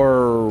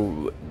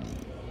for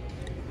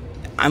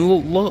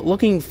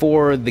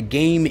the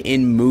game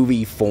in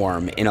movie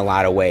form in a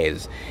lot of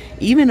ways.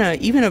 Even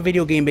a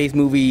video game based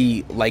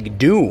movie like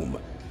Doom,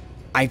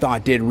 I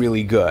thought did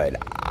really good.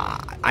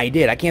 I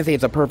can't say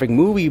it's a perfect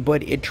movie,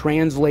 but it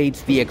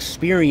translates the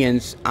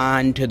experience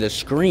onto the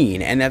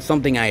screen, and that's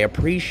something I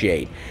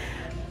appreciate.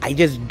 I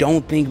just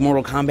don't think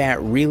Mortal Kombat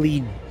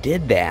really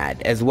did that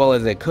as well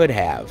as it could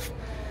have.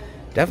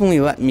 Definitely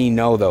let me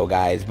know though,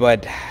 guys,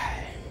 but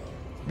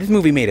this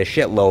movie made a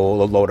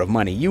shitload of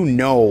money. You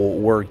know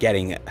we're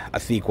getting a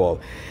sequel.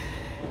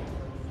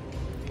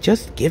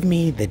 Just give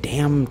me the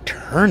damn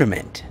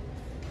tournament.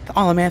 That's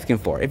all I'm asking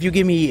for. If you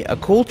give me a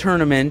cool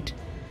tournament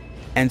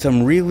and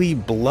some really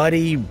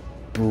bloody,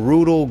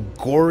 brutal,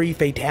 gory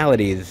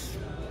fatalities,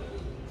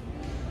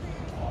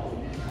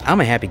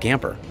 I'm a happy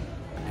camper.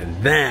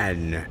 And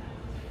then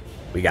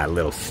we got a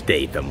little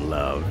Statham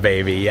love,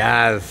 baby.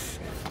 Yes.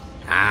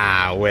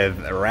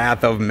 With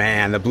Wrath of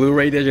Man, the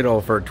Blu-ray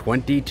digital for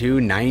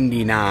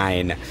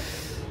 $22.99.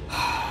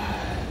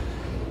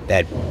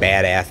 That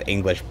badass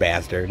English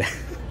bastard.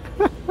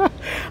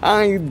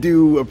 I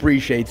do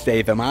appreciate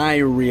Statham. I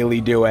really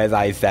do, as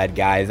I said,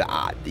 guys.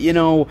 You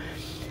know,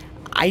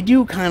 I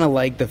do kind of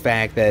like the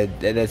fact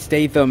that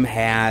Statham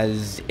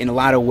has, in a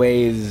lot of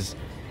ways,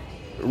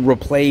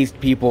 replaced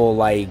people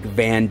like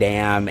Van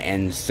Damme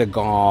and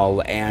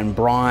Seagal and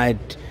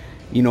brought,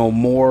 you know,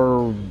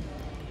 more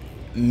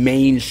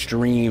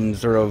mainstream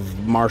sort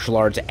of martial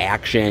arts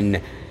action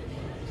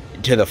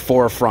to the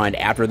forefront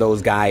after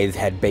those guys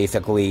had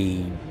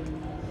basically,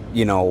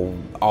 you know,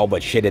 all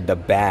but shitted the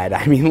bed.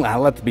 I mean,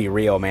 let's be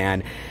real,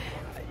 man.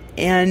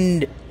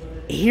 And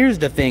here's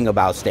the thing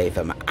about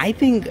Statham. I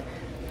think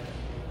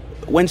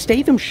when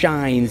Statham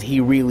shines, he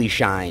really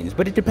shines.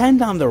 But it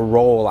depends on the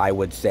role, I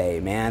would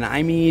say, man.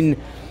 I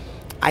mean,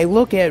 I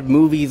look at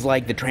movies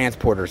like the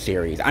Transporter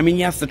series. I mean,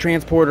 yes, the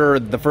Transporter,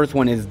 the first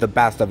one is the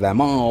best of them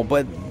all,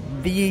 but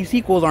the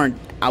sequels aren't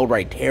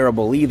outright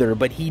terrible either,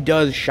 but he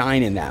does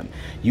shine in them.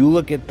 You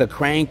look at the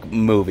Crank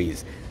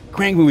movies.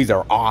 Crank movies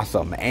are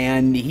awesome,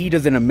 and he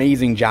does an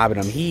amazing job in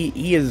them.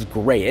 He is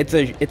great.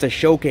 It's a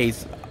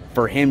showcase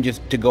for him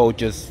just to go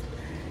just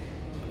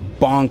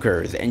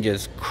bonkers and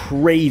just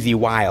crazy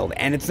wild,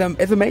 and it's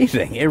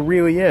amazing. It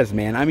really is,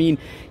 man. I mean,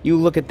 you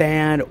look at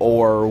that,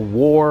 or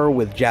War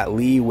with Jet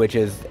Li, which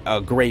is a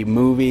great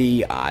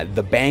movie.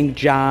 The Bank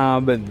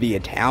Job, The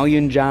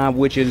Italian Job,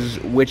 which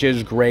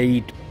is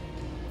great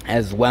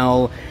as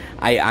well.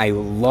 I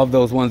love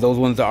those ones. Those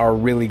ones are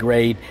really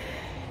great.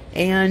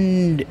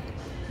 And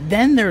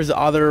then there's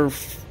other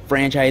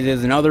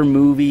franchises and other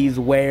movies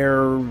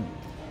where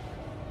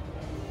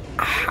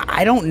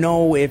I don't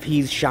know if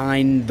he's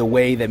shined the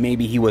way that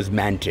maybe he was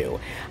meant to.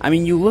 I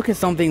mean, you look at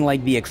something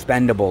like the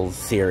Expendables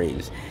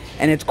series,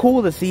 and it's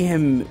cool to see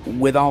him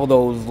with all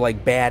those,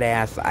 like,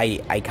 badass,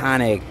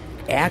 iconic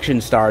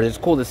action stars. It's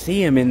cool to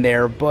see him in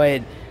there,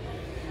 but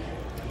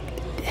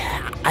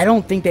I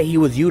don't think that he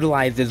was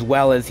utilized as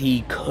well as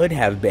he could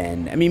have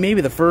been. I mean,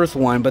 maybe the first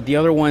one, but the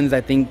other ones,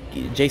 I think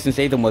Jason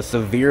Statham was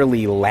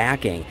severely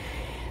lacking.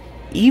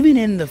 Even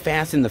in the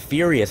Fast and the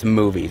Furious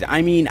movies,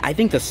 I mean, I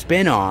think the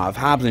spin-off,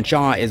 Hobbs and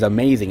Shaw, is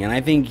amazing, and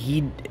I think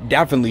he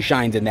definitely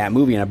shines in that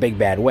movie in a big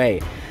bad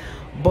way.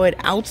 But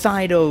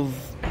outside of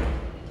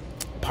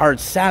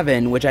Part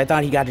 7, which I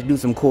thought he got to do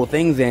some cool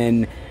things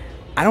in,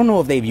 I don't know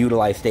if they've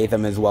utilized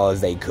Statham as well as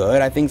they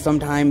could. I think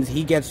sometimes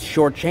he gets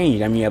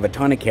shortchanged. I mean, you have a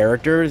ton of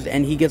characters,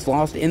 and he gets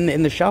lost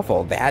in the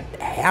shuffle. That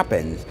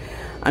happens.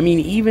 I mean,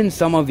 even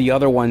some of the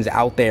other ones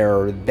out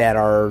there that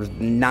are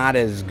not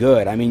as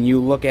good. I mean,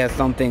 you look at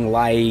something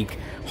like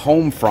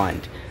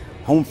Homefront.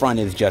 Homefront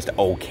is just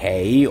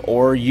okay.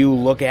 Or you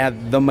look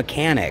at The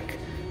Mechanic.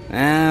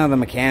 The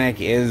Mechanic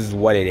is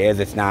what it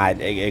is. It's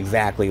not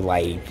exactly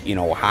like, you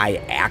know, high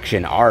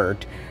action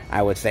art.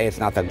 I would say it's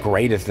not the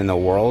greatest in the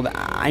world.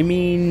 I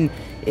mean,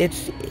 I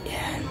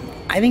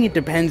think it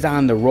depends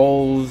on the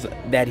roles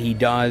that he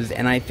does,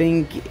 and I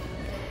think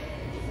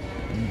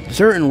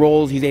certain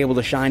roles he's able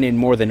to shine in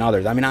more than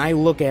others. I mean, I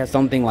look at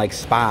something like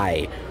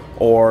Spy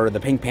or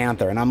The Pink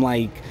Panther, and I'm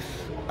like,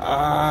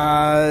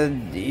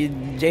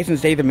 Jason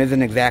Statham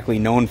isn't exactly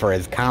known for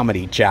his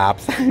comedy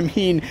chops. I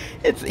mean,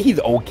 he's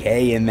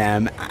okay in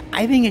them.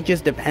 I think it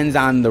just depends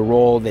on the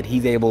role that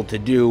he's able to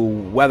do,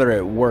 whether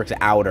it works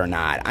out or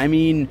not. I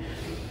mean,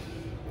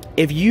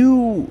 if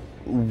you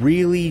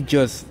really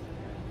just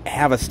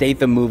have a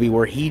Statham movie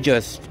where he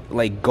just,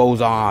 like, goes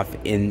off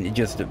in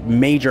just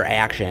major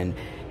action,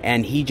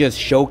 and he just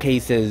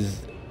showcases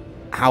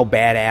how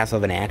badass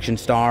of an action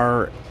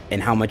star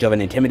and how much of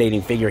an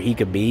intimidating figure he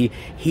could be,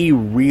 he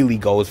really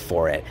goes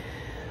for it.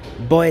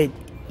 But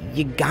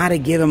you gotta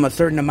give him a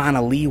certain amount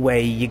of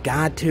leeway. You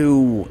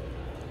gotta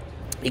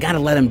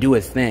let him do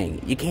his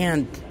thing. You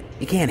can't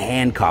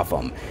handcuff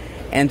him.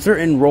 And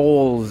certain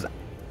roles,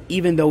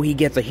 even though he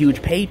gets a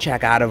huge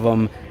paycheck out of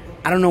them,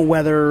 I don't know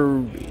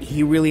whether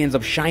he really ends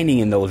up shining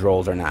in those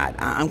roles or not.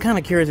 I'm kind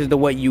of curious as to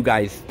what you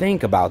guys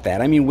think about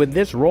that. I mean, with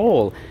this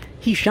role,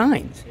 he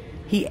shines.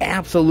 He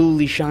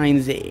absolutely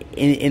shines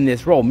in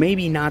this role.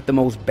 Maybe not the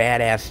most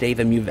badass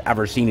Statham you've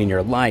ever seen in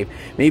your life.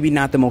 Maybe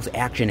not the most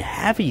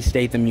action-heavy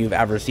Statham you've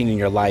ever seen in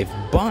your life.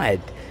 But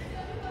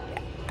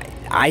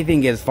I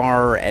think as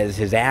far as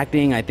his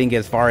acting, I think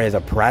as far as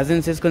a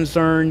presence is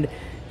concerned,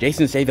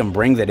 Jason Statham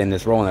brings it in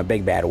this role in a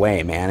big bad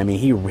way, man. I mean,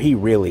 he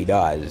really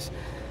does.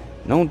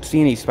 Don't see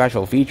any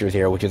special features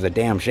here, which is a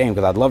damn shame,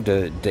 because I'd love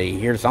to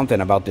hear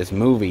something about this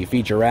movie,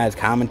 featurettes,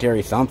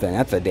 commentary, something.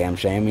 That's a damn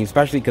shame. I mean,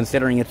 especially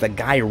considering it's a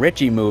Guy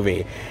Ritchie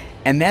movie.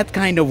 And that's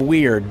kind of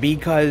weird,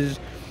 because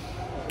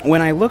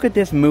when I look at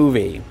this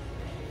movie,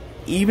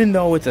 even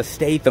though it's a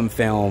Statham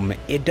film,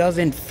 it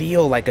doesn't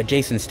feel like a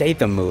Jason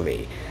Statham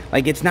movie.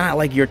 Like, it's not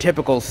like your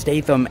typical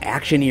Statham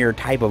actioneer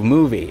type of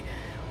movie.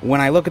 When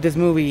I look at this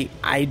movie,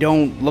 I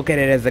don't look at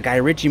it as a Guy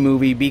Ritchie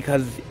movie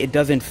because it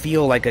doesn't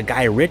feel like a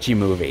Guy Ritchie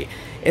movie.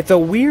 It's a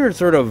weird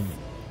sort of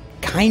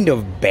kind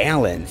of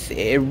balance.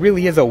 It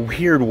really is a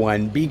weird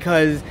one,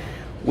 because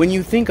when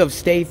you think of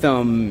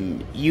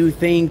Statham, you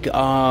think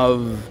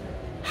of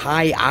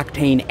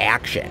high-octane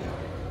action.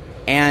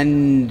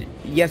 And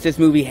yes, this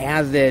movie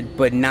has it,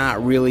 but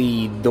not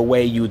really the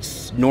way you'd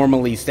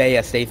normally say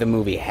a Statham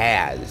movie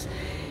has.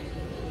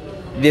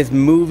 This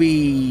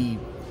movie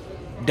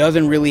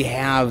doesn't really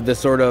have the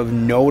sort of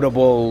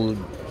notable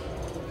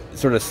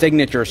sort of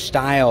signature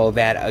style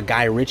that a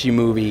Guy Ritchie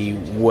movie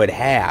would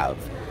have,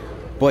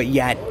 but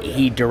yet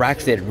he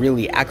directs it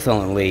really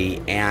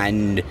excellently,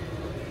 and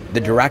the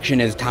direction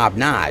is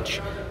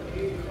top-notch.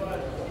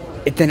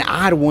 It's an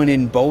odd one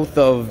in both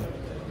of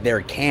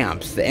their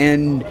camps,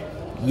 and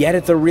yet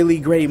it's a really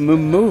great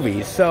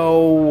movie.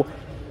 So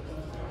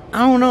I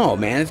don't know,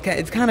 man.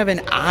 It's kind of an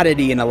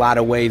oddity in a lot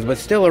of ways, but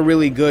still a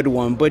really good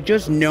one. But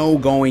just know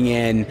going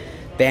in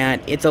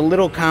that it's a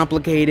little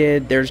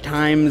complicated. There's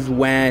times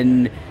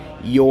when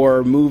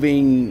you're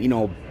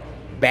moving,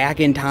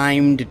 back in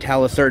time to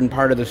tell a certain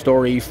part of the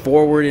story,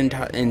 forward in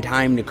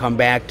time to come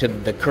back to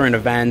the current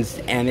events,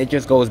 and it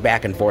just goes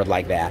back and forth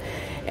like that.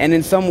 And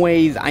in some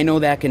ways, I know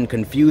that can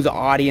confuse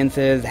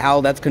audiences.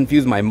 Hell, that's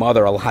confused my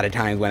mother a lot of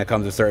times when it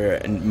comes to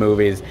certain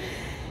movies.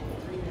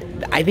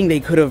 I think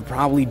they could have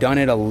probably done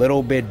it a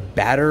little bit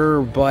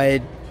better,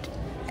 but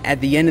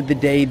at the end of the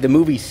day, the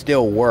movie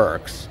still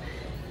works.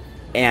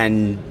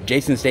 And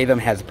Jason Statham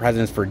has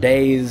presence for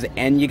days,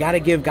 and you got to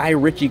give Guy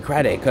Ritchie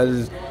credit,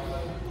 because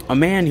a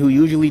man who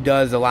usually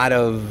does a lot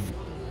of,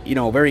 you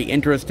know, very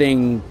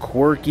interesting,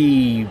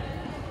 quirky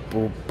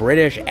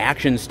British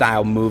action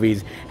style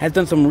movies has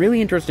done some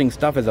really interesting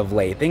stuff as of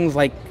late. Things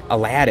like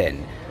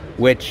Aladdin,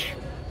 which,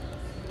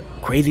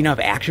 crazy enough,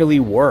 actually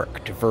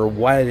worked for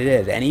what it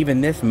is. And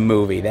even this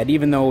movie, that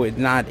even though it's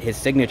not his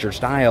signature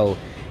style,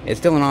 it's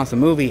still an awesome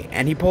movie,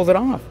 and he pulls it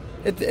off.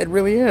 It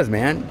really is,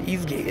 man.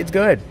 It's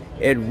good.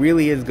 It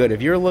really is good.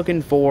 If you're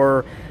looking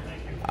for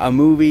a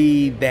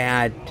movie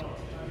that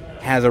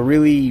has a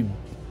really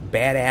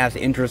badass,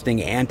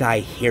 interesting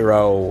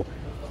anti-hero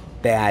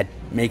that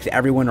makes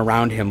everyone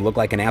around him look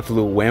like an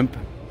absolute wimp,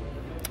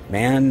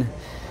 man,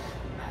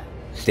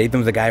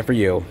 Statham's the guy for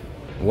you.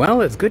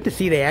 Well, it's good to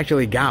see they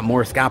actually got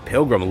more Scott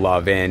Pilgrim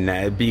love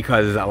in,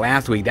 because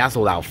last week that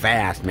sold out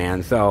fast,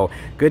 man. So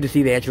good to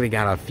see they actually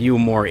got a few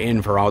more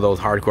in for all those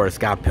hardcore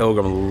Scott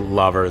Pilgrim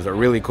lovers.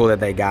 Really cool that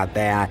they got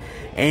that.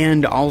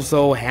 And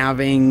also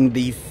having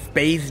the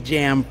Space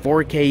Jam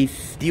 4K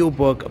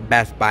Steelbook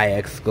Best Buy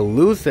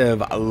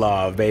exclusive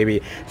love,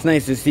 baby. It's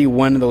nice to see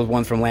one of those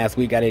ones from last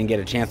week I didn't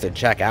get a chance to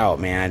check out,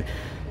 man.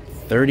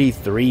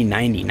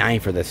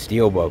 $33.99 for the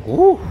Steelbook.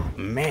 Woo,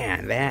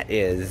 man, that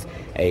is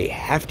a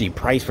hefty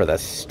price for the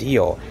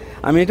steel.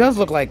 I mean, it does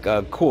look like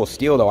a cool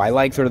steel, though. I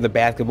like sort of the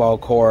basketball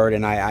court,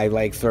 and I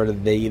like sort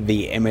of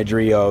the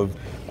imagery of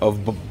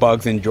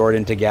Bugs and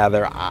Jordan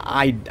together.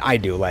 I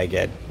do like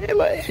it. It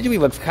actually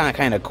looks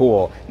kind of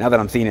cool now that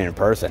I'm seeing it in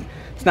person.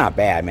 It's not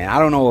bad, man. I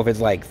don't know if it's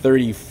like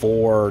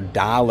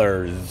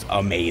 $34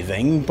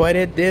 amazing, but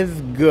it is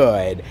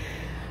good.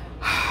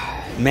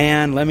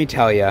 Man, let me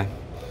tell you,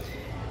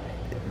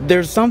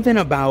 there's something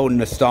about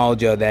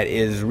nostalgia that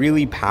is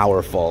really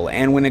powerful.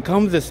 And when it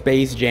comes to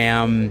Space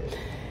Jam,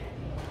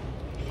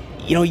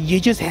 you know, you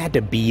just had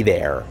to be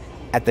there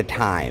at the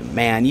time,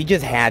 man. You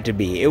just had to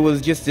be. It was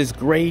just this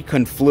great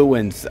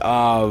confluence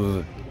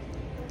of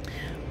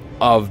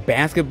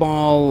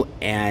basketball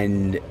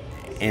and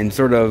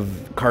sort of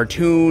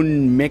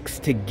cartoon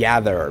mixed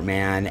together,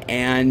 man.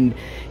 And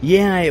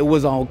yeah, it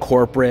was all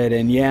corporate,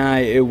 and yeah,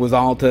 it was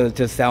all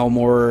to sell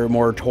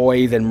more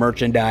toys and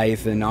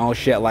merchandise and all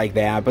shit like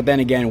that. But then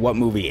again, what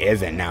movie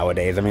isn't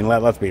nowadays? I mean,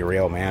 let's be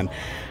real, man.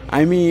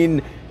 I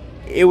mean,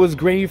 it was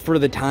great for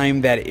the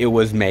time that it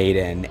was made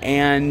in,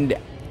 and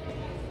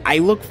I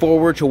look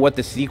forward to what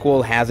the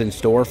sequel has in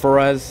store for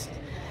us.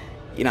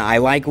 You know, I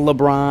like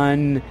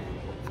LeBron.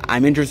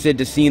 I'm interested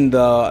to see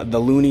the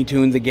Looney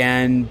Tunes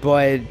again,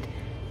 but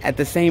at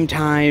the same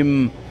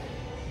time,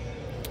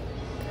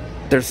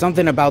 there's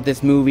something about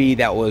this movie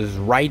that was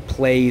right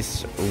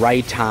place,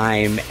 right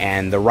time,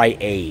 and the right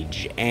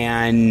age.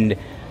 And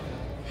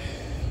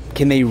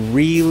can they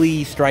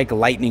really strike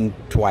lightning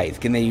twice?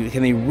 Can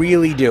they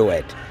really do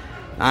it?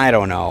 I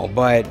don't know,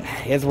 but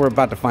as we're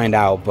about to find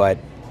out. But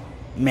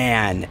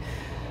man,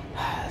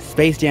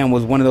 Space Jam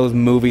was one of those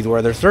movies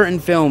where there's certain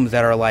films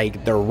that are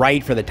like, they're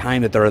right for the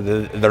time that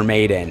they're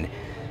made in,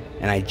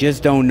 and I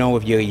just don't know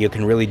if you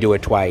can really do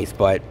it twice.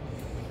 But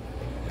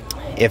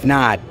if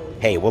not,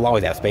 hey, we'll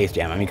always have Space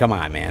Jam. I mean, come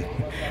on, man.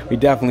 We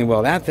definitely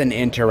will. That's an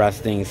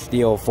interesting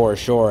steal for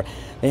sure.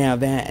 They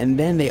have that, and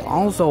then they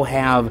also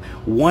have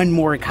one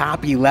more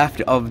copy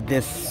left of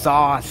this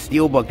Saw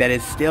Steelbook that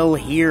is still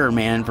here,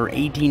 man, for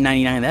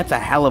 $18.99. That's a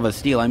hell of a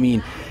steal. I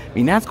mean,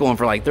 that's going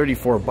for like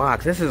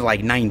 $34. This is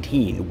like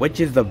 $19. Which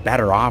is the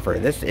better offer?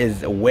 This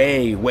is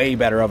way, way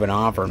better of an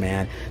offer,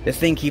 man. This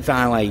thing keeps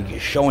on like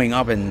showing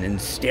up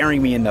and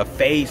staring me in the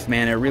face,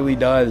 man. It really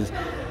does.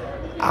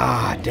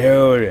 Ah,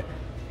 dude,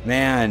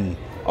 man.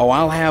 Oh,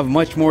 I'll have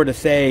much more to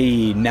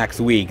say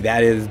next week.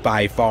 That is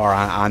by far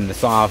on the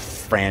Saw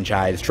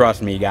franchise.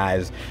 Trust me,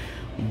 guys.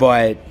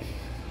 But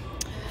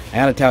I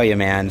gotta tell you,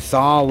 man,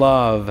 Saw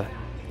love.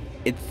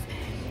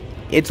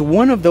 It's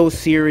one of those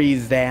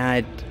series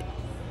that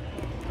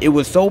it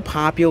was so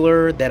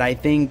popular that I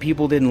think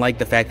people didn't like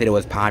the fact that it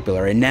was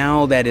popular. And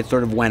now that it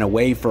sort of went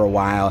away for a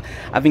while,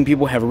 I think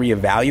people have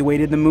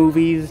reevaluated the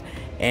movies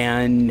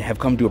and have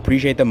come to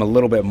appreciate them a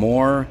little bit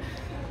more.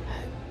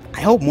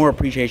 I hope more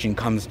appreciation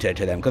comes to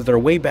them, because they're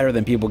way better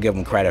than people give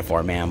them credit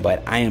for, man.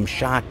 But I am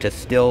shocked to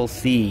still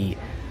see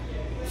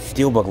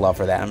Steelbook love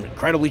for that. I'm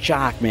incredibly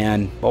shocked,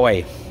 man.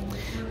 Boy,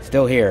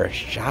 still here.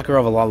 Shocker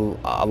of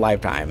a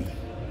lifetime.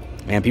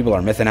 Man, people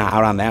are missing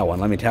out on that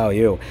one, let me tell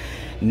you.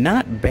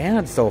 Not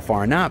bad so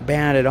far. Not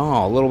bad at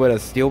all. A little bit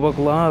of Steelbook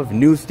love.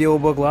 New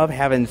Steelbook love.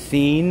 Haven't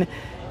seen.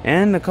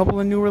 And a couple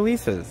of new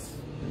releases.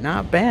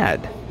 Not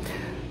bad.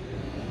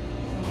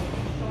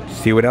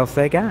 See what else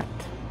they got.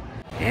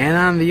 And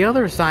on the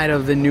other side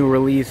of the new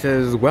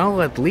releases,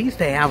 well, at least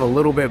they have a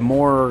little bit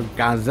more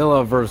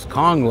Godzilla vs.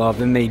 Kong love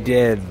than they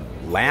did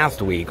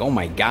last week. Oh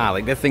my god,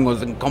 like this thing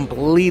was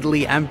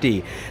completely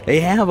empty. They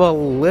have a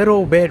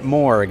little bit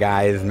more,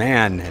 guys.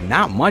 Man,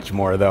 not much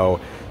more though.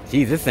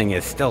 Jeez, this thing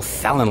is still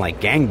selling like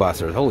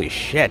gangbusters. Holy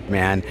shit,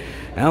 man.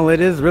 Well,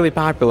 it is really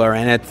popular,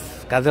 and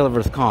it's Godzilla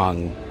vs.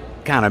 Kong.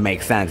 Kind of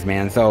makes sense,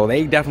 man. So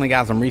they definitely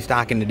got some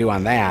restocking to do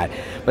on that.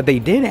 But they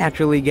did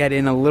actually get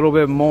in a little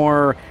bit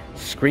more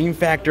Scream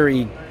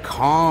Factory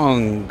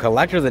Kong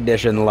Collector's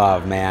Edition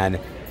love, man.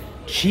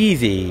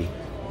 Cheesy,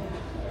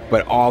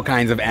 but all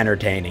kinds of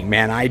entertaining,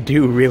 man. I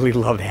do really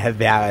love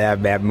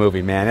that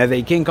movie, man. As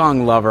a King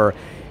Kong lover,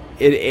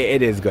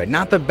 it is good.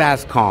 Not the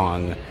best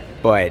Kong,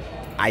 but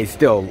I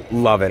still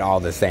love it all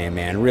the same,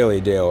 man.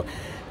 Really do.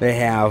 They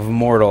have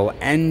Mortal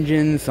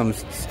Engine, some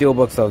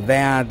steelbooks of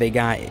that. They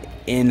got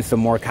in some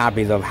more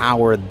copies of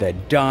Howard the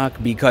Duck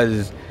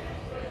because,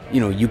 you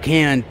know, you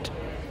can't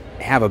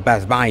have a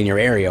Best Buy in your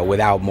area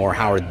without more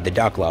Howard the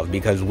Duck love,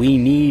 because we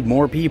need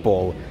more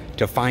people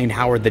to find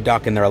Howard the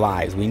Duck in their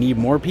lives. We need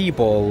more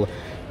people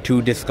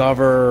to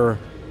discover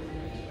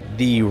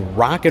the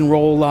rock and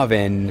roll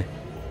loving,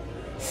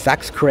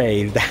 sex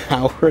crazed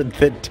Howard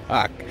the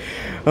Duck.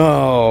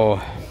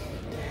 Oh,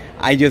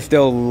 I just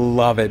still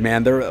love it,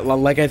 man. There,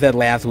 like I said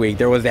last week,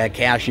 there was that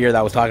cashier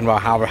that was talking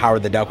about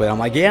Howard the Duck with. I'm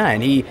like, yeah,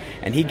 and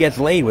he gets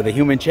laid with a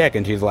human chick,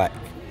 and she's like,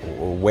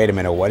 wait a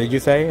minute, what did you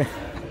say?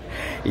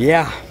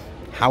 Yeah,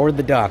 Howard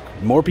the Duck.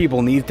 More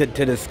people need to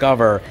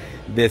discover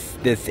this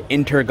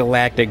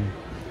intergalactic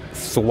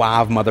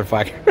suave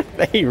motherfucker.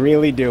 They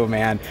really do,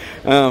 man.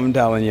 I'm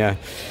telling you.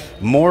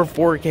 More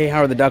 4K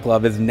Howard the Duck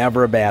love is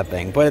never a bad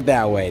thing. Put it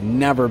that way.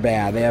 Never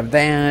bad. They have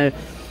that.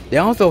 They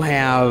also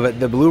have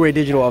the Blu-ray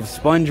digital of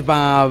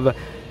SpongeBob,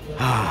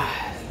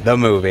 the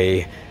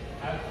movie.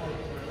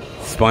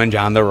 Sponge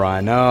on the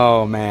Run.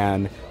 Oh,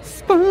 man.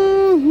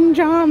 Sponge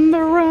on the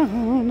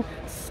Run.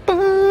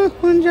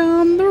 Sponge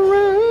on the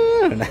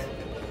Run.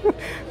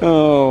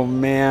 Oh,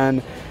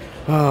 man.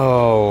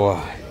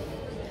 Oh.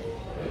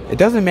 It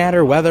doesn't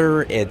matter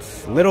whether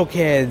it's little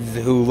kids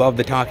who love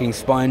the talking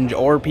sponge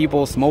or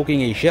people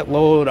smoking a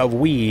shitload of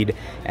weed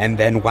and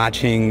then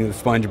watching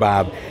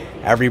SpongeBob.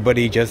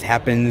 Everybody just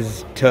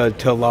happens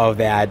to love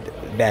that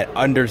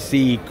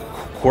undersea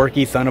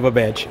quirky son of a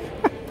bitch.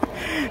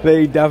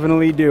 They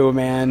definitely do,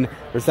 man.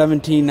 For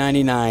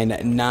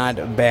 $17.99,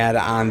 not bad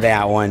on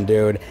that one,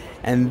 dude.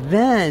 And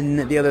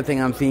then the other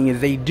thing I'm seeing is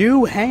they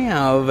do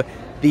have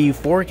the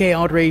 4K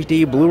Ultra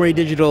HD Blu-ray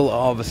digital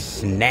of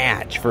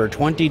Snatch for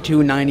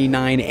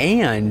 $22.99,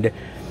 and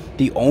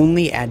the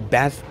only at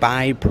Best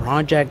Buy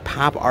Project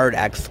Pop Art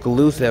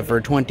exclusive for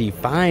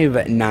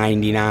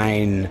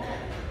 $25.99.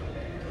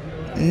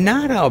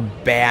 Not a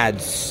bad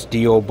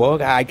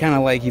steelbook. I kind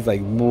of like, he's like,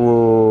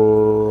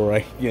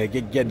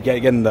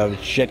 getting the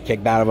shit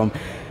kicked out of him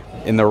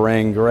in the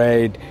ring.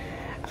 Great.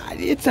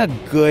 It's a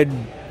good,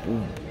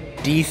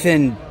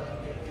 decent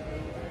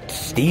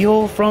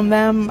steal from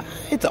them.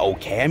 It's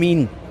okay. I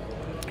mean,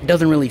 it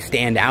doesn't really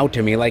stand out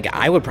to me. Like,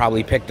 I would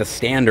probably pick the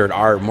standard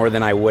art more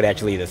than I would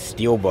actually the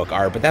steelbook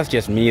art, but that's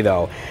just me,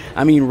 though.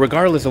 I mean,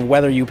 regardless of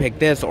whether you pick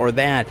this or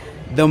that,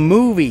 the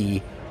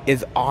movie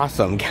is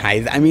awesome,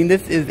 guys. I mean,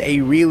 this is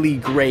a really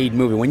great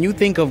movie. When you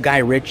think of Guy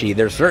Ritchie,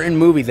 there's certain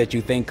movies that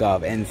you think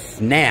of, and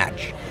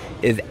Snatch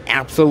is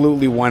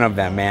absolutely one of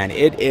them, man.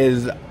 It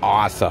is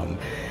awesome.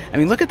 I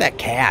mean, look at that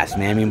cast,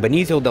 man. I mean,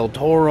 Benicio del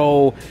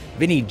Toro,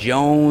 Vinnie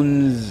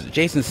Jones,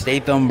 Jason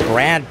Statham,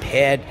 Brad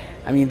Pitt.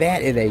 I mean,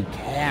 that is a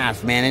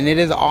cast, man, and it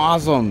is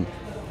awesome.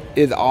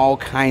 It is all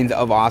kinds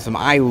of awesome.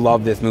 I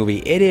love this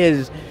movie.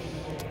 It's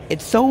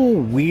so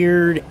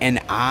weird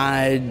and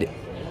odd,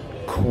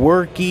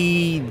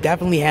 quirky,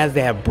 definitely has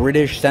that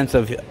British sense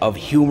of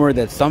humor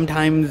that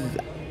sometimes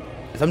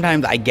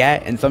I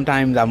get, and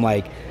sometimes I'm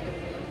like,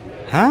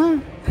 huh?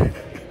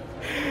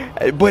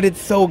 But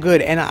it's so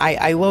good, and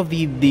I love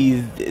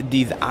these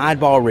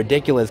oddball,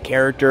 ridiculous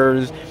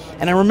characters.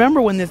 And I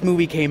remember when this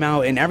movie came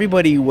out, and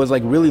everybody was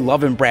like really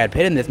loving Brad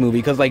Pitt in this movie,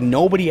 because like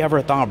nobody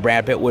ever thought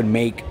Brad Pitt would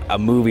make a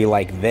movie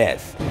like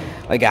this,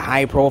 like a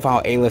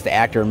high-profile A-list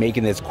actor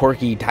making this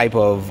quirky type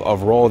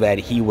of role that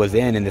he was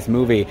in this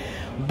movie.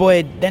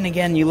 But then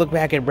again, you look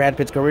back at Brad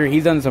Pitt's career,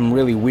 he's done some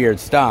really weird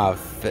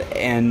stuff,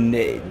 and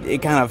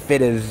it kind of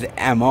fit his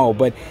MO,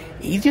 but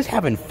he's just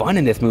having fun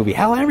in this movie.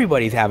 Hell,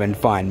 everybody's having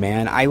fun,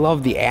 man. I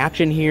love the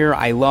action here.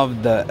 I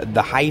love the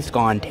heist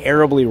gone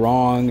terribly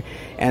wrong,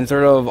 and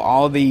sort of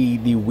all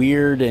the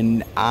weird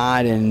and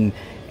odd and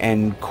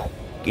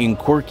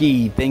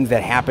quirky things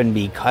that happen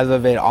because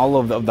of it, all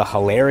of the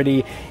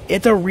hilarity.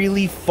 It's a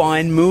really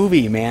fun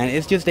movie, man.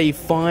 It's just a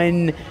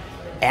fun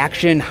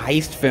action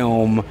heist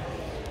film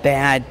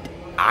that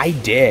I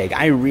dig.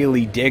 I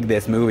really dig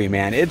this movie,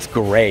 man. It's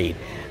great.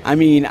 I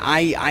mean,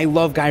 I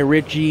love Guy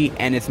Ritchie,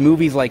 and it's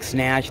movies like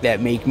Snatch that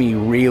make me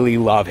really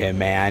love him,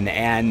 man.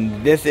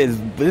 And this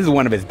is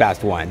one of his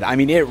best ones. I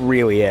mean, it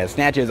really is.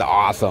 Snatch is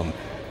awesome.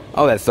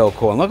 Oh, that's so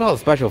cool. And look at all the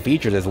special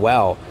features as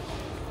well.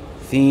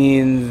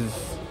 Scenes,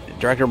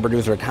 director and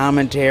producer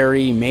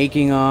commentary,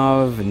 making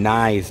of.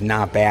 Nice,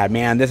 not bad.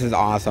 Man, this is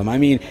awesome. I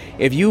mean,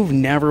 if you've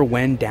never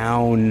went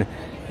down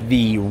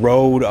the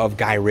road of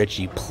Guy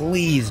Ritchie,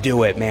 please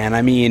do it, man.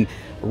 I mean,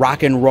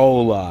 Rock and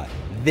Rolla,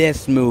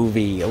 this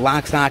movie,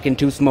 Lock, Stock, and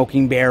Two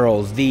Smoking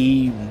Barrels,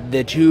 the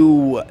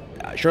two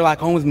Sherlock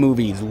Holmes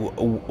movies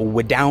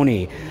with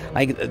Downey,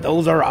 like,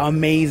 those are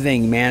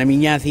amazing, man. I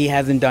mean, yes, he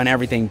hasn't done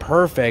everything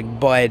perfect,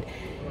 but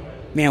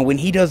man, when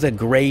he does a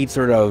great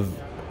sort of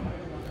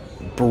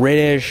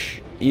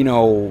British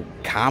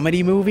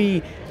comedy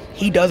movie,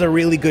 he does a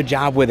really good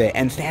job with it.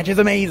 And Snatch is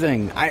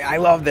amazing. I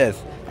love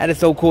this. That is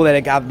so cool that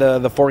it got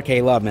the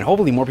 4K love, man.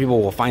 Hopefully more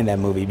people will find that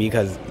movie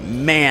because,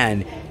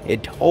 man,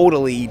 it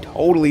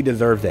totally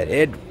deserves it.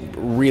 It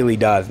really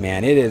does,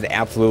 man. It is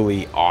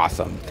absolutely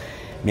awesome.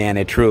 Man,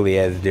 it truly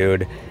is,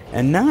 dude.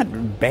 And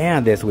not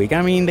bad this week.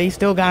 I mean, they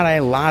still got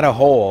a lot of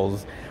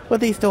holes, but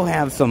they still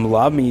have some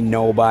love. Me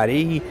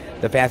Nobody,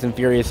 the Fast and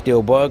Furious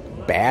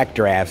Steelbook,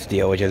 Backdraft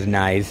Steel, which is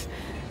nice.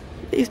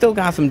 They still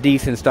got some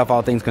decent stuff,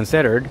 all things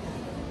considered.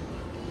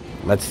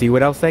 Let's see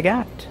what else they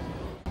got.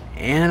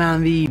 And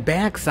on the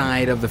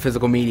backside of the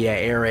physical media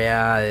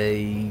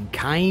area,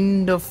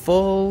 kind of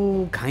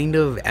full, kind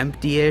of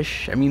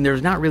empty-ish. I mean,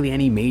 there's not really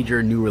any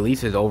major new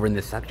releases over in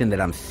this section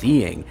that I'm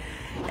seeing.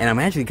 And I'm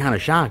actually kind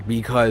of shocked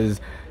because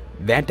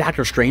that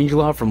Doctor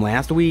Strangelove from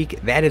last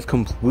week, that is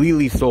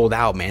completely sold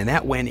out, man.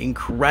 That went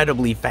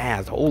incredibly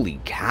fast.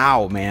 Holy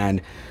cow, man.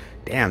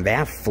 Damn,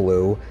 that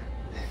flew.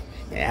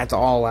 That's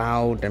all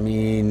out. I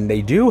mean,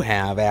 they do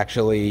have,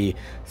 actually,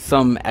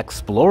 some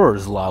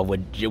Explorer's Love,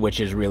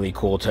 which is really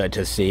cool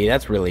to see.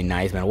 That's really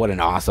nice, man. What an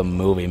awesome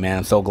movie, man.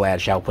 I'm so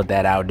glad Shell put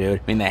that out, dude.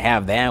 I mean, they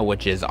have that,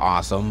 which is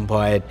awesome,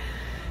 but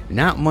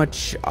not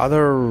much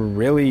other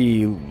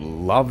really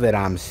love that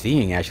I'm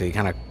seeing, actually.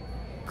 Kind of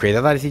crazy.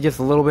 I thought I'd see just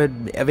a little bit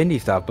of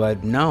indie stuff,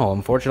 but no,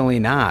 unfortunately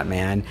not,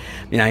 man.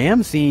 I mean, I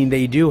am seeing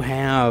they do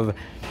have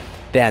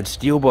that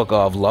steelbook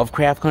of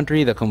Lovecraft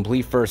Country, the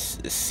complete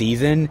first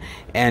season,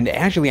 and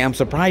actually I'm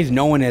surprised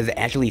no one has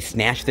actually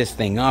snatched this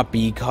thing up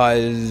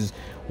because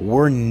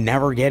we're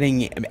never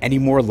getting any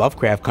more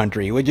Lovecraft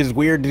Country, which is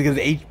weird because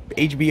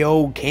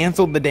HBO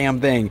canceled the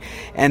damn thing.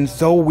 And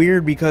so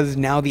weird because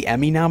now the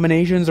Emmy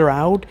nominations are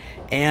out,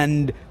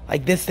 and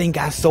like this thing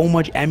got so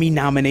much Emmy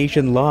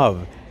nomination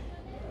love.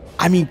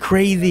 I mean,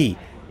 crazy.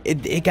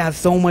 It got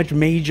so much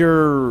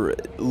major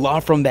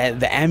love from the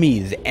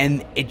Emmys,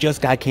 and it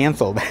just got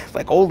canceled. It's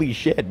like, holy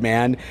shit,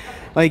 man.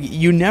 Like,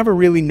 you never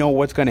really know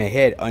what's going to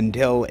hit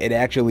until it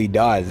actually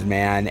does,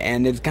 man.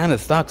 And it kind of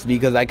sucks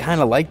because I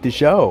kind of like the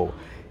show.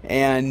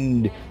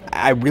 And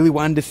I really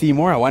wanted to see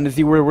more. I wanted to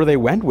see where they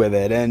went with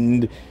it.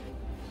 And,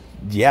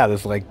 yeah,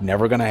 that's, like,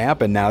 never going to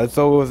happen now. It's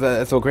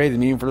so crazy. I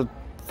mean, for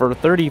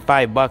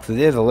 $35, it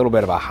is a little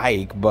bit of a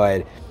hike,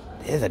 but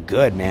it is a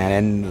good, man.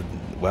 And,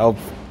 well,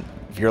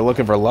 if you're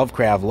looking for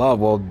Lovecraft love,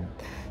 well,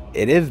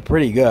 it is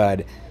pretty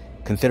good,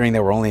 considering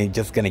that we're only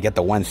just going to get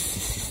the one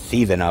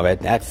season of it.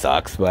 That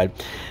sucks, but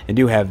I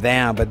do have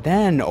that. But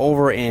then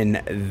over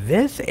in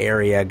this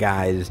area,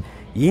 guys,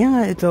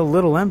 yeah, it's a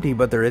little empty,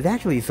 but there is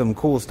actually some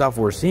cool stuff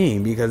we're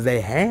seeing because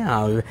they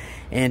have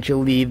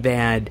actually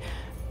that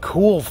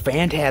cool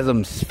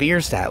Phantasm Sphere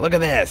set. Look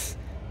at this.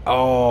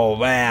 Oh,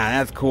 man,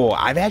 that's cool.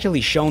 I've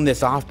actually shown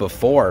this off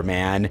before,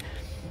 man.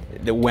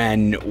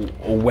 When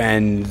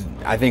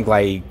I think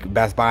like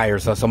Best Buy or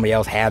somebody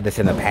else had this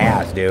in the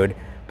past, dude.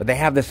 But they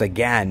have this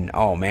again.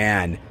 Oh,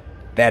 man.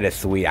 That is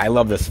sweet. I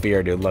love the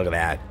sphere, dude. Look at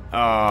that.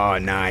 Oh,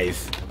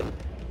 nice.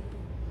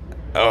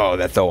 Oh,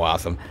 that's so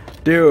awesome.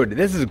 Dude,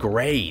 this is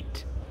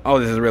great. Oh,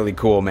 this is really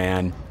cool,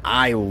 man.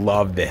 I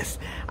love this.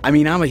 I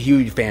mean, I'm a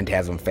huge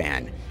Phantasm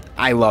fan.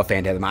 I love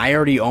Phantasm. I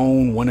already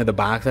own one of the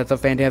box sets of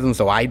Phantasm,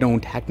 so I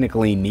don't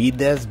technically need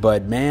this.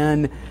 But,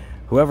 man,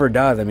 whoever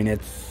does, I mean,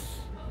 it's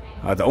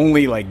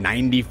only like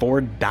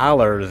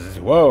 $94.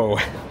 Whoa.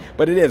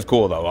 But it is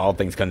cool, though, all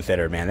things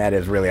considered, man. That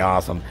is really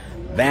awesome.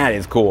 That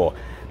is cool.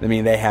 I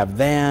mean, they have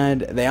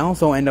that. They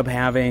also end up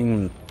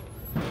having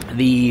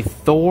the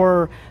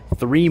Thor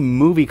 3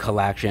 movie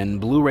collection,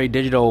 Blu-ray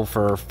digital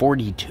for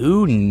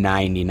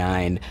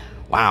 $42.99.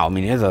 Wow, I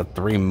mean, it is a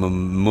 3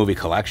 movie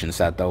collection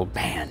set, though.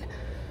 Man.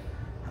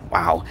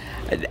 Wow.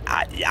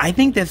 I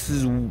think this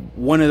is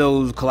one of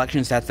those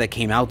collection sets that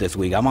came out this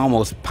week. I'm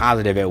almost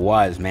positive it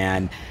was,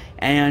 man.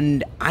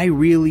 And I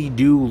really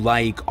do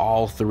like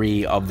all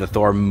 3 of the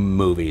Thor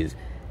movies.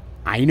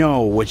 I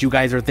know what you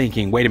guys are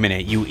thinking. Wait a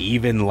minute, you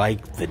even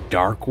like The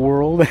Dark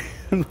World?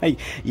 Like,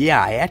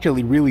 yeah, I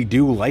actually really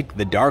do like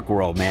The Dark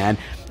World, man.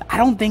 I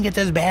don't think it's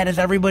as bad as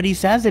everybody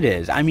says it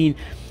is. I mean,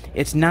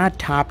 it's not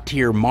top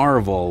tier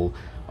Marvel,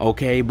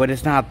 okay, but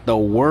it's not the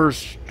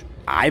worst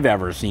I've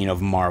ever seen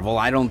of Marvel.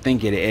 I don't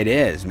think it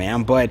is,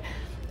 man, but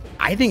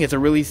I think it's a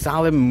really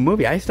solid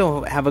movie. I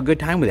still have a good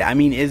time with it. I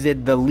mean, is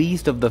it the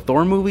least of the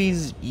Thor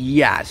movies?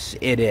 Yes,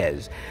 it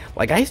is.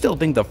 Like, I still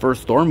think the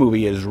first Thor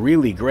movie is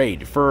really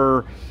great.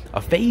 For a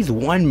Phase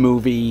 1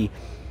 movie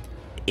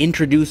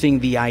introducing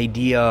the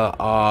idea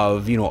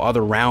of,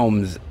 other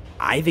realms,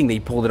 I think they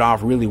pulled it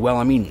off really well.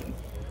 I mean,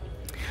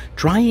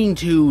 trying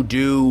to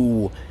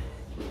do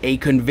a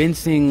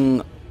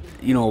convincing,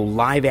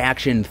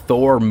 live-action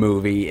Thor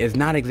movie is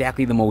not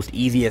exactly the most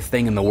easiest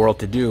thing in the world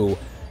to do.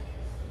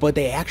 But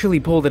they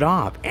actually pulled it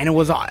off, and it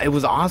was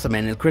awesome.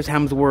 And Chris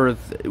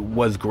Hemsworth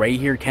was great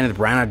here. Kenneth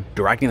Branagh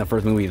directing the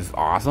first movie is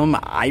awesome.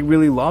 I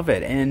really love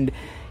it. And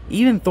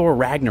even Thor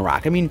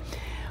Ragnarok. I mean,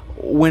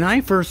 when I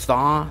first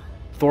saw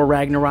Thor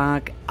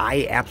Ragnarok,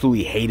 I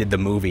absolutely hated the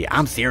movie.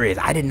 I'm serious.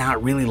 I did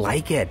not really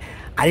like it.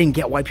 I didn't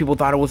get why people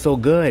thought it was so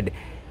good.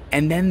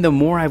 And then the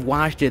more I've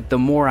watched it, the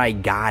more I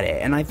got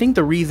it. And I think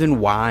the reason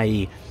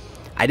why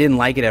I didn't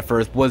like it at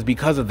first was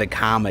because of the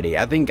comedy.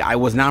 I think I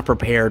was not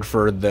prepared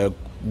for the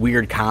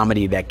weird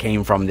comedy that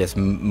came from this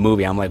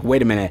movie. I'm like,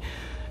 wait a minute.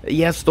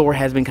 Yes, Thor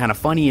has been kind of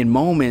funny in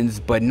moments,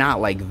 but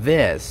not like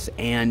this.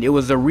 And it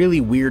was a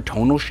really weird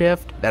tonal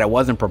shift that I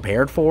wasn't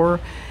prepared for.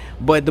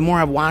 But the more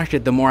I've watched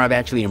it, the more I've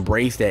actually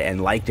embraced it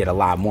and liked it a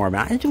lot more. I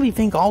mean, I actually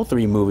think all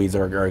three movies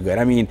are good.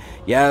 I mean,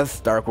 yes,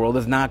 Dark World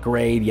is not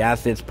great.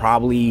 Yes, it's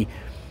probably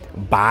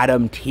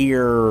bottom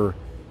tier,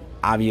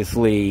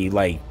 obviously,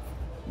 like,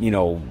 you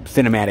know,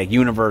 cinematic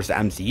universe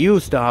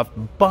MCU stuff,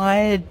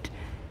 but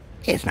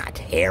it's not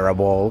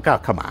terrible. Oh,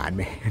 come on,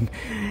 man.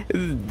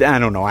 I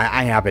don't know.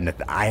 I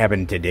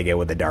happen to dig it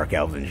with the Dark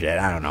Elves and shit.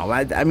 I don't know.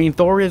 I mean,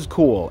 Thor is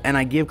cool, and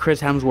I give Chris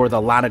Hemsworth a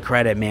lot of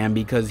credit, man,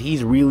 because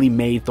he's really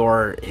made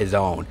Thor his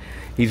own.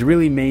 He's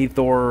really made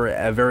Thor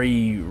a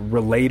very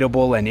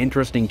relatable and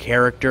interesting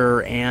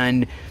character,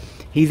 and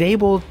he's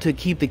able to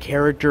keep the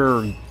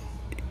character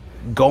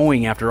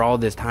going after all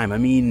this time. I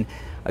mean,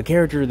 a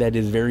character that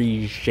is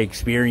very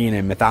Shakespearean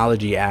and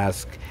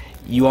mythology-esque,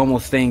 you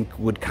almost think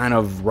would kind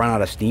of run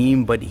out of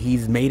steam, but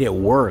he's made it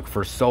work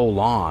for so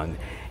long.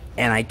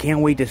 And I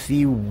can't wait to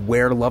see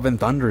where Love and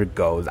Thunder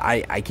goes.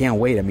 I can't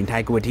wait. I mean,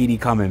 Taika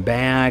Waititi coming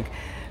back,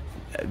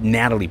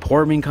 Natalie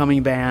Portman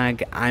coming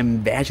back.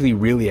 I'm actually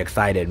really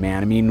excited,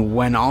 man. I mean,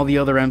 when all the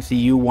other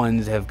MCU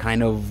ones have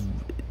kind of,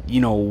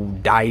 you know,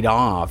 died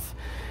off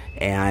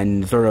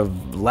and sort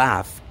of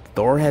left,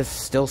 Thor has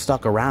still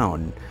stuck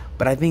around.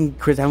 But I think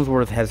Chris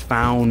Hemsworth has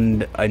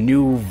found a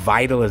new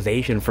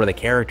vitalization for the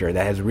character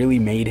that has really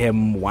made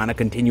him want to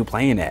continue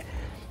playing it.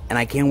 And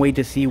I can't wait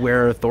to see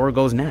where Thor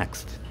goes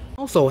next.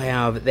 I also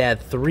have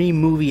that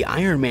 3-movie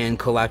Iron Man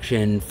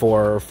collection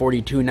for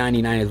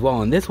 $42.99 as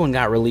well. And this one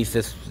got released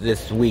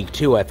this week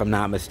too, if I'm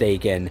not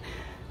mistaken.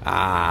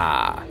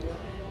 Iron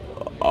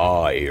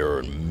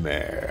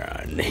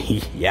Man.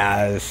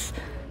 Yes.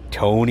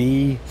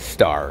 Tony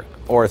Stark.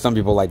 Or some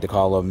people like to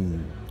call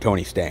him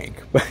Tony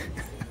Stank.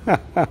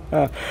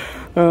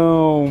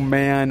 Oh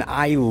man,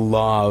 I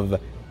love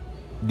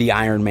the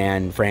Iron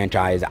Man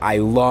franchise. I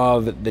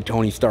love the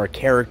Tony Stark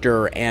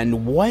character,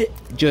 and what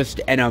just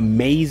an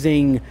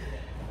amazing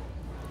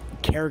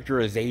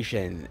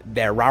characterization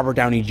that Robert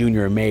Downey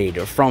Jr.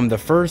 made from the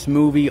first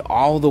movie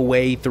all the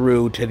way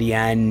through to the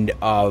end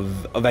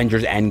of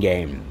Avengers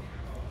Endgame.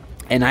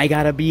 And I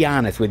gotta be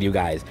honest with you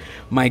guys,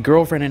 my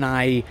girlfriend and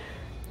I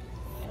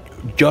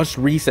just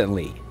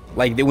recently,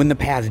 like in the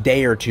past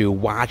day or two,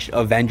 watched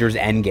Avengers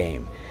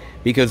Endgame,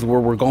 because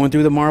we're going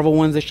through the Marvel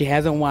ones that she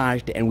hasn't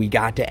watched, and we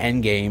got to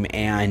Endgame,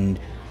 and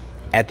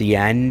at the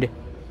end,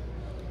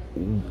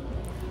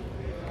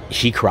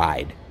 she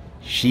cried.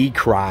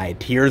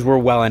 Tears were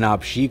welling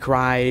up. She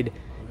cried.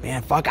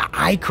 Man, fuck,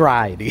 I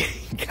cried.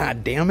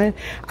 God damn it.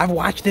 I've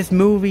watched this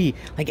movie,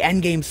 like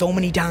Endgame, so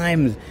many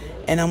times,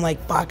 and I'm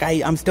like, fuck,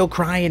 I'm still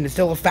crying. It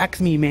still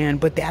affects me, man.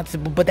 But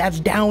that's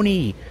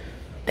Downey.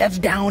 That's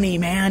Downey,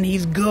 man.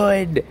 He's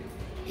good.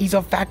 He's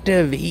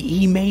effective.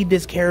 He made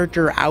this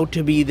character out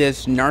to be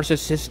this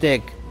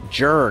narcissistic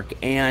jerk,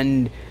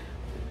 and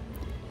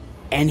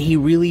he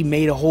really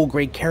made a whole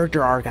great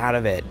character arc out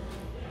of it.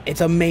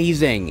 It's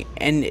amazing,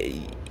 and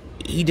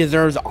he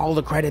deserves all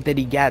the credit that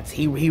he gets.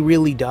 He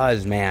really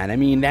does, man. I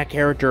mean, that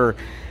character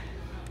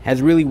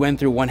has really went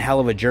through one hell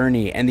of a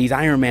journey, and these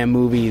Iron Man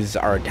movies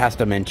are a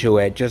testament to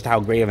it. Just how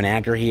great of an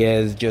actor he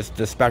is, just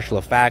the special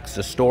effects,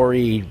 the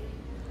story,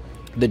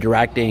 the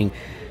directing,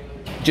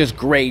 just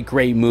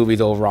great movies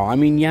overall. I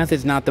mean, yes,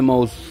 it's not the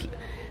most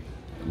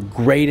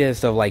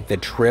greatest of like the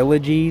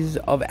trilogies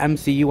of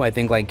MCU. I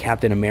think like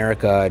Captain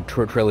America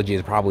trilogy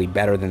is probably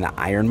better than the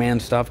Iron Man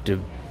stuff, to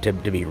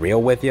be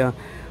real with you.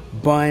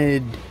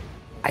 But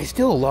I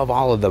still love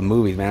all of the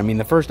movies, man. I mean,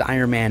 the first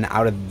Iron Man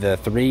out of the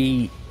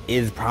 3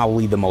 is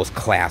probably the most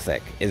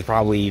classic, is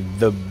probably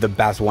the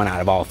best one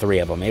out of all 3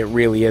 of them. It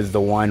really is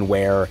the one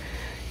where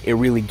it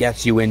really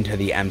gets you into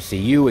the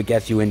MCU, it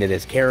gets you into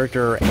this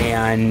character,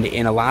 and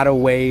in a lot of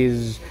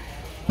ways,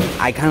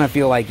 I kind of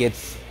feel like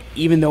it's,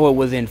 even though it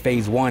was in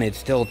Phase 1, it's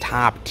still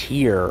top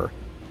tier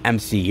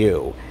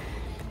MCU.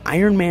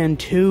 Iron Man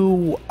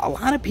 2, a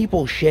lot of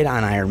people shit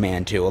on Iron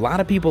Man 2. A lot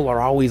of people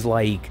are always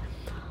like,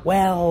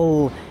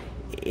 well,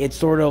 it's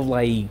sort of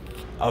like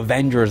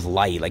Avengers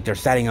Light. Like, they're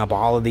setting up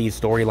all of these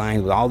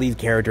storylines with all these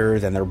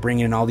characters, and they're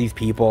bringing in all these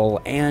people,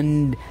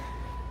 and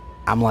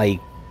I'm like,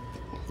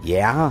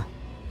 yeah,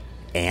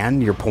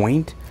 and your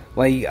point?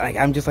 Like,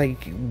 I'm just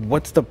like,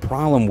 what's the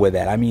problem with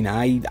it? I mean,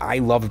 I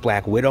loved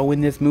Black Widow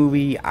in this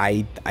movie.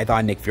 I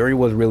thought Nick Fury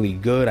was really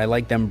good. I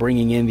like them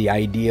bringing in the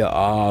idea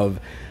of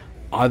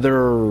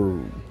other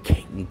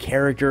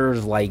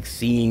characters, like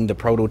seeing the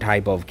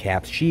prototype of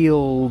Cap's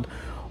shield,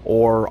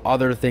 or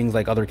other things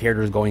like other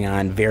characters going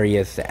on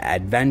various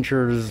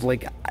adventures.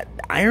 Like,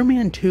 Iron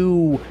Man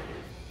 2...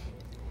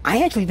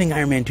 I actually think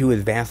Iron Man 2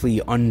 is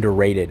vastly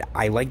underrated.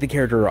 I like the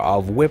character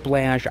of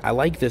Whiplash. I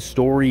like the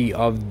story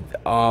of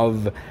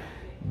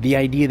the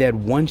idea that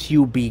once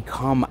you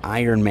become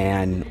Iron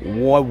Man,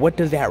 what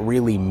does that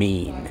really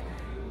mean?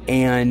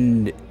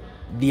 And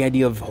the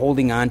idea of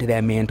holding on to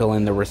that mantle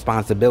and the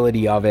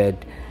responsibility of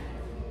it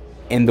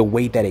and the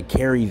weight that it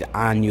carries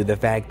on you, the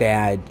fact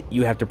that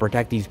you have to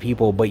protect these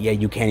people, but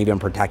yet you can't even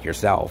protect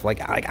yourself.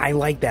 Like, I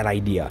like that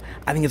idea.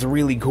 I think it's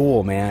really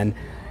cool, man.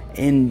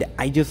 And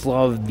I just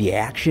love the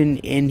action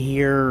in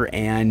here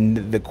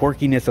and the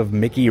quirkiness of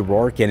Mickey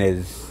Rourke and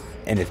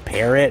his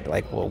parrot.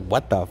 Like, well,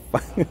 what the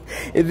fuck?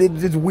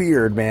 It's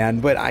weird, man,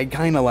 but I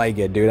kind of like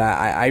it, dude.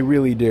 I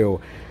really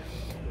do.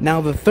 Now,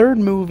 the third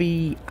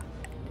movie...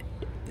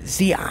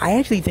 See, I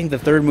actually think the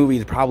third movie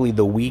is probably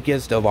the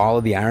weakest of all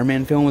of the Iron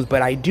Man films,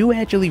 but I do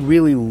actually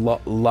really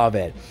love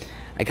it.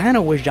 I kind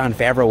of wish Jon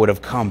Favreau would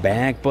have come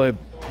back, but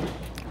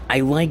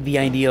I like the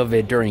idea of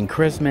it during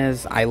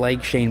Christmas. I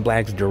like Shane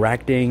Black's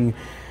directing,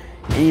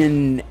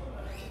 and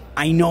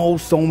I know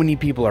so many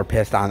people are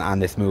pissed on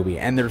this movie,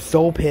 and they're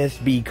so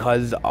pissed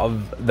because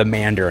of the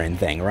Mandarin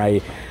thing,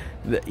 right?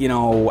 You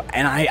know,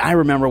 and I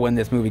remember when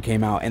this movie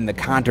came out and the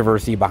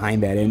controversy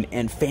behind that,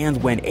 and fans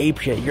went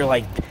apeshit. You're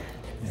like...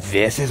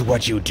 This is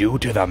what you do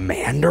to the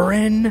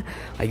Mandarin?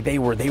 Like, they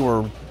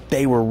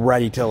were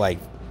ready to, like,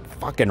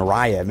 fucking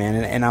riot, man.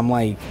 And I'm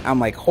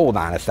like, hold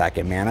on a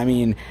second, man. I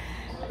mean,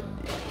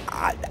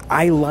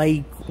 I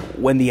like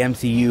when the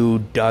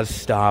MCU does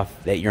stuff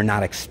that you're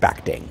not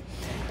expecting.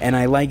 And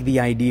I like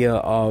the idea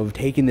of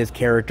taking this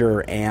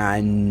character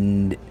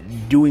and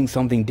doing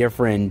something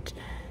different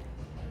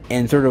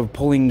and sort of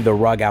pulling the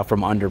rug out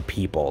from under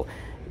people.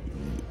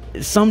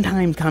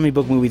 Sometimes comic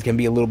book movies can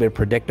be a little bit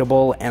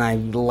predictable, and I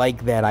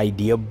like that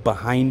idea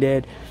behind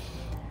it.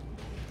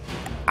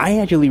 I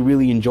actually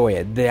really enjoy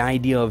it. The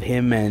idea of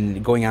him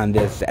and going on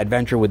this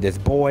adventure with this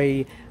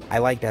boy, I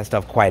like that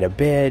stuff quite a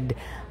bit.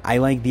 I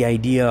like the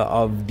idea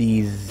of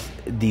these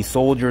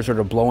soldiers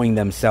sort of blowing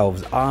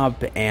themselves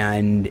up,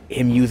 and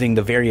him using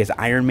the various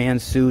Iron Man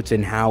suits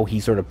and how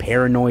he's sort of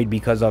paranoid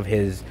because of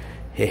his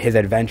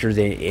adventures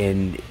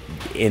in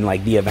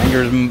like the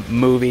Avengers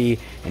movie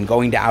and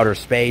going to outer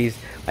space.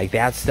 Like,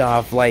 that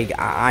stuff, like,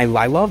 I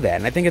love that,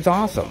 and I think it's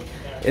awesome.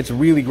 It's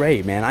really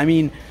great, man. I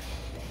mean,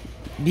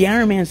 the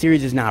Iron Man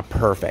series is not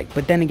perfect,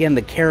 but then again,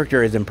 the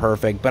character isn't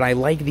perfect, but I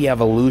like the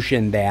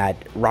evolution that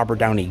Robert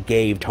Downey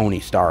gave Tony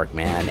Stark,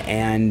 man,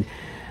 and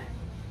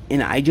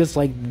I just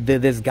like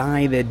this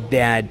guy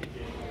that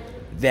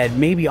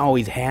maybe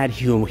always had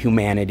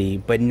humanity,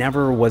 but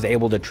never was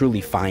able to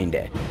truly find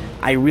it.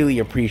 I really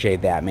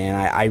appreciate that, man.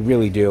 I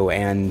really do,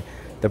 and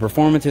the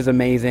performance is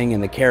amazing,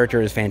 and the character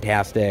is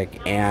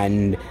fantastic,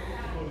 and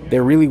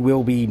there really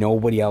will be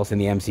nobody else in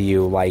the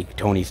MCU like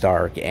Tony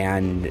Stark,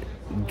 and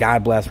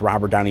God bless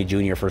Robert Downey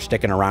Jr. for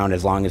sticking around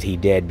as long as he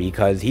did,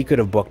 because he could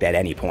have booked at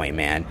any point,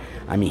 man.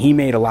 I mean, he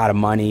made a lot of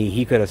money.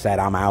 He could have said,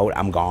 I'm out,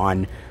 I'm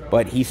gone,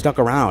 but he stuck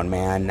around,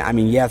 man. I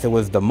mean, yes, it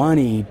was the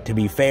money, to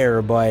be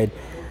fair, but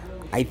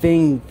I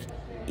think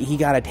he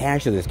got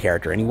attached to this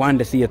character, and he wanted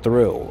to see it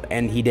through,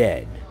 and he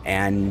did.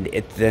 And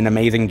it's an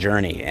amazing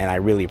journey, and I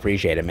really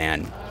appreciate it,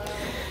 man.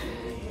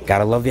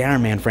 Gotta love the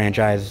Iron Man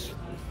franchise.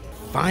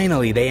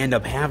 Finally, they end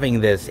up having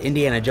this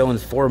Indiana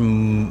Jones 4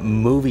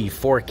 movie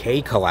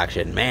 4K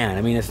collection. Man,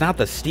 I mean, it's not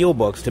the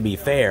Steelbooks, to be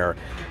fair,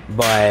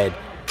 but,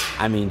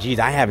 I mean, geez,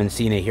 I haven't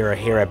seen it here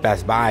at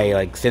Best Buy,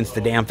 like, since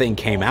the damn thing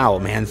came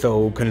out, man,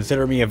 so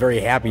consider me very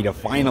happy to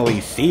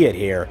finally see it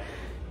here.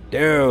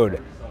 Dude,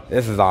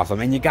 this is awesome,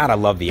 and you gotta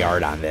love the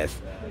art on this.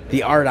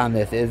 The art on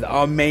this is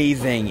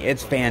amazing.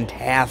 It's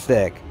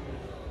fantastic.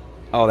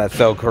 Oh, that's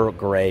so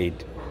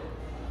great.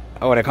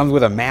 Oh, and it comes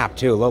with a map,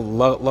 too.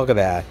 Look at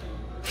that.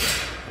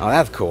 Oh,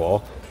 that's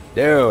cool.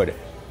 Dude.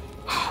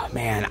 Oh,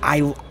 man,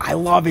 I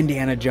love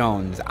Indiana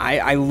Jones.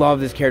 I love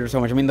this character so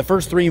much. I mean, the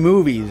first 3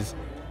 movies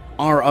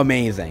are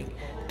amazing.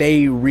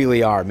 They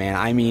really are, man.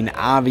 I mean,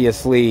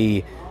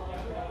 obviously,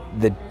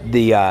 the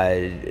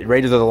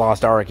Raiders of the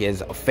Lost Ark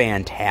is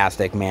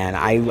fantastic, man.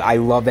 I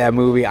love that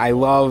movie. I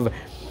love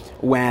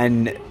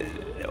when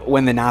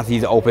the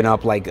Nazis open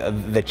up, like,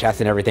 the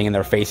chest and everything, and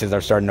their faces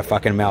are starting to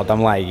fucking melt.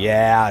 I'm like,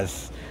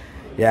 yes.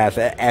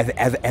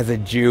 As a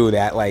Jew,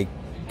 that, like,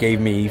 gave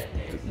me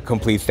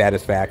complete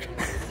satisfaction.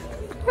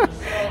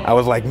 I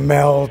was like,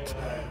 melt,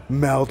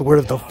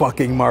 where's the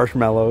fucking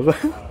marshmallows?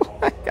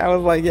 I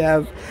was like,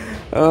 yes.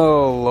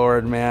 Oh,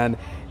 Lord, man.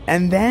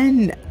 And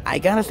then, I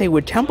gotta say,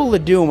 with Temple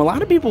of Doom, a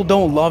lot of people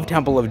don't love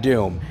Temple of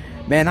Doom.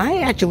 Man, I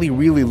actually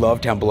really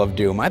love Temple of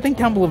Doom. I think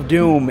Temple of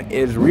Doom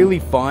is really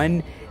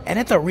fun, and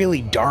it's a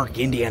really dark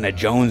Indiana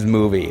Jones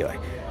movie. Like,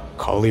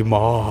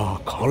 Kalima.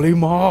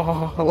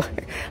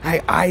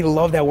 I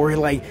love that where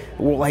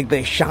like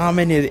the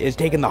shaman is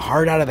taking the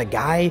heart out of the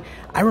guy.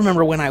 I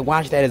remember when I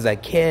watched that as a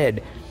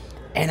kid,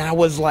 and I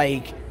was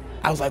like,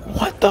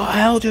 what the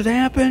hell just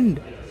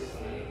happened?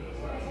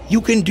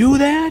 You can do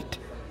that?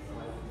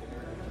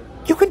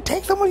 You can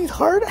take somebody's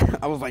heart?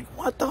 I was like,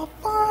 what the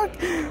fuck?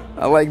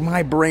 Like,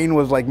 my brain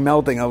was like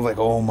melting. I was like,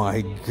 oh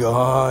my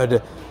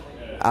God.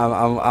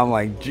 I'm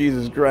like,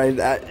 Jesus Christ.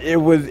 It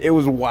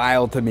was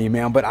wild to me,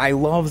 man. But I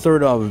love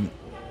sort of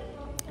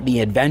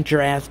the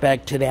adventure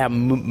aspect to that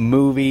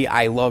movie.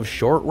 I love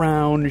Short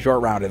Round.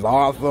 Short Round is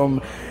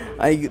awesome.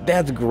 Like,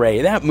 that's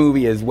great. That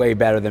movie is way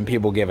better than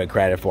people give it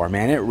credit for,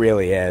 man. It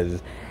really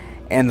is.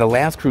 And The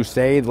Last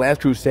Crusade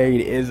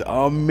is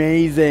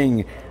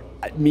amazing.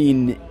 I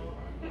mean,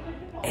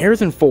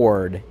 Harrison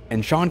Ford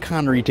and Sean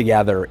Connery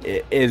together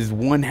is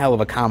one hell of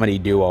a comedy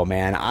duo,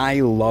 man. I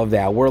love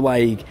that. We're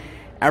like,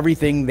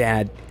 everything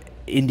that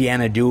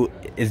Indiana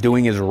is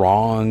doing is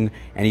wrong,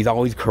 and he's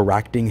always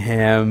correcting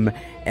him,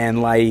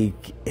 and like,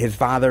 his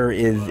father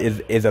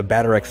is a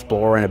better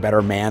explorer and a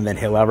better man than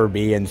he'll ever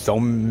be in so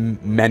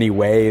many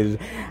ways.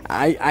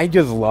 I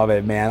just love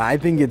it, man. I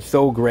think it's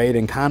so great,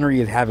 and Connery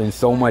is having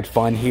so much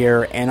fun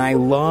here, and I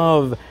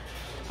love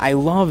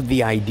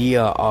the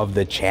idea of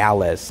the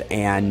chalice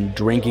and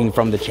drinking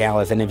from the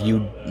chalice, and if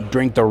you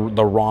drink the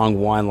wrong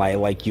one,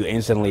 like you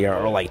instantly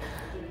are like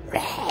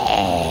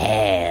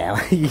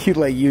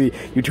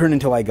you turn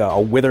into like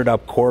a withered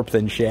up corpse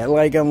and shit.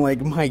 Like, I'm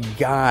like, my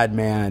God,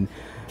 man.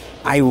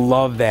 I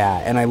love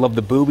that. And I love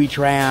the booby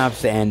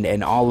traps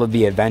and all of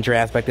the adventure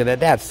aspect of that.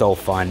 That's so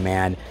fun,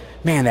 man.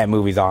 Man, that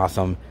movie's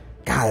awesome.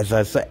 God,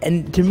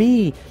 and to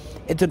me,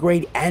 it's a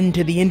great end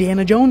to the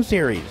Indiana Jones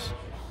series,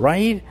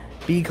 right?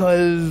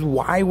 Because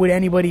why would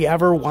anybody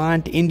ever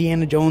want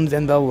Indiana Jones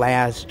and the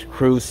Last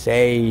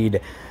Crusade?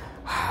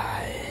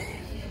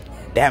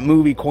 That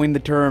movie coined the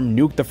term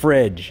nuke the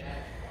fridge,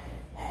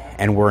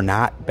 and we're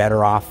not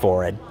better off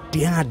for it.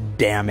 God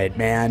damn it,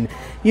 man.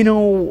 You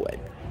know,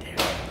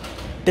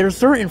 there's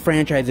certain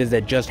franchises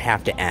that just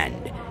have to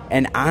end,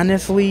 and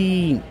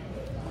honestly,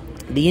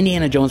 the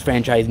Indiana Jones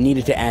franchise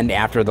needed to end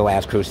after The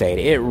Last Crusade.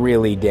 It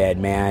really did,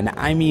 man.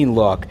 I mean,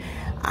 look,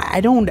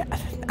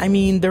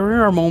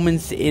 there are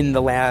moments in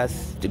The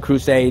Last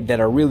Crusade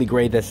that are really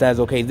great that says,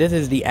 okay, this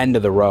is the end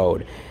of the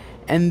road.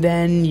 And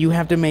then you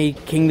have to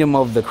make Kingdom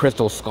of the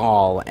Crystal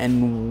Skull,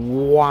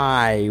 and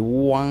why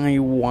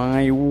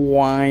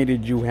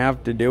did you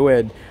have to do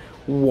it?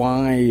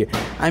 Why?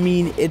 I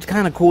mean, it's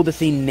kind of cool to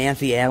see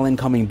Nancy Allen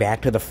coming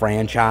back to the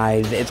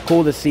franchise. It's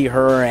cool to see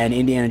her and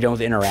Indiana Jones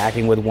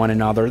interacting with one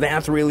another.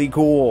 That's really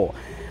cool.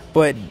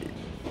 But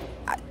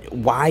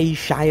why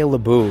Shia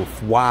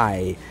LaBeouf?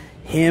 Why?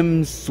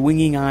 Him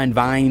swinging on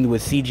vines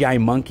with CGI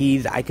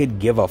monkeys, I could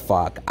give a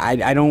fuck.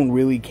 I don't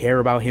really care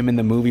about him in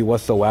the movie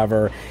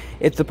whatsoever.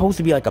 It's supposed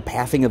to be like a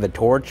passing of the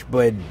torch,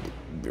 but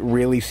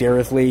really,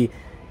 seriously,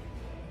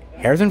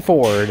 Harrison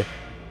Ford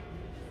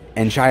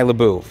and Shia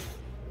LaBeouf.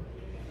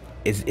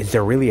 Is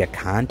there really a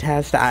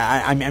contest?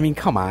 I mean,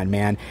 come on,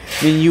 man.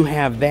 I mean, you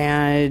have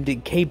that.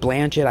 Cate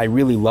Blanchett I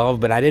really love,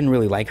 but I didn't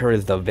really like her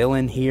as the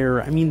villain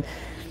here. I mean,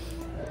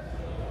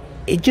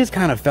 it just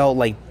kind of felt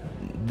like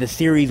the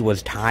series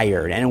was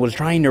tired, and it was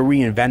trying to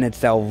reinvent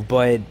itself,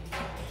 but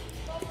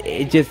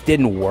it just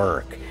didn't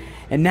work.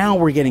 And now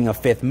we're getting a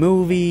fifth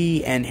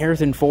movie, and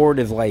Harrison Ford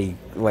is like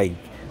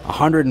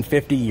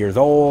 150 years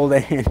old,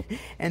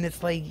 and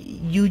it's like,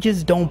 you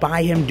just don't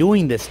buy him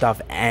doing this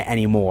stuff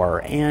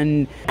anymore.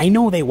 And I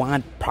know they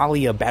want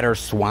probably a better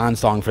swan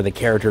song for the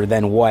character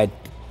than what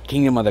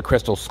Kingdom of the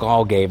Crystal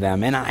Skull gave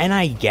them, and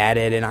I get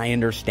it, and I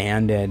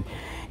understand it,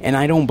 and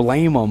I don't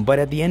blame them, but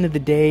at the end of the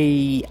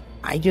day,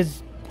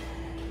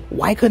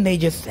 why couldn't they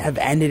just have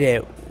ended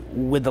it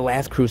with The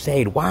Last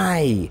Crusade?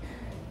 Why?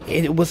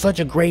 It was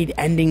such a great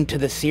ending to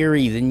the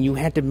series, and you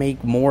had to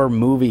make more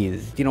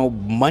movies. You know,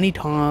 money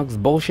talks,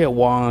 bullshit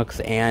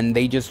walks, and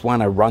they just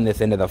want to run this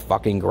into the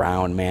fucking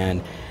ground,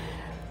 man.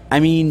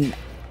 I mean,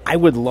 I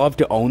would love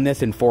to own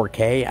this in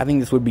 4K. I think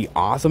this would be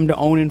awesome to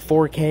own in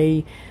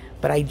 4K,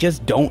 but I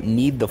just don't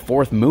need the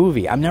fourth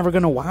movie. I'm never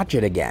going to watch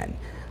it again.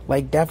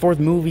 Like, that fourth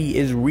movie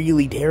is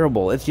really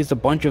terrible. It's just a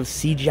bunch of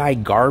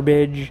CGI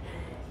garbage,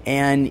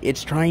 and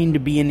it's trying to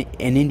be an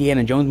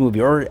Indiana Jones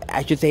movie, or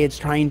I should say it's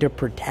trying to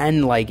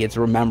pretend like it's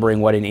remembering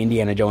what an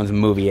Indiana Jones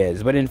movie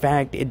is, but in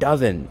fact, it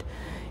doesn't.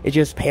 It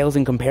just pales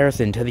in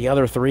comparison to the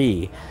other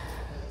three.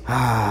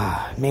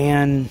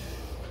 Man.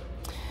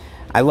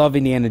 I love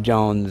Indiana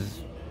Jones,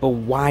 but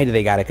why do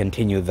they gotta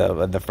continue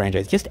the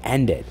franchise? Just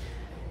end it.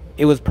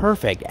 It was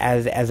perfect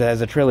as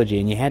a trilogy,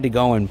 and you had to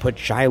go and put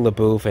Shia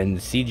LaBeouf and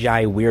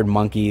CGI weird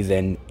monkeys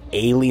and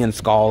alien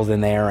skulls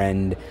in there,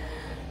 and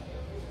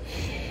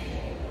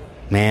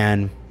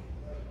man,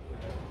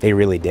 they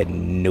really did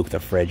nuke the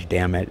fridge,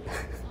 damn it.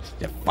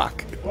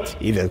 Fuck.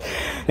 Jesus.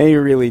 They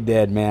really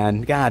did,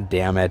 man. God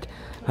damn it.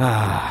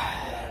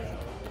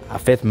 A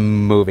fifth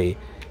movie.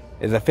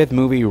 Is a fifth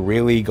movie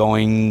really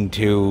going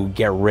to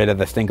get rid of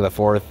the stink of the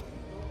fourth?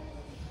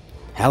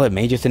 Hell, it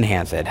may just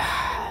enhance it.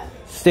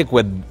 Stick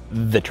with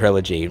the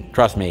trilogy.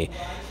 Trust me.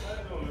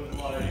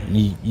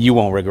 You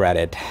won't regret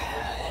it.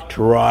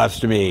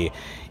 Trust me.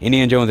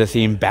 Indiana Jones has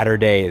seen better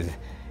days.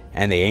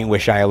 And they ain't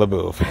with Shia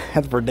LaBeouf.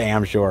 That's for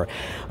damn sure.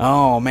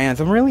 Oh, man,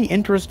 some really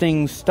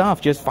interesting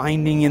stuff just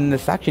finding in the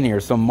section here.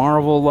 Some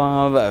Marvel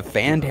love,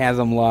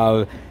 Phantasm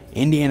love,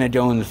 Indiana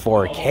Jones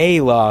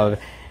 4K love,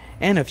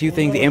 and a few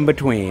things in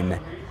between.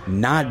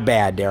 Not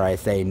bad, dare I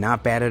say.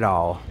 Not bad at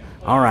all.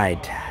 All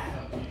right.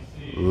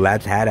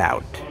 Let's head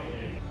out.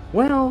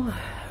 Well,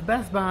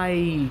 Best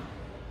Buy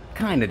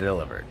kind of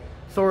delivered.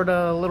 Sort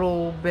of, a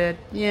little bit.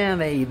 Yeah,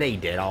 they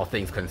did, all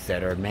things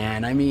considered,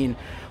 man. I mean,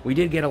 We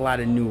did get a lot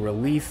of new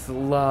release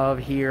love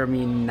here. I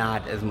mean,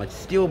 not as much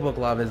Steelbook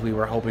love as we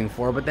were hoping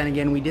for, but then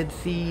again, we did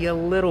see a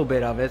little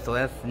bit of it, so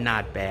that's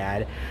not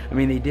bad. I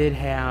mean, they did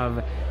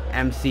have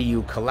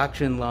MCU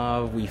collection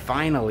love. We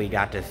finally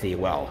got to see,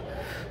 well,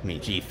 I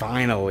mean, gee,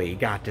 finally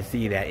got to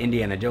see that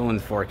Indiana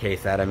Jones 4K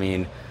set. I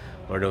mean,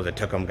 Lord knows it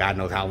took them God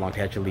knows how long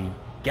to actually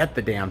get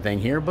the damn thing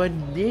here, but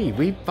yeah,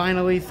 we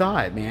finally saw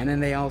it, man.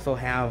 And they also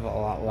have a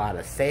lot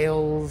of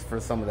sales for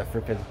some of the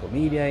physical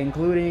media,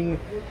 including,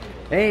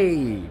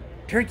 hey,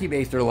 Turkey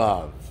Baster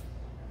love.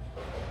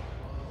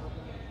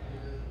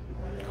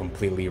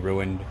 Completely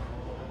ruined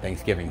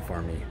Thanksgiving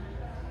for me.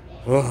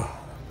 Ugh.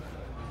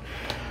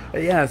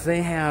 Yes,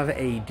 they have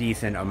a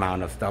decent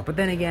amount of stuff, but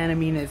then again, I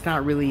mean, it's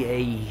not really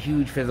a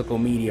huge physical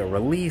media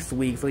release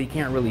week, so you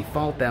can't really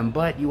fault them,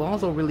 but you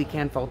also really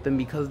can't fault them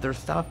because their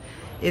stuff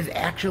is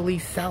actually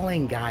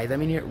selling, guys. I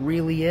mean, it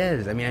really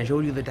is. I mean, I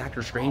showed you the Doctor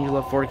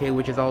Strangelove 4K,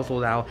 which is all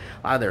sold out.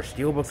 A lot of their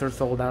Steelbooks are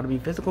sold out. I mean,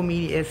 physical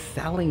media is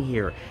selling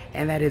here,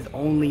 and that is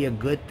only a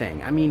good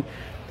thing. I mean,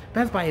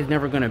 Best Buy is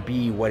never going to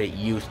be what it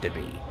used to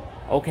be.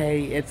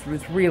 Okay, it's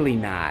really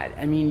not.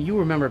 I mean, you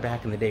remember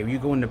back in the day where you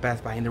go into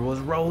Best Buy and there was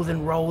rows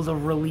and rows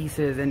of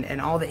releases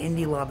and all the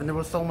indie love, and there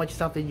was so much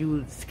stuff that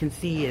you can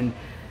see, and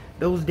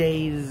those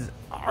days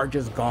are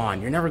just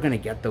gone. You're never going to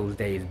get those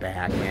days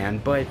back,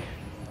 man. But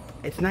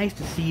it's nice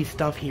to see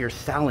stuff here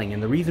selling,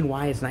 and the reason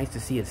why it's nice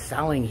to see it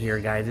selling here,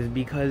 guys, is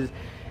because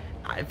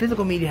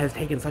physical media has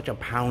taken such a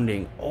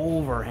pounding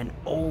over and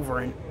over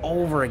and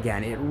over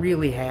again. It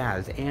really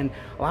has. And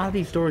a lot of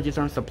these stores just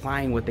aren't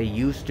supplying what they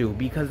used to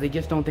because they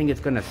just don't think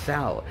it's going to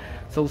sell.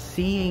 So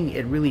seeing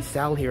it really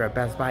sell here at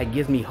Best Buy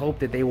gives me hope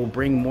that they will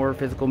bring more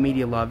physical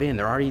media love in.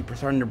 They're already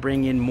starting to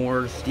bring in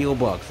more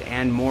Steelbooks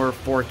and more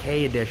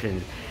 4K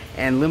editions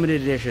and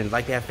limited editions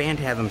like that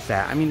Phantasm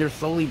set. I mean, they're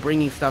slowly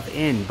bringing stuff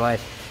in,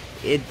 but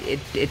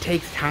it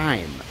takes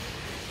time.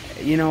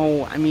 You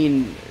know, I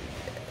mean,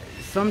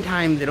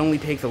 sometimes it only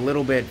takes a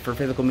little bit for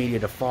physical media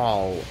to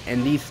fall,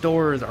 and these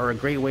stores are a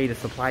great way to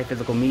supply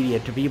physical media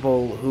to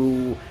people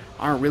who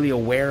aren't really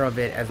aware of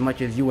it as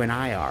much as you and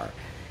I are.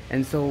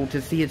 And so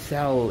to see it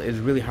sell is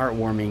really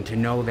heartwarming, to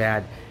know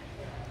that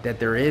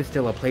there is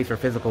still a place for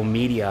physical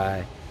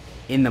media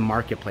in the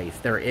marketplace.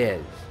 There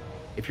is.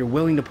 If you're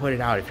willing to put it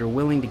out, if you're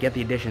willing to get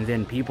the editions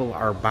in, people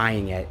are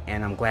buying it,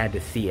 and I'm glad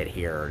to see it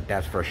here.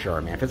 That's for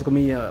sure, man. Physical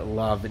media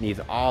love needs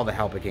all the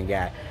help it can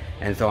get,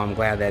 and so I'm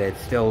glad that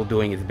it's still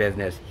doing its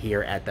business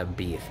here at the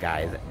Beast,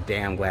 guys.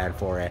 Damn glad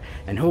for it,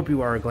 and hope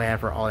you are glad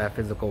for all that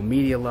physical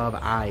media love.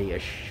 I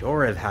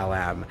sure as hell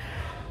am.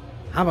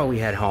 How about we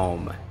head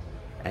home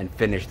and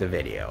finish the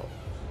video?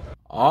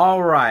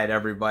 Alright,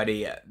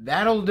 everybody,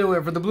 that'll do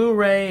it for the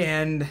Blu-ray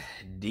and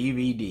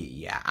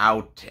DVD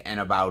out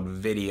and about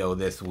video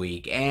this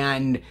week.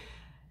 And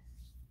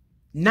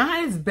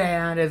not as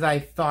bad as I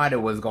thought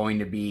it was going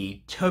to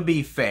be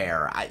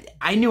fair.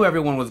 I knew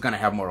everyone was going to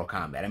have Mortal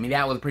Kombat. I mean,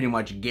 that was pretty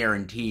much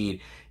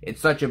guaranteed.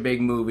 It's such a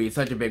big movie,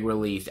 such a big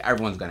release,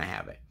 everyone's going to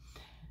have it.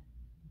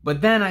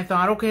 But then I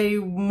thought, okay,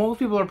 most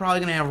people are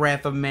probably going to have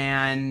Wrath of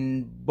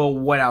Man, but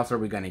what else are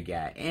we going to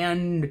get?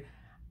 And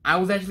I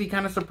was actually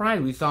kind of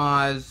surprised. We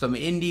saw some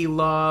indie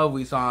love,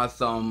 we saw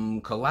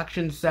some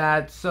collection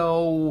sets,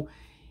 so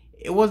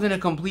it wasn't a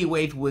complete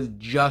waste with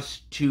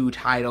just 2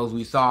 titles.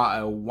 We saw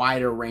a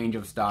wider range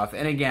of stuff.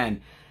 And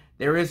again,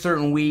 there is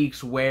certain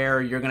weeks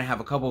where you're going to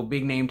have a couple of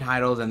big name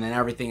titles and then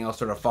everything else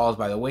sort of falls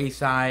by the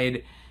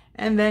wayside.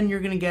 And then you're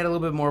going to get a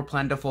little bit more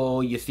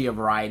plentiful. You see a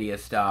variety of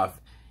stuff.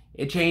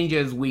 It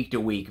changes week to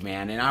week,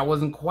 man. And I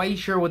wasn't quite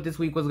sure what this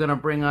week was going to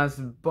bring us,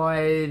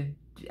 but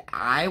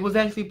I was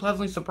actually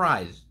pleasantly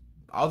surprised.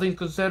 All things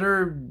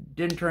considered,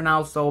 didn't turn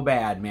out so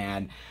bad,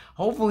 man.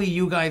 Hopefully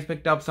you guys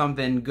picked up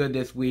something good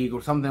this week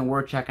or something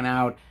worth checking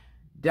out.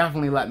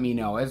 Definitely let me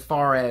know. As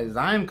far as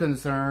I'm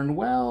concerned,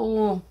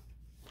 well,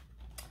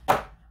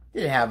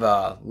 did have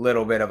a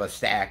little bit of a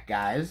stack,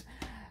 guys.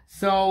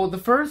 So the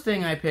first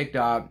thing I picked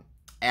up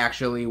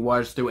actually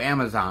was through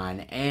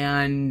Amazon,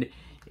 and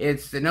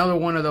it's another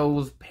one of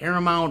those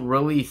Paramount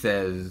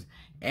releases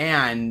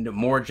and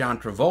more John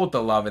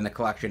Travolta love in the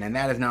collection, and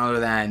that is none other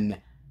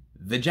than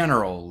The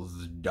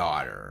General's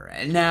Daughter.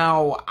 And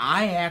now,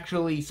 I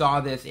actually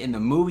saw this in the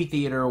movie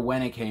theater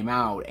when it came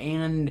out,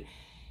 and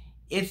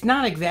it's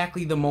not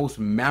exactly the most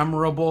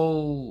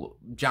memorable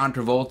John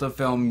Travolta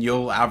film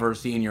you'll ever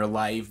see in your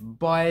life,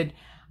 but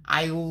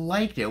I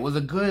liked it. It was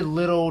a good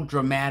little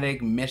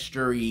dramatic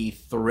mystery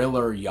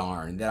thriller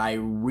yarn that I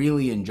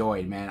really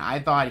enjoyed, man. I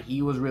thought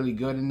he was really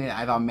good in it.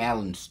 I thought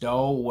Madeline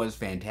Stowe was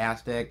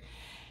fantastic.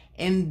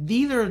 And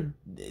these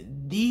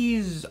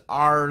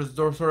are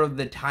sort of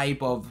the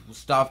type of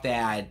stuff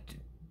that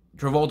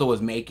Travolta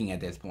was making at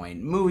this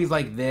point. Movies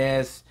like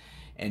this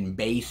and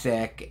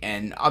Basic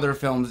and other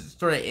films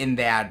sort of in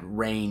that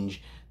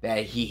range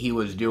that he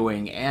was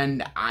doing.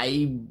 And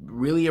I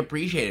really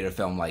appreciated a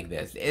film like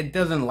this. It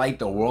doesn't light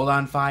the world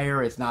on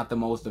fire. It's not the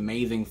most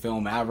amazing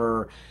film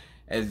ever,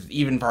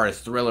 even far as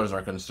thrillers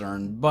are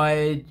concerned.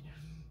 But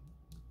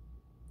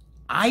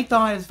I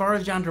thought, as far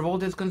as John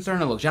Travolta is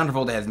concerned, look, John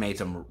Travolta has made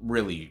some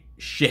really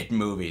shit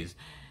movies.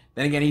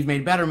 Then again, he's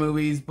made better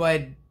movies,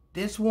 but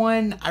this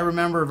one I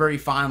remember very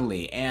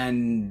fondly,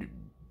 and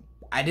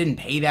I didn't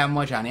pay that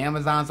much on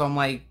Amazon, so I'm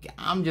like,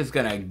 I'm just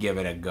gonna give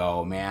it a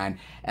go, man.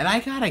 And I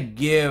gotta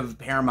give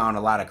Paramount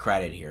a lot of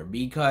credit here,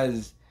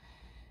 because,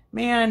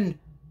 man,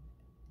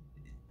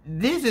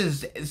 this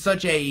is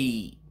such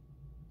a,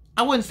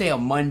 I wouldn't say a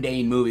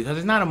mundane movie, because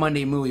it's not a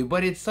mundane movie,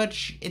 but it's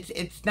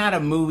not a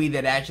movie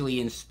that actually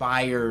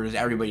inspires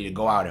everybody to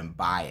go out and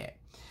buy it.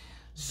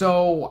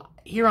 So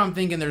here I'm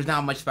thinking there's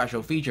not much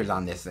special features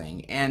on this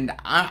thing, and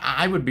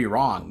I would be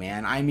wrong,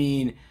 man. I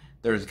mean,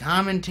 there's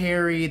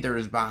commentary,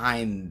 there's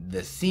behind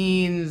the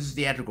scenes,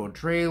 theatrical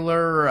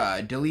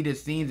trailer, deleted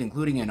scenes,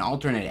 including an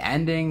alternate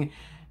ending.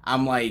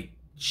 I'm like,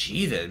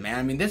 Jesus, man.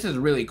 I mean, this is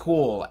really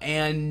cool.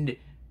 And,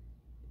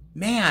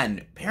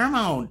 man,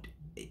 Paramount,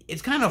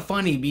 it's kind of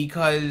funny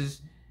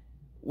because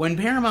when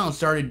Paramount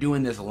started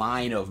doing this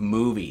line of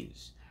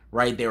movies,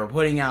 right, they were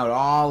putting out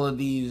all of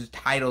these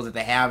titles that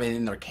they have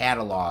in their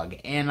catalog,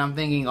 and I'm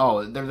thinking,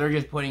 oh, they're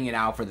just putting it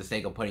out for the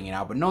sake of putting it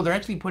out. But no, they're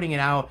actually putting it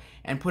out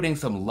and putting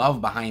some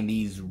love behind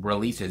these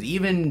releases.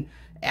 Even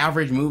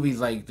average movies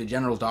like The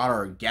General's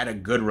Daughter get a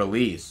good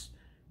release.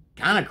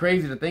 Kind of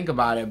crazy to think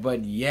about it,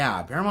 but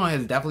yeah, Paramount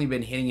has definitely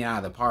been hitting it out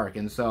of the park,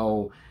 and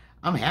so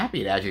I'm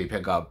happy to actually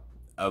pick up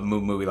a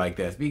movie like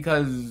this,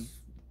 because,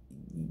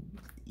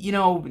 you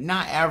know,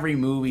 not every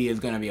movie is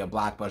going to be a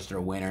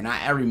blockbuster winner.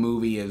 Not every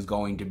movie is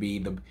going to be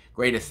the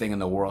greatest thing in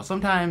the world.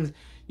 Sometimes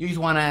you just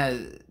want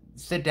to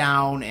sit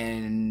down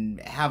and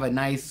have a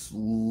nice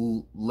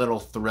little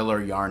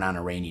thriller yarn on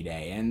a rainy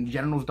day. And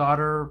General's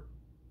Daughter,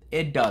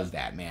 it does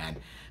that, man.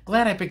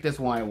 Glad I picked this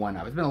one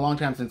up. It's been a long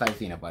time since I've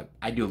seen it, but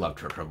I do love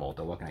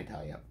Travolta. What can I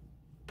tell you?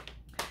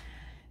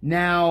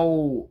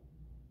 Now,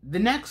 the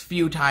next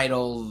few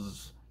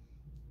titles,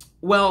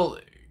 well,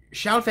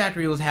 Shout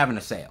Factory was having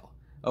a sale.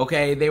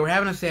 Okay, they were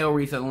having a sale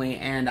recently,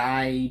 and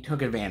I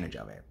took advantage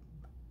of it.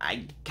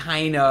 I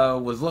kind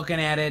of was looking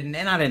at it, and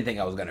I didn't think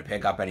I was going to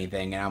pick up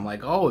anything, and I'm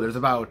like, oh, there's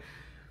about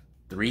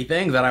 3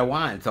 things that I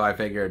want, so I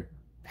figured,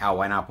 hell,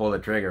 why not pull the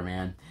trigger,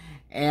 man?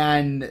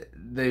 And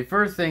the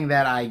first thing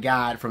that I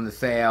got from the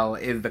sale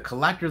is the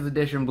collector's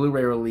edition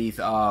Blu-ray release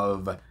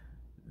of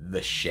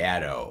The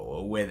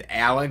Shadow with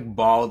Alec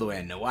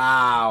Baldwin.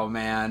 Wow,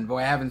 man. Boy,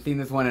 I haven't seen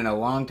this one in a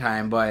long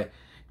time, but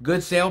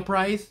good sale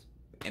price.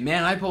 And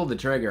man, I pulled the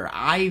trigger.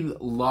 I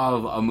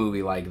love a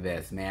movie like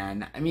this,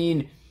 man. I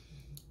mean,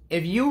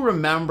 if you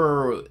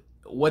remember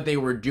what they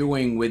were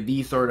doing with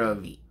these sort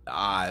of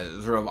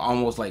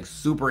almost like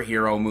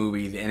superhero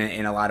movies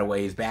in a lot of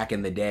ways back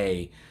in the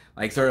day,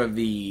 like sort of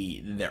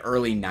the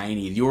early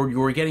 90s, you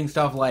were getting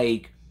stuff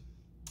like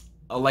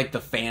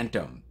The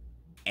Phantom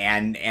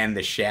and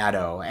The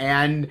Shadow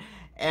and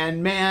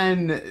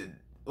man,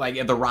 like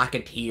The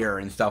Rocketeer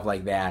and stuff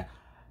like that.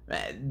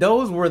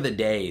 Those were the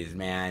days,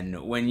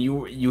 man, when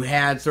you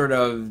had sort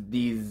of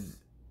these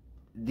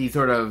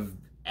sort of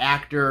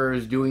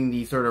actors doing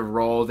these sort of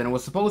roles, and it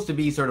was supposed to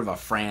be sort of a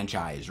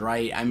franchise,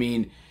 right? I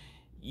mean,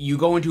 you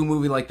go into a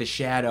movie like The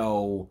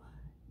Shadow,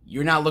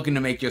 you're not looking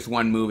to make just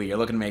one movie, you're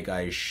looking to make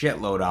a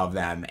shitload of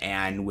them,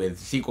 and with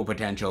sequel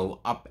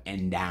potential up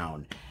and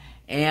down.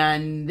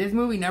 And this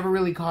movie never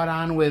really caught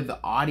on with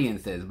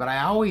audiences, but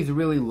I always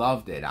really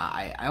loved it.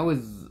 I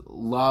always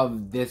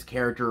loved this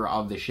character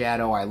of The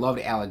Shadow. I loved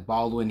Alec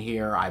Baldwin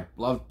here. I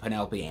loved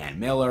Penelope Ann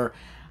Miller.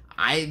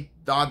 I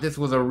thought this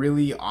was a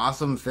really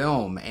awesome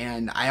film,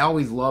 and I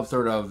always loved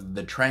sort of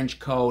the trench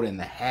coat and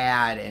the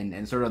hat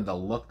and sort of the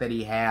look that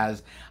he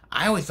has.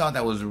 I always thought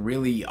that was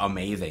really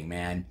amazing,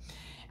 man.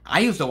 I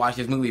used to watch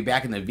this movie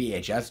back in the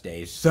VHS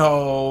days,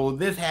 so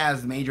this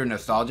has major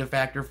nostalgia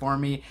factor for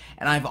me,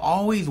 and I've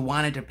always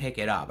wanted to pick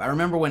it up. I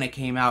remember when it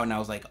came out, and I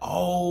was like,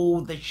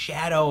 oh, The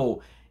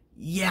Shadow.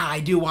 Yeah, I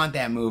do want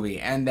that movie.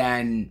 And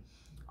then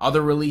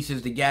other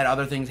releases to get,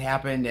 other things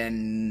happened,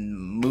 and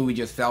movie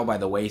just fell by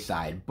the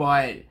wayside.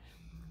 But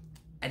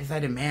I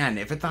decided, man,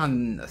 if it's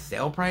on a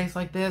sale price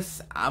like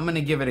this, I'm going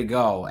to give it a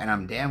go, and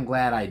I'm damn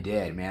glad I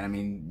did, man. I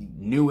mean,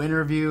 new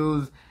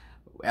interviews,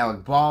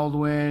 Alec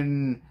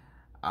Baldwin,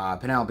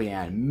 Penelope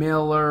Ann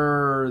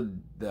Miller,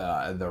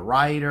 the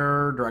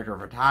writer, director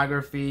of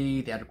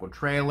photography, theatrical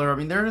trailer. I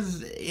mean,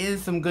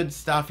 is some good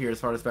stuff here as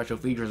far as special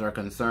features are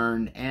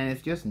concerned, and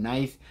it's just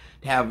nice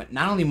to have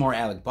not only more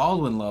Alec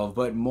Baldwin love,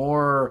 but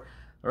more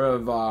sort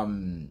of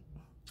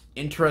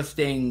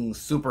interesting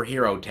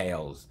superhero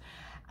tales.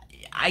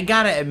 I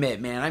gotta admit,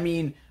 man, I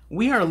mean,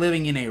 we are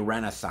living in a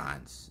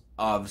renaissance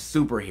of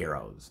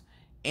superheroes.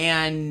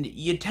 And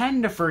you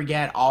tend to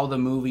forget all the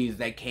movies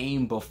that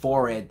came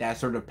before it that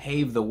sort of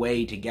paved the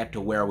way to get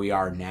to where we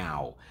are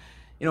now.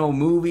 You know,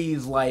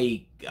 movies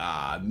like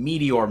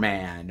Meteor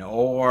Man,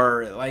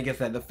 or, like I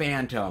said, The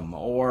Phantom,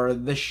 or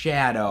The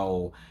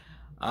Shadow.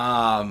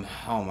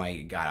 Oh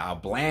my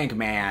god, Blank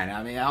Man.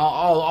 I mean,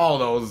 all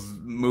those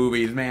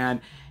movies,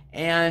 man.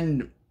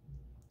 And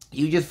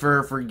you just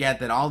forget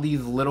that all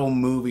these little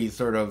movies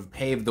sort of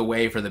paved the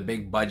way for the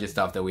big budget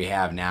stuff that we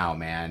have now,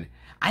 man.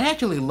 I'd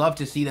actually love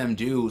to see them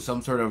do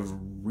some sort of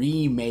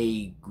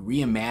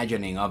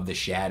reimagining of The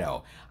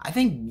Shadow. I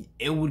think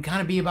it would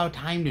kind of be about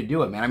time to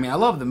do it, man. I mean, I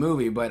love the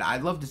movie, but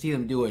I'd love to see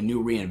them do a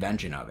new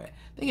reinvention of it.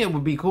 I think it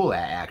would be cool,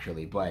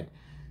 actually, but, I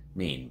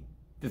mean,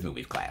 this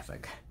movie's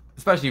classic.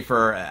 Especially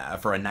for a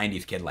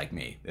 90s kid like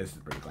me. This is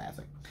pretty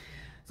classic.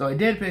 So I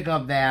did pick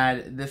up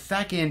that. The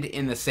second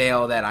in the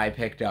sale that I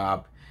picked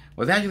up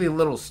was actually a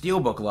little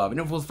Steelbook Love, and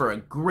it was for a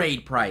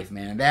great price,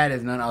 man. That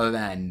is none other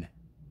than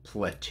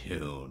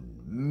Platoon.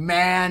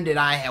 Man, did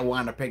I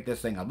want to pick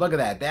this thing up. Look at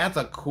that. That's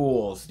a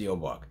cool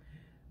steelbook.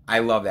 I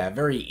love that.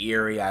 Very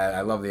eerie.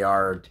 I love the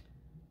art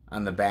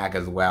on the back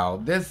as well.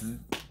 This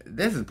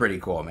is pretty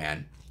cool,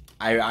 man.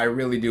 I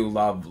really do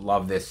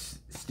love this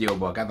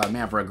steelbook. I thought,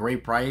 man, for a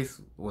great price,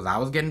 what I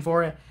was getting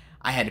for it,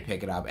 I had to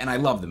pick it up. And I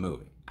love the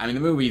movie. I mean,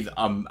 the movie's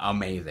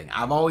amazing.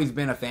 I've always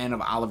been a fan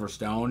of Oliver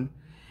Stone,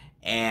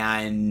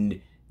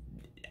 and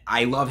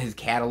I love his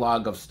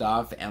catalog of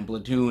stuff, and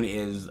Platoon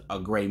is a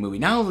great movie.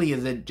 Not only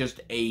is it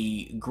just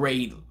a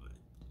great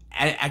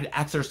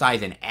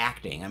exercise in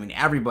acting, I mean,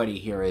 everybody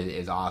here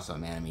is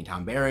awesome, man. I mean,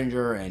 Tom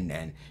Berenger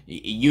and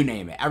you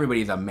name it.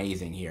 Everybody's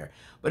amazing here.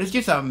 But it's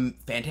just a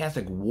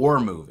fantastic war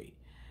movie.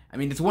 I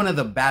mean, it's one of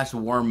the best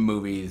war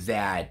movies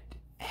that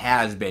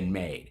has been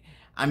made.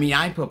 I mean,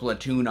 I put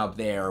Platoon up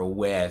there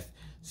with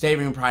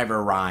Saving Private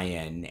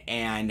Ryan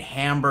and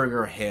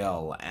Hamburger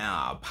Hill,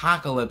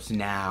 Apocalypse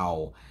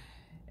Now,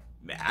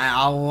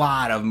 a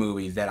lot of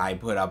movies that I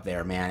put up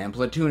there, man. And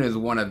Platoon is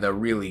one of the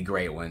really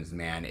great ones,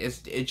 man.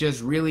 It's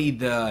just really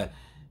the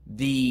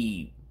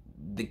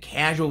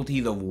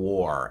casualties of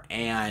war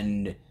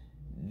and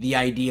the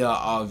idea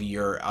of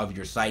your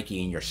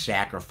psyche and your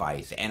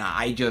sacrifice. And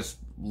I just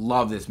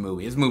love this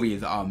movie. This movie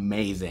is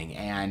amazing.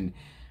 And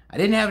I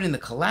didn't have it in the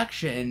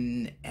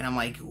collection, and I'm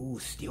like, ooh,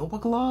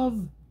 Steelbook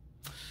Love?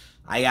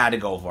 I had to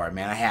go for it,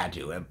 man. I had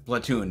to.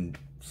 Platoon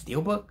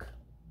Steelbook?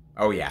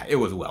 Oh yeah, it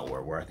was well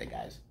worth it,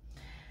 guys.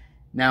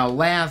 Now,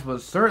 last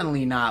but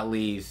certainly not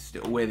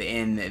least,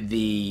 within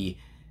the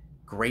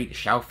great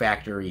Shout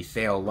Factory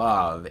sale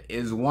love,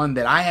 is one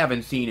that I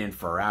haven't seen in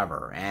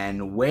forever.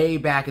 And way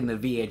back in the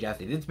VHS,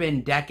 it's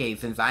been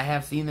decades since I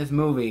have seen this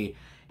movie,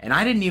 and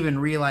I didn't even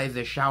realize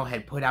that Shout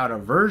had put out a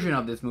version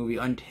of this movie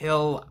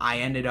until I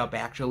ended up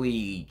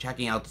actually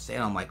checking out the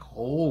sale. I'm like,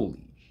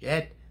 holy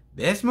shit,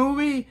 this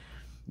movie?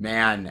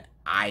 Man,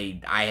 I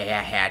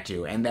had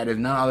to. And that is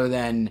none other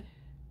than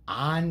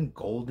On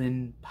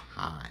Golden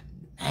Pond.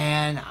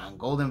 And On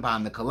Golden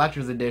Pond, the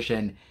collector's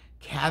edition,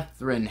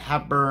 Katharine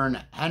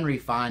Hepburn, Henry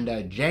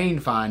Fonda, Jane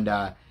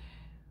Fonda.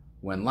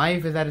 When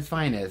life is at its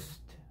finest,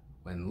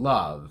 when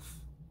love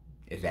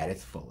is at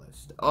its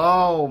fullest.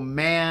 Oh,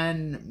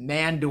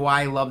 man, do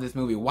I love this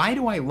movie. Why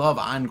do I love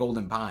On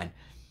Golden Pond?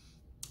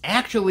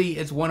 Actually,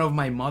 it's one of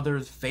my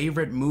mother's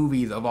favorite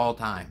movies of all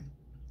time.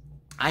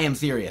 I am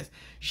serious.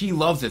 She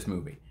loves this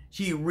movie.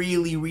 She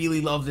really, really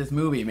loves this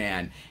movie,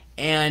 man.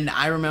 And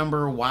I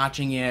remember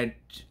watching it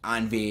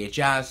on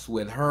VHS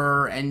with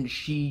her, and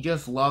she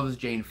just loves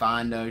Jane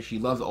Fonda. She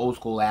loves old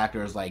school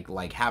actors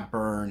like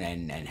Hepburn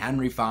and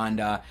Henry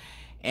Fonda.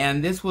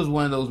 And this was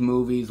one of those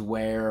movies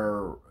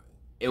where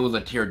it was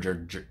a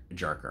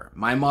tear-jerker.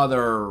 My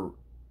mother,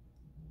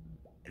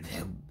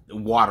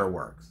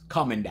 waterworks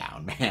coming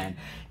down, man.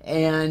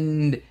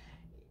 And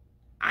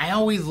I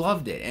always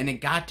loved it, and it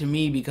got to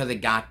me because it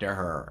got to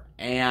her.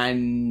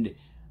 And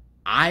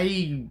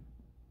I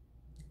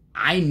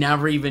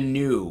never even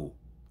knew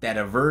that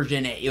a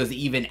version, it was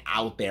even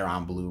out there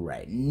on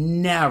Blu-ray.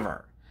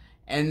 Never.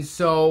 And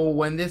so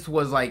when this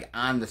was like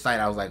on the site,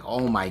 I was like,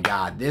 oh my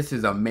god, this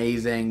is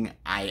amazing.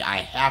 I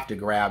have to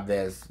grab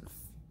this.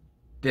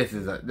 This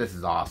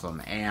is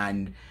awesome.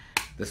 And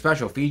the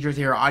special features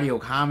here, audio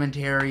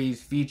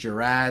commentaries,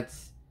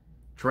 featurettes,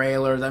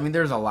 trailers. I mean,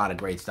 there's a lot of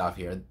great stuff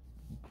here.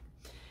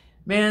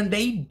 Man,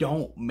 they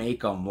don't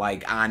make them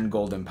like On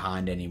Golden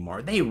Pond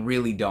anymore. They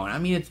really don't. I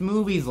mean, it's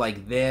movies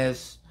like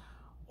this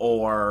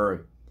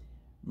or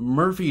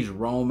Murphy's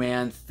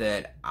Romance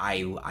that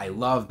I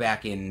love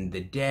back in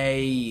the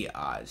day.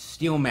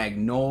 Steel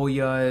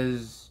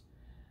Magnolias.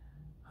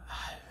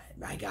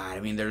 My God, I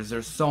mean,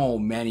 there's so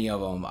many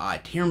of them.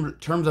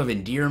 Terms of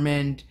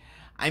Endearment.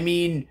 I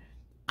mean,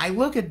 I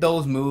look at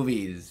those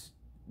movies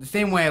the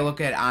same way I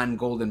look at On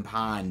Golden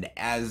Pond,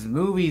 as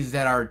movies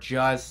that are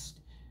just,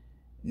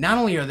 not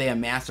only are they a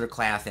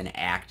masterclass in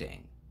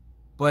acting,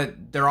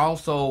 but they're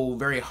also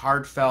very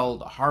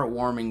heartfelt,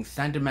 heartwarming,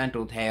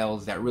 sentimental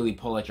tales that really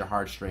pull at your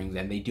heartstrings,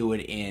 and they do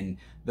it in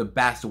the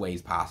best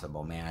ways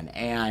possible, man.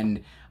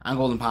 And On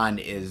Golden Pond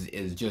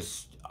is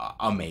just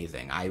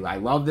amazing. I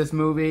love this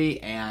movie,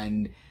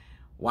 and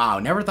wow,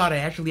 never thought I'd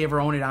actually ever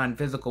own it on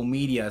physical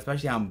media,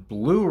 especially on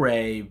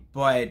Blu-ray,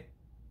 but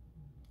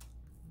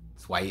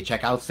that's why you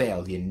check out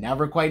sales. You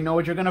never quite know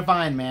what you're gonna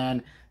find,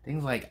 man.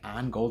 Things like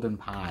On Golden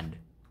Pond.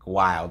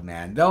 Wild,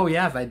 man. Though,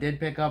 yes, I did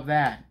pick up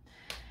that.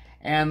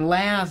 And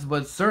last,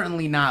 but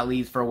certainly not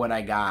least for what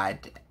I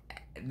got,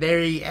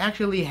 they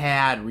actually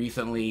had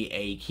recently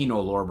a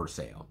Kino Lorber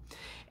sale.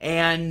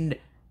 And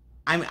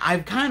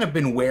I've kind of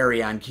been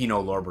wary on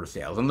Kino Lorber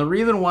sales, and the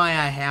reason why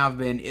I have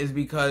been is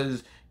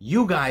because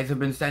you guys have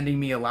been sending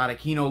me a lot of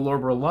Kino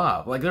Lorber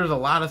love. Like, there's a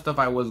lot of stuff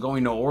I was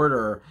going to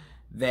order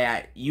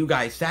that you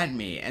guys sent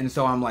me, and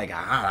so I'm like,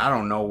 I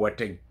don't know what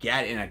to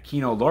get in a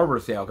Kino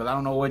Lorber sale, because I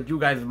don't know what you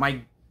guys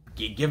might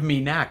give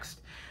me next.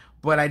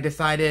 But I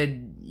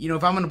decided, you know,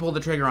 if I'm going to pull the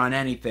trigger on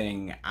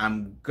anything,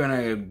 I'm going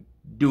to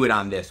do it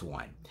on this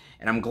one.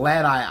 And I'm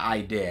glad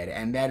I did,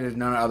 and that is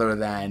none other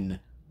than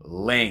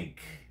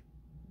Link.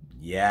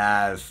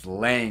 Yes,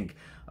 Link.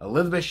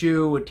 Elizabeth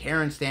Shue,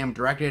 Terrence Stamp,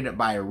 directed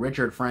by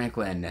Richard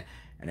Franklin.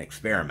 An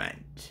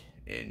experiment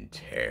in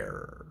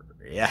terror.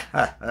 Yes.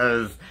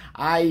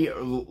 I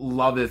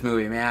love this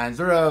movie, man.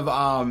 Sort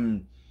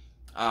of,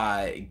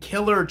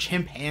 killer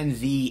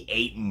chimpanzee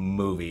ape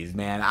movies,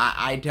 man.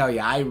 I tell you,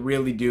 I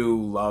really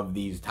do love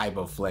these type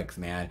of flicks,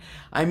 man.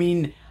 I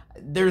mean,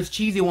 there's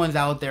cheesy ones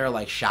out there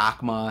like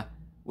Shakma,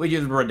 which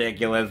is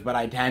ridiculous, but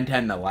I tend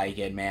to like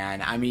it,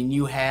 man. I mean,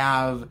 you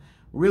have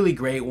really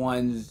great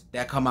ones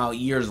that come out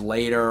years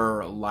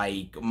later,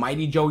 like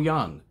Mighty Joe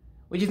Young,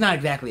 which is not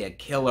exactly a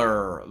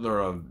killer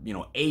or, you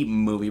know, ape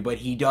movie, but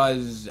he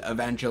does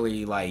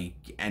eventually, like,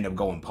 end up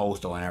going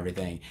postal and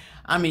everything.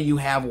 I mean, you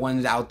have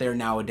ones out there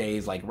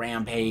nowadays like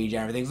Rampage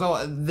and everything.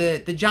 So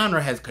the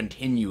genre has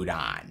continued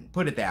on,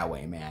 put it that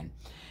way, man.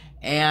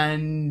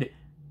 And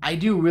I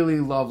do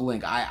really love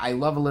Link. I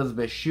love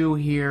Elizabeth Shue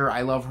here.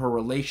 I love her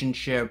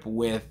relationship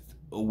with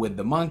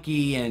the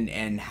monkey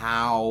and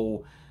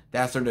how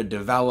that sort of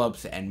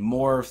develops and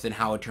morphs and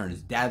how it turns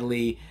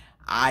deadly.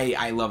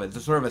 I love it.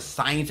 It's sort of a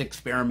science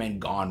experiment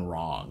gone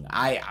wrong.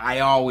 I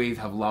always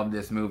have loved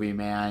this movie,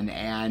 man.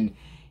 And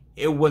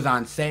it was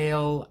on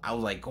sale. I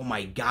was like, oh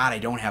my god, I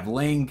don't have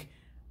Link.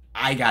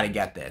 I gotta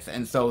get this.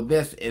 And so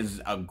this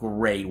is a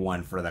great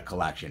one for the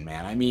collection,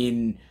 man. I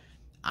mean,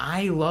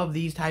 I love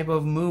these type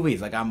of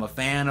movies. Like, I'm a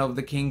fan of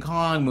the King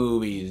Kong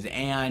movies.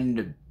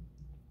 And,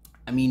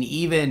 I mean,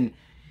 even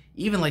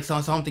like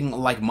something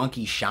like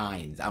Monkey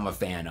Shines, I'm a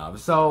fan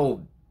of.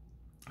 So,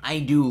 I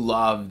do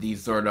love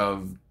these sort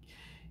of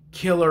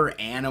killer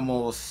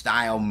animal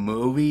style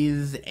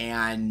movies,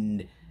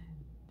 and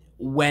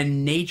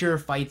when nature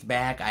fights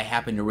back, I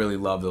happen to really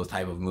love those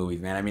type of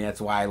movies, man. I mean,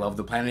 that's why I love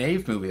the Planet of the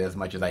Apes movies as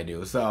much as I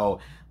do. So,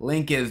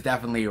 Link is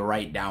definitely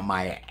right down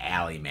my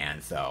alley,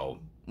 man. So,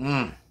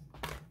 Kino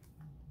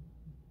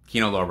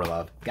Lorber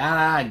love.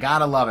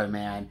 Gotta love it,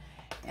 man.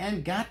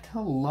 And got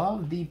to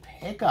love the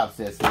pickups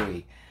this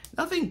week.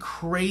 Nothing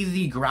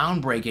crazy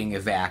groundbreaking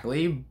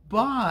exactly,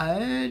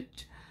 but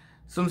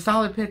some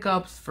solid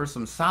pickups for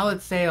some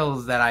solid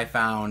sales that I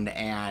found.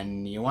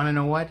 And you want to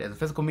know what? As a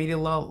physical media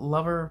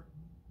lover,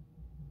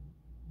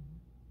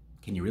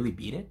 can you really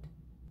beat it?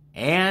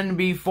 And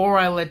before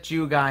I let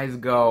you guys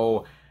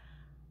go,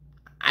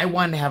 I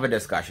wanted to have a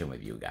discussion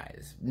with you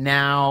guys.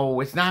 Now,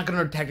 it's not going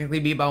to technically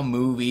be about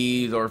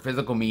movies or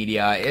physical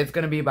media. It's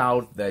going to be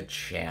about the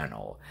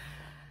channel.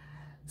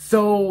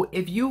 So,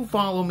 if you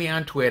follow me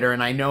on Twitter,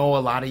 and I know a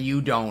lot of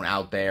you don't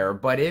out there,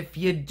 but if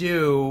you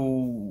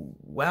do,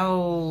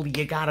 well,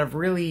 you got a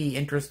really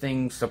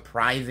interesting,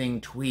 surprising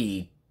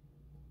tweet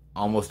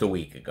almost a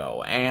week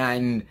ago.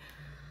 And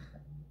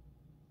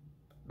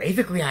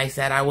basically, I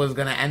said I was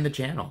going to end the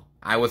channel.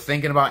 I was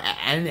thinking about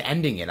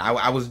ending it.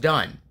 I was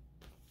done.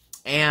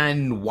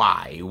 And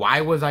why?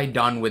 Why was I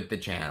done with the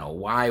channel?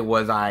 Why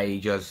was I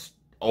just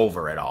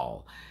over it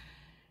all?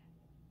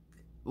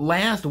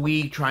 Last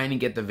week, trying to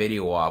get the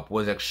video up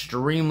was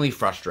extremely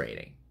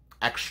frustrating.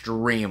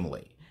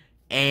 Extremely.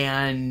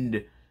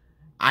 And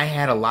I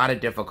had a lot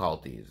of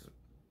difficulties.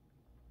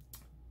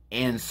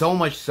 And so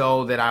much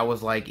so that I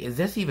was like, is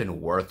this even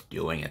worth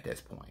doing at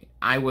this point?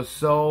 I was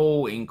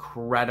so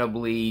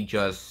incredibly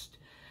just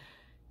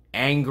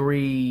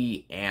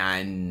angry,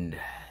 and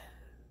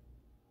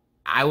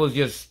I was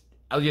just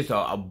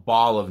a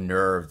ball of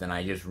nerves, and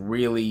I just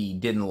really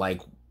didn't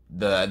like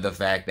the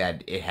fact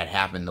that it had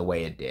happened the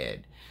way it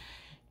did.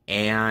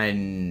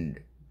 And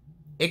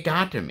it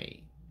got to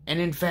me. And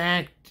in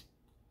fact,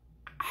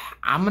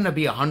 I'm going to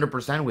be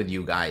 100% with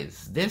you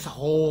guys. This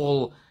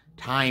whole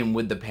time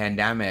with the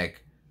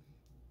pandemic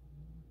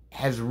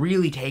has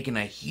really taken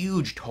a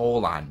huge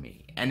toll on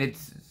me. And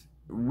it's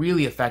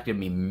really affected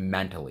me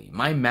mentally.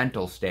 My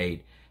mental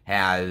state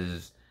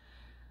has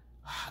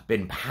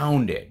been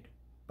pounded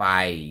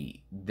by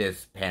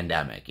this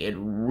pandemic. It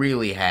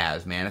really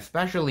has, man.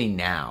 Especially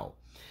now.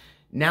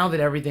 Now that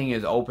everything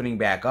is opening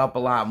back up a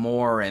lot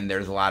more, and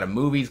there's a lot of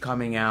movies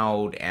coming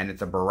out, and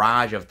it's a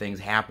barrage of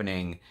things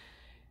happening,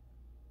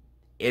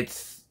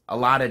 it's a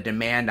lot of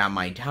demand on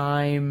my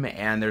time,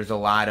 and there's a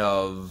lot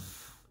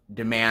of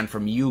demand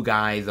from you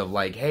guys of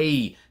like,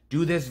 hey,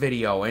 do this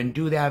video, and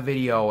do that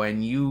video,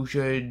 and you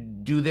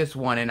should do this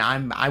one, and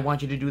I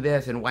want you to do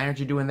this, and why aren't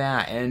you doing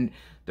that? And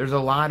there's a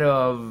lot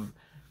of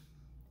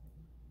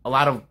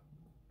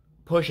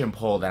push and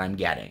pull that I'm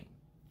getting.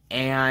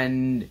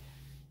 And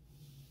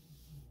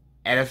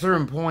at a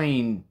certain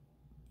point,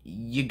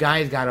 you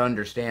guys got to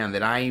understand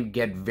that I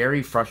get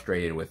very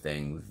frustrated with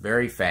things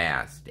very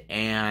fast,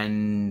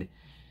 and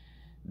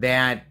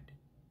that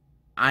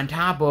on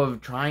top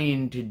of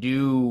trying to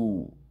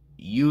do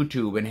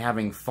YouTube and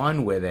having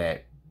fun with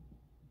it,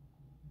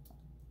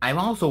 I'm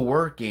also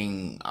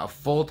working a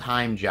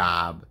full-time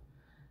job.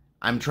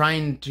 I'm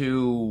trying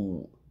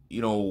to,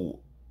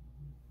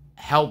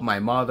 help my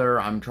mother.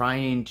 I'm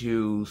trying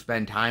to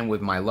spend time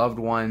with my loved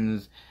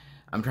ones.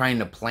 I'm trying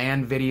to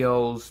plan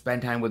videos,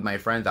 spend time with my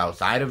friends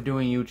outside of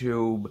doing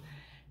YouTube.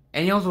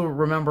 And you also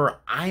remember,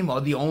 I'm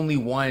the only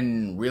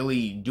one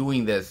really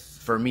doing this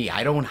for me.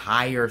 I don't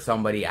hire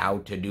somebody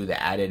out to do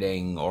the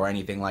editing or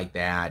anything like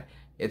that.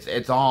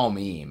 It's all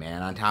me,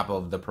 man, on top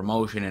of the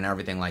promotion and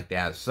everything like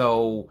that.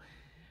 So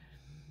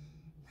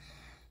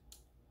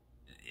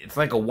it's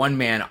like a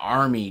one-man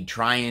army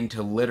trying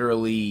to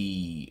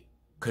literally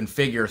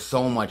configure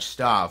so much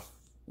stuff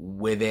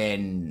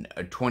within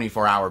a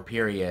 24-hour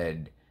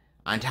period,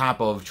 on top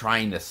of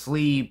trying to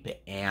sleep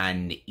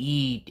and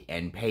eat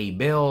and pay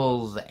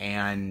bills,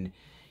 and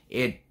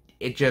it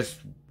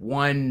just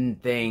one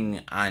thing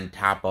on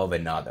top of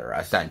another,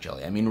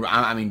 essentially. I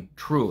mean,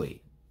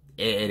 truly,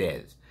 it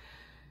is.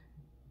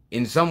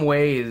 In some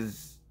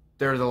ways,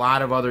 there's a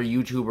lot of other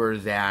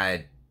YouTubers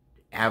that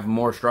have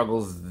more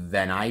struggles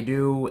than I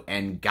do,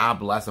 and God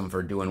bless them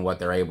for doing what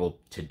they're able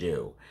to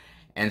do.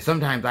 And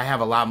sometimes I have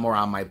a lot more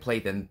on my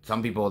plate than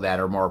some people that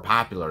are more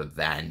popular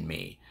than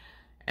me.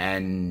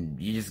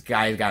 And you just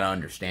guys gotta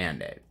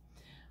understand it.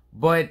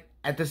 But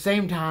at the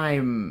same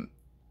time,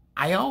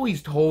 I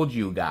always told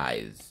you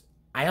guys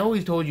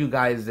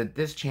that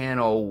this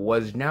channel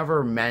was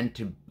never meant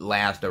to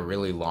last a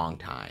really long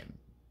time.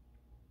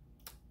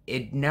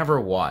 It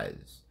never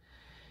was.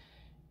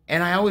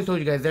 And I always told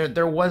you guys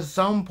there was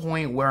some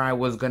point where I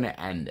was gonna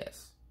end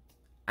this.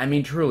 I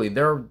mean, truly,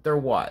 there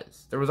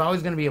was. There was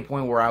always gonna be a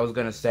point where I was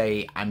gonna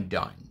say, I'm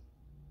done.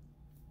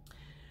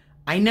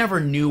 I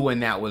never knew when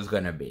that was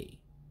gonna be.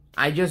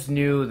 I just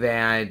knew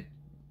that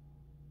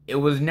it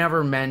was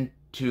never meant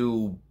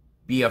to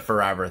be a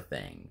forever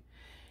thing.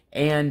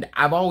 And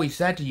I've always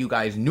said to you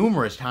guys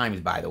numerous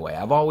times, by the way,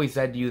 I've always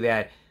said to you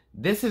that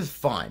this is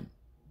fun.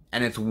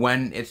 And it's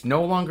when it's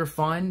no longer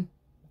fun,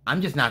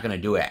 I'm just not going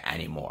to do it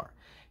anymore.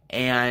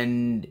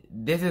 And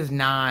this is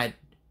not,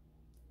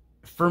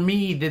 for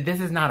me, this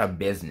is not a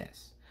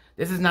business.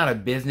 This is not a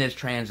business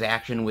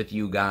transaction with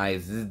you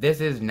guys.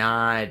 This is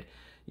not,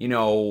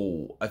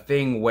 a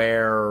thing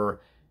where,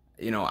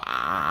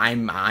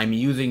 I'm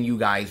using you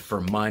guys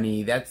for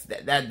money. That's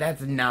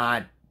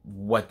not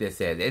what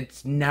this is.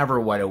 It's never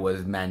what it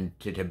was meant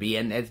to be,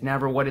 and it's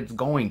never what it's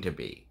going to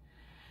be.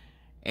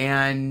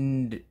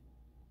 And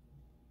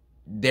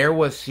there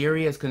was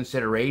serious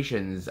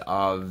considerations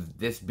of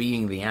this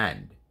being the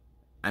end.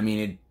 I mean,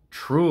 it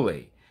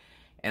truly.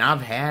 And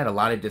I've had a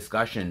lot of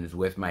discussions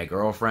with my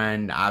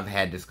girlfriend. I've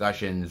had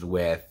discussions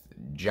with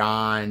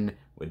John,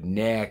 with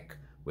Nick,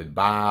 with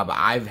Bob.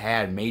 I've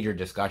had major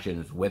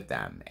discussions with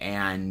them,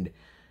 and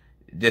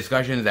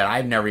discussions that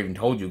I've never even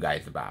told you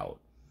guys about.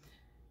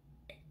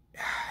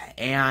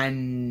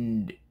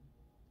 And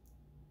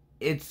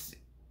it's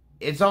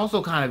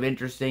also kind of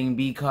interesting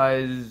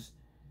because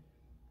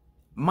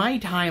my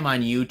time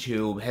on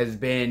YouTube has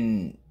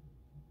been,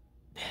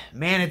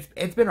 man,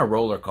 it's been a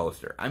roller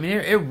coaster. I mean,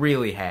 it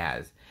really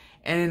has.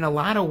 And in a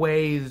lot of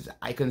ways,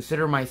 I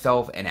consider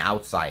myself an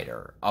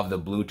outsider of the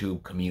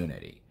BlueTube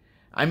community.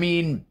 I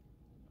mean,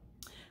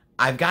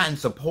 I've gotten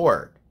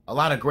support, a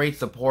lot of great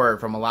support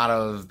from a lot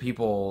of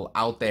people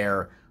out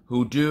there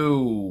who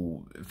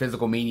do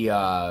physical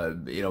media,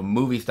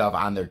 movie stuff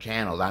on their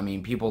channels. I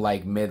mean, people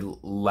like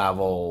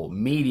Mid-Level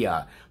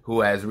Media,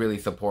 who has really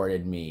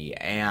supported me,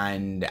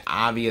 and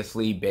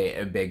obviously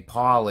Big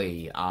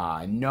Pauly,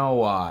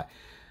 Noah,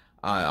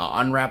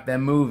 Unwrap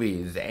Them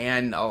Movies,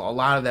 and a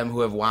lot of them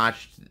who have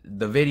watched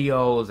the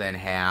videos and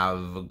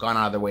have gone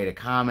out of their way to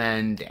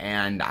comment,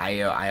 and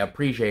I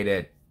appreciate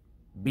it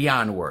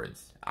beyond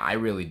words. I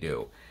really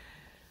do.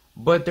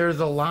 But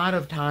there's a lot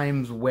of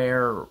times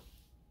where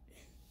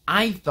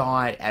I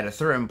thought at a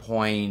certain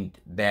point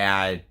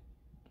that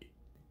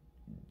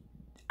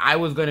I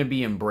was going to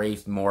be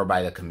embraced more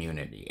by the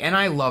community. And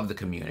I love the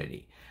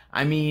community.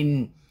 I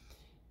mean,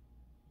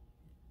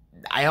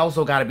 I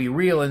also got to be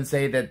real and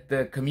say that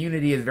the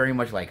community is very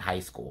much like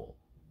high school.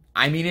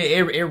 I mean,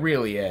 it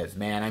really is,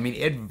 man. I mean,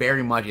 it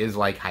very much is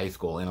like high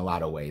school in a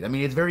lot of ways. I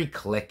mean, it's very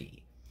cliquey.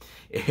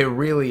 It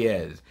really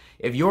is.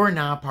 If you're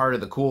not part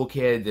of the cool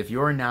kids, if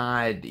you're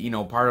not,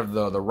 part of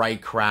the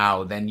right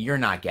crowd, then you're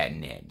not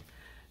getting in.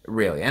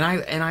 Really. And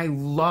I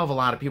love a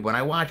lot of people, and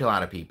I watch a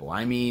lot of people.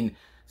 I mean,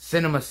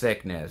 Cinema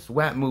Sickness,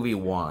 Wet Movie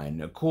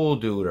 1, Cool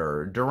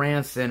Duder,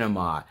 Duran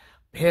Cinema,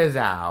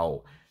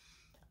 Pizzow,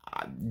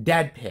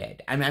 Dead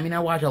Pit. I mean, I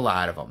watch a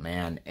lot of them,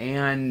 man.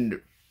 And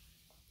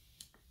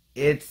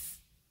it's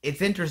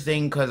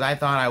interesting because I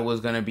thought I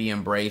was going to be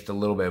embraced a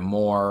little bit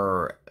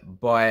more,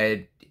 but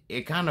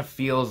it kind of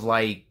feels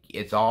like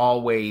it's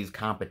always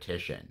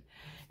competition.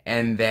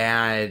 And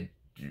that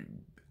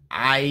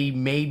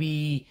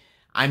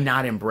I'm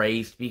not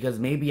embraced because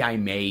maybe I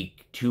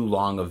make too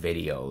long of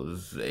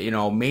videos.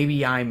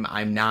 Maybe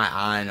I'm not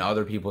on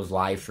other people's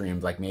live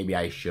streams like maybe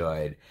I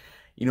should.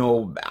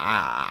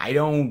 I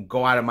don't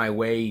go out of my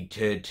way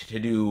to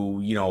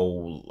do,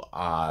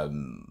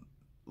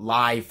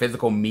 live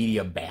physical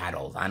media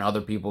battles on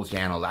other people's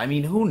channels. I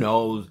mean, who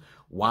knows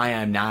why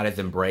I'm not as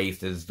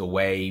embraced as the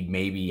way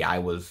maybe I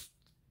was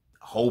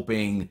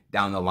hoping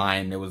down the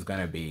line it was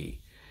going to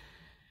be.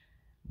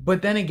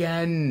 But then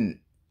again,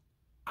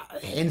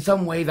 in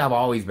some ways, I've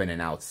always been an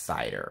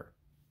outsider.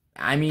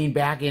 I mean,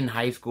 back in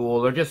high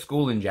school, or just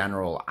school in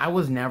general, I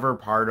was never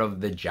part of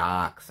the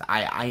jocks.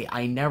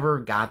 I never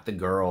got the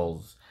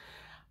girls.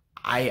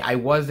 I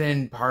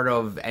wasn't part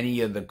of any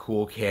of the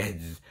cool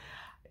kids,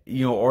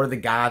 or the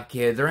goth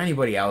kids, or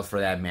anybody else for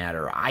that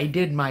matter. I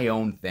did my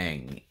own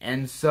thing.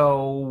 And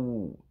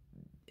so,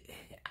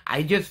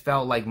 I just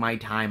felt like my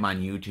time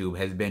on YouTube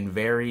has been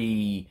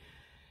very...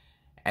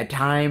 At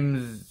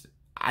times,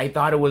 I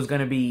thought it was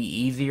going to be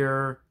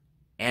easier,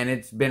 and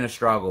it's been a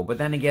struggle. But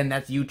then again,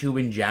 that's YouTube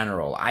in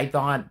general. I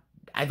thought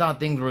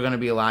things were going to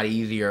be a lot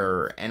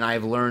easier, and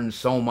I've learned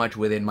so much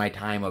within my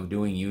time of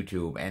doing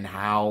YouTube, and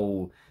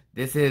how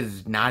this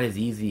is not as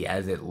easy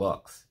as it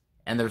looks.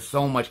 And there's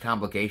so much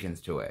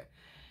complications to it.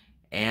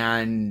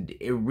 And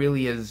it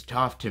really is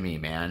tough to me,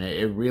 man.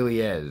 It really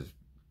is.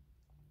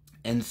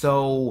 And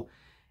so,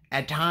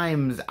 at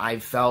times, I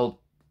felt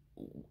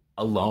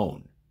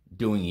alone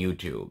doing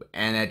YouTube.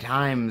 And at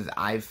times,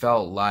 I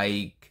felt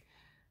like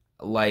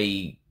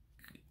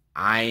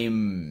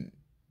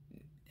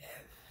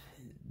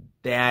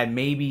that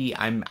maybe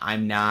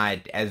I'm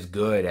not as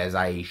good as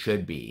I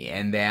should be,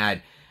 and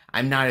that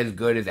I'm not as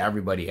good as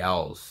everybody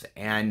else,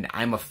 and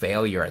I'm a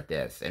failure at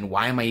this, and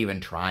why am I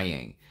even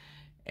trying?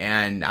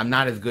 And I'm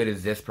not as good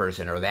as this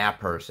person or that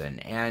person.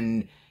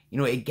 And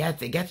it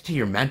gets to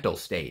your mental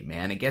state,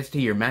 man. It gets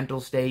to your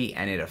mental state,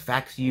 and it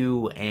affects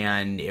you,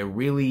 and it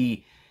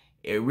really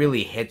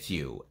hits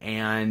you.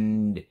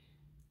 And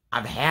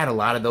I've had a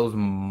lot of those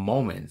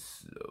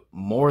moments,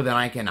 more than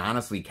I can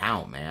honestly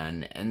count,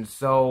 man. And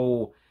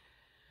so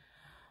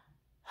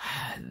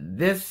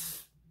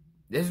this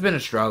has been a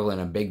struggle in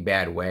a big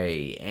bad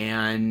way.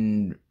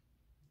 And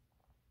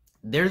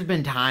there's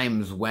been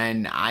times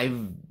when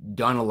I've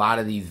done a lot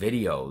of these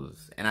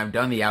videos, and I've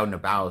done the out and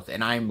abouts,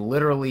 and I'm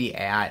literally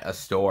at a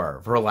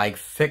store for like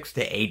 6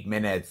 to 8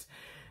 minutes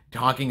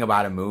talking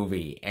about a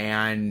movie,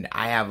 and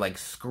I have like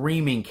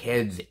screaming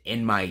kids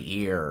in my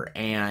ear,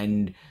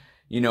 and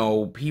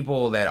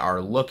people that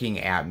are looking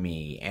at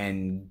me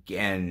and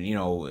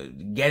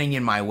getting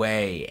in my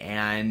way,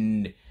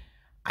 and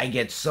I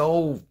get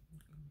so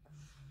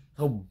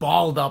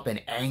balled up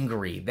and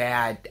angry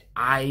that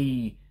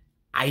I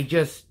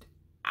just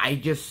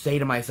say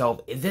to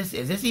myself, is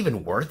this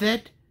even worth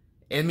it?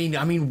 I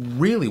mean,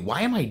 really,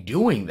 why am I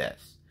doing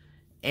this?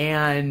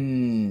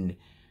 And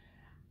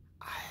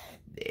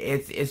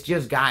it's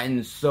just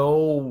gotten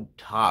so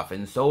tough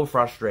and so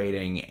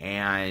frustrating,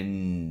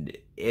 and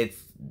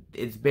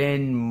it's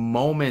been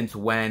moments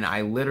when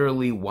I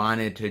literally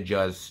wanted to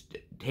just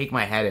take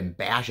my head and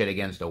bash it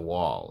against a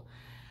wall.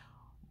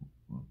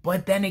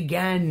 But then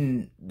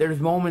again,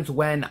 there's moments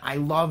when I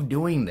love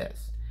doing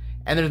this.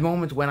 And there's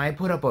moments when I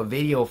put up a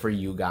video for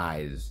you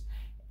guys,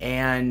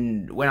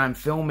 and when I'm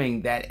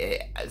filming, that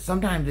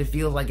sometimes it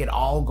feels like it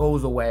all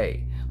goes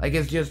away. Like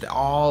it's just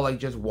all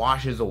just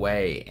washes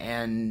away.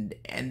 And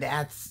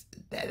that's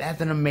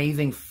an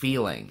amazing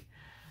feeling.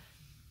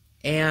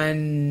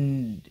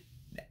 And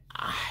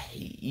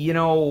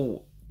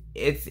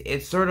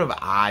it's sort of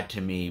odd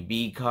to me,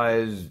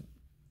 because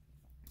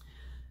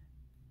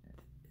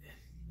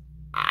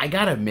I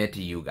gotta admit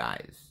to you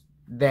guys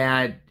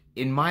that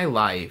in my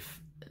life,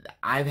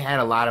 I've had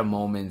a lot of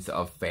moments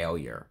of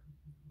failure.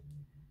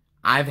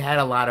 I've had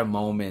a lot of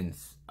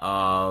moments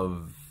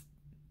of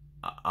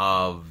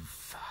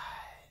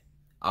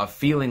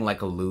feeling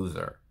like a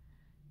loser,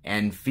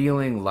 and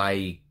feeling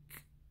like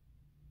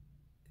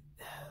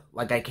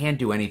I can't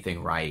do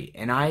anything right.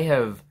 And I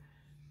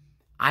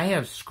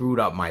have screwed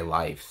up my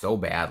life so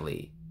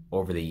badly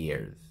over the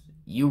years.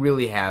 You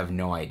really have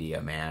no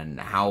idea, man,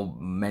 how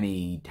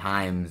many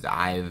times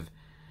I've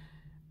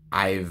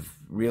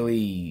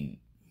really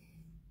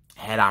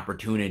had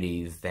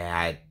opportunities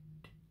that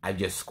I've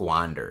just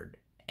squandered,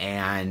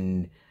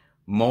 and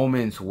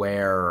moments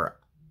where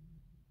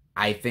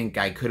I think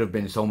I could have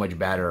been so much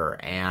better,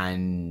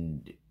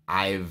 and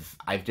I've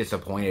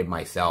disappointed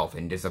myself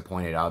and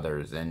disappointed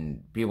others,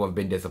 and people have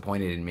been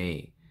disappointed in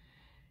me.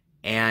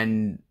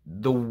 And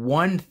the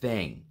one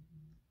thing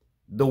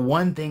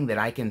that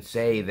I can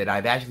say that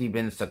I've actually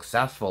been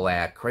successful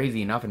at,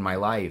 crazy enough, in my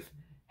life,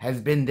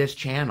 has been this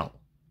channel.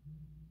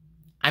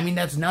 I mean,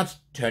 that's nuts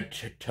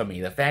to me.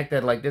 The fact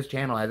that this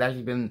channel has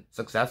actually been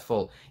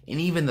successful in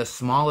even the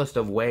smallest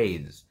of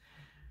ways.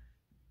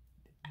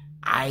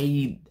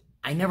 I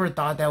never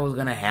thought that was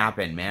gonna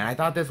happen, man. I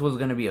thought this was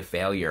gonna be a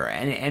failure,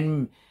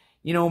 and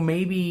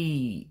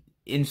maybe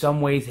in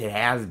some ways it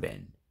has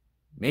been.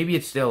 Maybe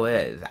it still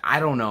is. I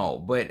don't know,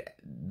 but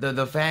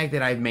the fact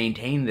that I've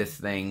maintained this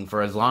thing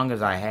for as long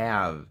as I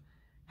have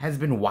has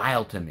been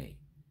wild to me.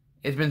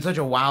 It's been such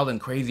a wild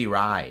and crazy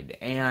ride,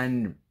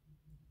 and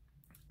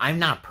I'm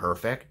not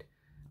perfect.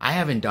 I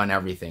haven't done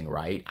everything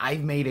right.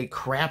 I've made a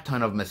crap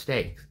ton of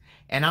mistakes.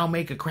 And I'll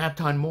make a crap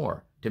ton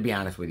more, to be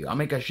honest with you. I'll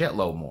make a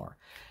shitload more.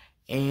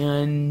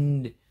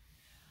 And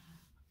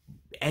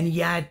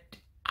yet,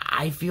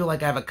 I feel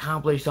like I've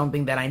accomplished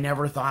something that I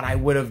never thought I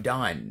would have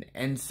done.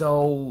 And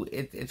so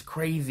it's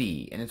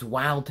crazy and it's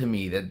wild to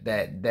me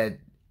that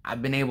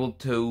I've been able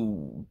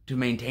to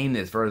maintain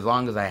this for as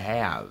long as I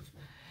have.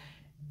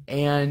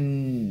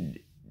 And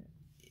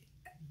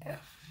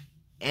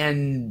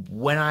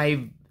when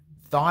I've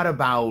thought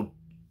about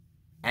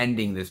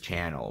ending this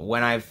channel,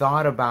 when I've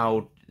thought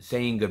about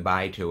saying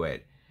goodbye to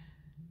it,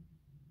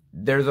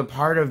 there's a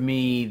part of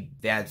me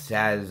that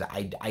says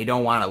I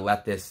don't want to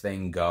let this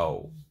thing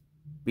go,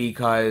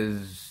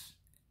 because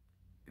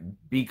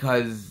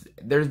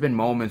there's been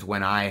moments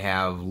when I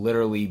have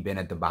literally been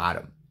at the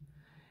bottom,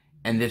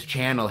 and this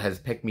channel has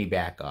picked me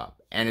back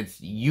up, and it's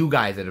you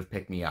guys that have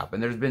picked me up,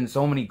 and there's been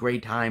so many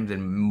great times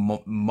and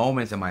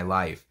moments in my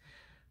life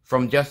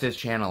from just this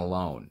channel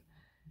alone,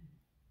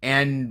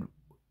 and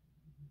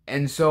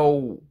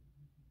so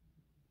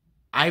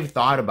I've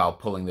thought about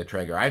pulling the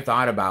trigger. I've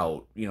thought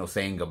about,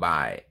 saying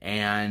goodbye.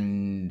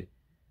 And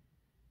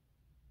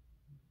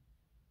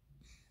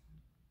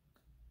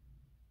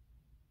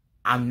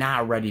I'm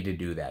not ready to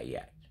do that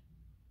yet.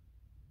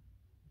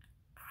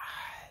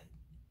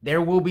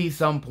 There will be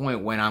some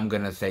point when I'm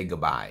going to say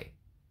goodbye.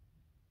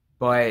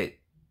 But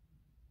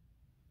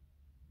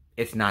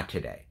it's not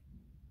today.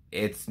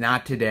 It's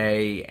not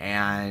today.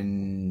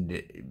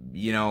 And,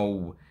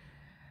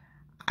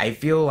 I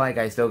feel like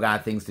I still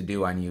got things to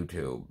do on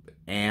YouTube.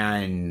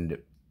 And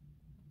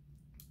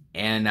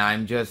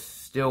I'm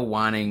just still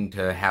wanting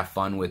to have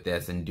fun with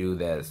this and do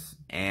this.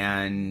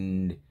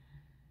 And,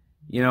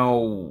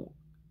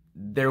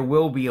 there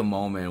will be a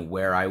moment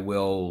where I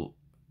will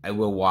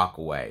walk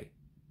away.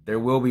 There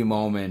will be a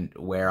moment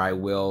where I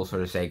will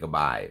sort of say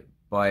goodbye.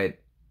 But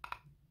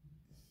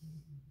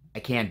I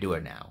can't do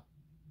it now.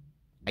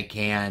 I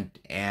can't.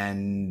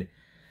 And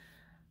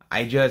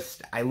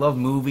I love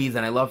movies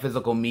and I love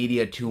physical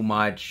media too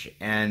much.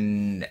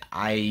 And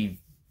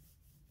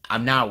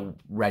I'm not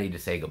ready to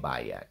say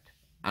goodbye yet.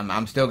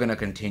 I'm still going to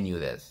continue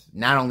this.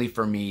 Not only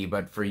for me,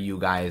 but for you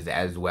guys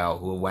as well,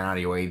 who went out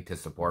of your way to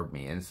support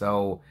me. And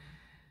so,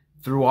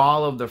 through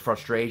all of the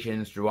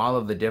frustrations, through all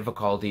of the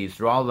difficulties,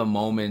 through all the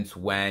moments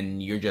when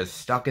you're just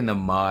stuck in the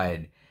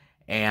mud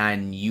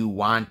and you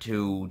want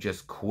to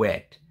just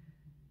quit,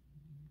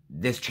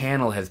 this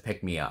channel has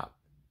picked me up.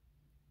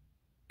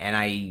 And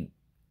I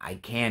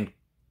can't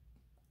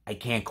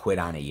quit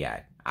on it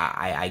yet.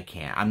 I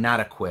can't. I'm not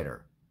a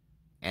quitter.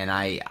 And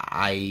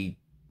I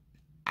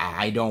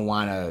don't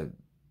want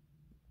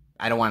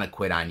to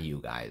quit on you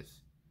guys.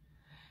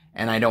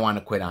 And I don't want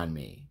to quit on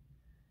me.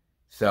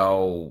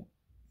 So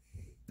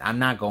I'm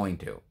not going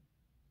to.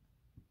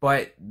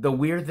 But the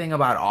weird thing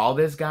about all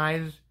this,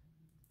 guys,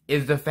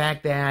 is the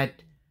fact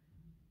that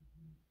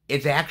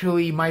it's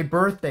actually my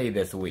birthday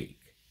this week.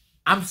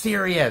 I'm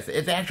serious.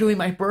 It's actually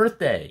my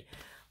birthday.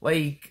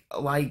 Like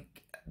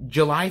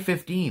July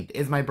 15th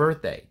is my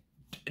birthday.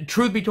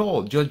 Truth be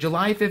told,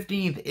 July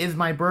 15th is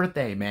my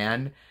birthday,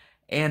 man.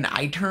 And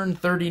I turned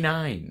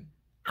 39.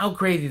 How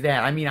crazy is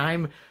that? I mean,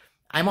 I'm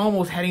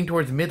almost heading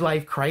towards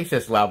midlife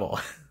crisis level.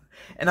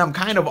 And I'm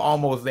kind of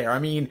almost there. I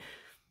mean,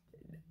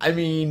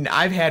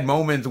 I've had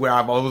moments where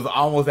I was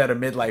almost at a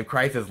midlife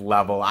crisis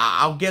level.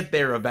 I'll get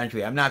there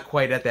eventually. I'm not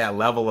quite at that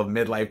level of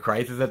midlife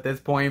crisis at this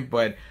point,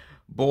 but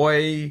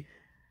boy,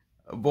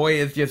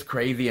 it's just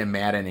crazy and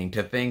maddening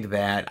to think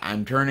that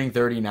I'm turning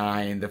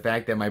 39, the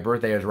fact that my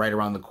birthday is right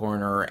around the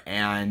corner,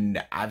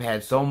 and I've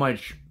had so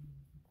much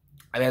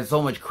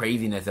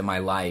craziness in my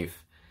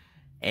life,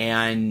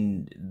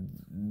 and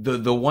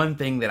the one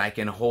thing that I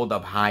can hold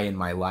up high in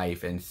my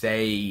life and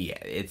say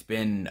it's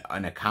been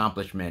an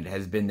accomplishment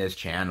has been this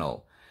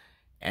channel.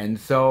 And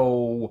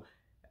so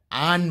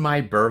on my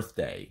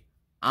birthday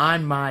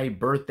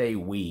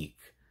week,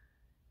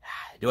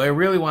 do I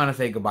really want to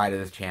say goodbye to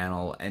this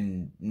channel?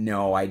 And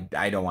no, I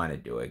don't want to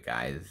do it,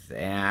 guys.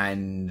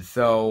 And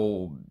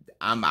so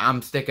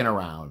I'm sticking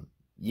around.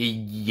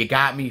 You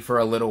got me for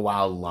a little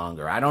while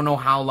longer. I don't know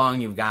how long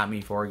you've got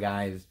me for,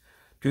 guys.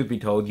 Truth be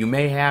told, you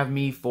may have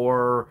me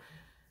for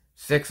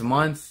 6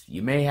 months.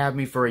 You may have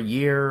me for a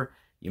year.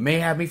 You may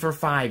have me for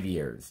 5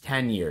 years,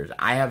 10 years.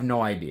 I have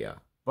no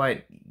idea.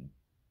 But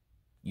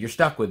you're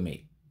stuck with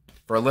me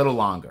for a little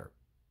longer.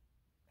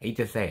 Hate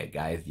to say it,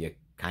 guys. You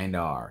kind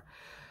of are.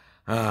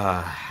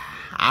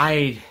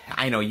 I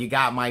know you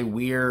got my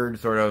weird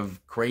sort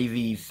of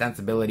crazy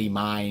sensibility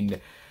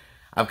mind.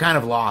 I've kind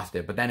of lost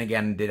it, but then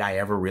again, did I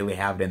ever really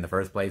have it in the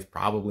first place?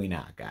 Probably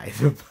not,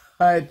 guys.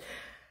 But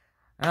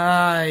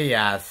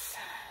yes.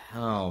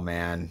 Oh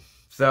man.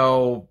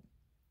 So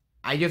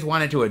I just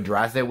wanted to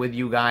address it with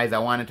you guys. I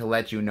wanted to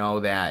let you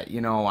know that,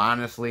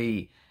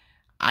 honestly,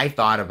 I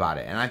thought about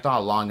it, and I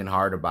thought long and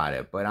hard about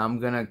it, but I'm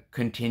gonna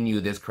continue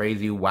this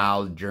crazy,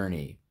 wild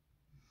journey,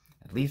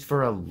 at least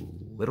for a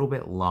little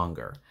bit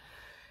longer,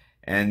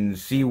 and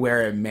see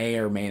where it may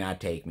or may not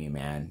take me,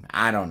 man.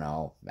 I don't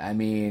know. I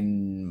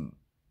mean,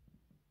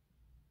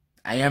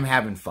 I am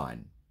having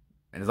fun.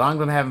 And as long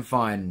as I'm having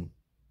fun,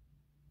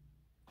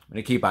 I'm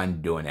going to keep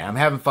on doing it. I'm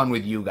having fun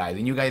with you guys,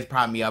 and you guys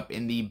prop me up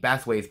in the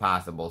best ways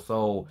possible.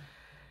 So,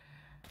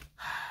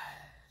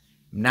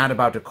 I'm not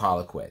about to call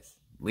it quits.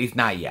 At least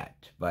not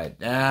yet. But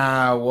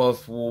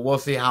we'll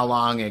see how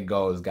long it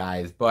goes,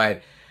 guys.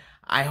 But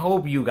I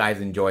hope you guys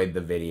enjoyed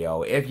the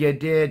video. If you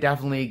did,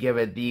 definitely give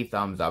it the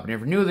thumbs up. And if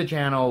you're new to the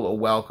channel,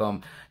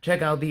 welcome.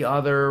 Check out the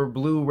other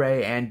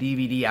Blu-ray and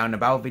DVD out and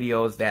about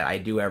videos that I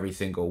do every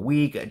single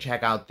week.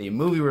 Check out the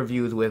movie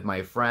reviews with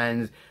my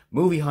friends.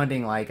 Movie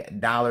hunting like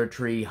Dollar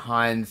Tree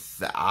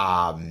hunts,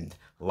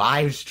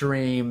 live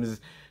streams,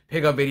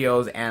 pickup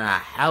videos, and a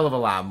hell of a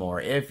lot more.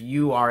 If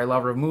you are a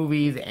lover of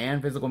movies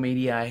and physical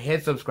media,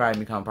 hit subscribe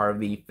and become part of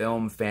the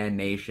Film Fan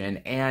Nation.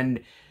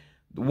 And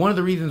one of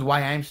the reasons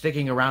why I'm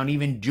sticking around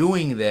even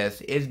doing this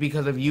is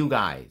because of you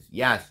guys.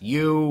 Yes,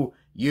 you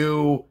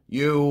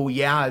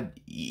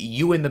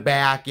in the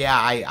back. Yeah,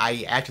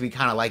 I actually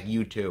kind of like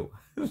you too.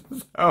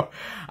 So,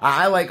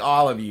 I like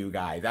all of you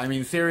guys. I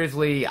mean,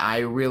 seriously, I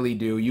really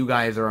do. You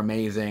guys are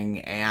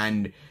amazing,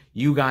 and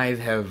you guys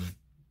have,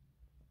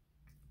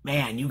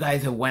 man, you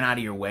guys have went out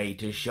of your way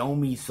to show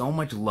me so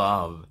much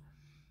love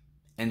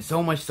and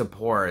so much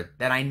support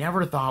that I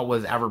never thought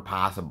was ever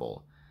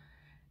possible.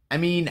 I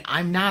mean,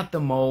 I'm not the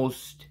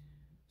most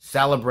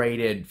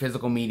celebrated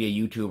physical media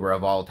YouTuber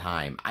of all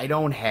time. I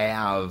don't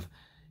have,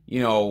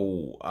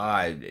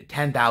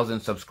 10,000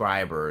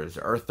 subscribers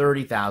or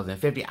 30,000,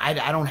 50.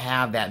 I don't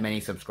have that many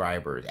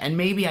subscribers. And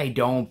maybe I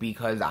don't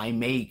because I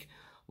make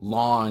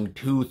long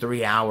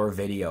 2-3 hour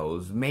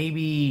videos.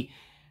 Maybe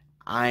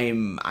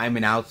I'm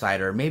an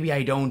outsider. Maybe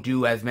I don't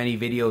do as many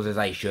videos as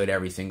I should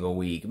every single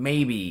week.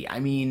 Maybe. I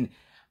mean,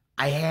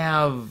 I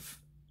have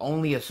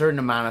only a certain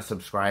amount of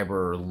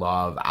subscriber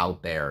love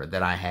out there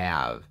that I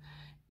have,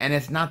 and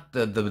it's not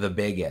the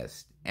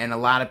biggest, and a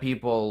lot of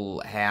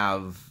people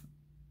have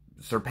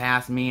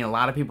surpassed me, and a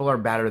lot of people are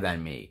better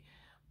than me,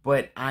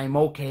 but I'm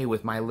okay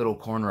with my little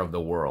corner of the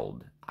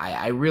world.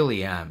 I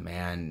really am,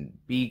 man,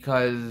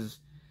 because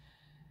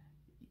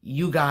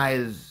you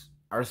guys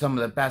are some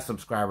of the best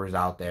subscribers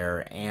out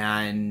there,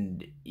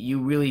 and you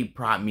really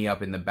prop me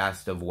up in the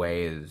best of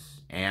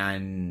ways,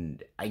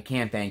 and I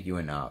can't thank you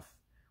enough.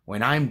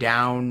 When I'm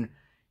down,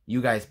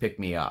 you guys pick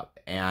me up,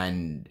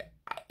 and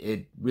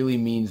it really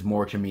means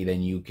more to me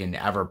than you can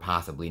ever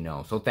possibly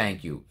know. So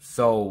thank you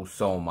so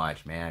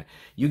much, man.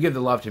 You give the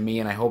love to me,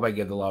 and I hope I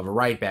give the love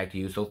right back to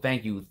you. So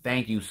thank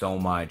you so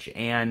much,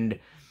 and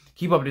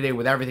keep up to date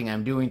with everything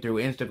I'm doing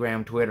through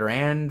Instagram, Twitter,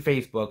 and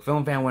Facebook.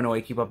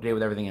 FilmFan108, keep up to date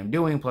with everything I'm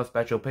doing, plus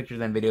special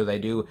pictures and videos I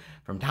do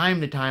from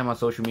time to time on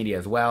social media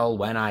as well,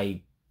 when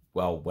I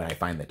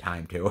find the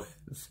time to.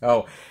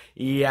 So,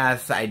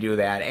 yes, I do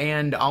that.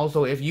 And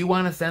also, if you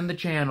want to send the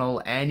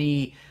channel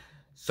any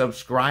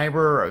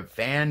subscriber or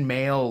fan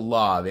mail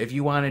love, if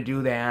you want to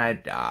do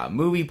that,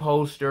 movie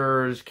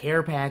posters,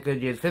 care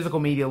packages, physical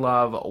media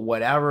love,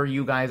 whatever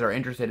you guys are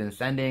interested in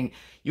sending,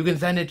 you can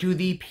send it to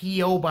the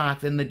P.O.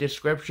 box in the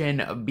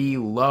description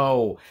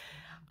below.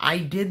 I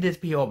did this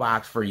P.O.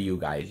 box for you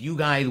guys. You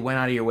guys went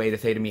out of your way to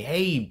say to me,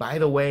 hey, by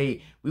the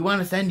way, we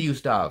want to send you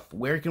stuff.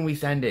 Where can we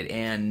send it?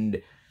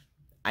 And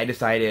I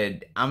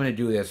decided I'm going to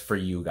do this for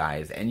you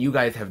guys, and you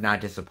guys have not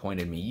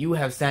disappointed me. You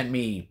have sent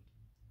me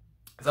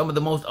some of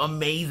the most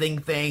amazing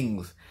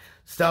things,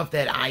 stuff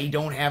that I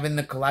don't have in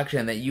the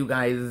collection that you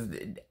guys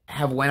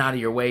have went out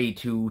of your way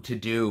to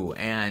do,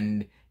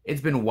 and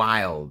it's been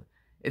wild.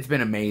 It's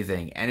been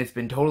amazing, and it's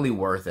been totally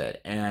worth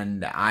it,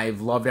 and I've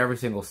loved every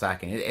single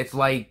second. It's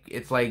like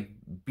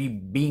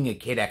being a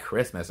kid at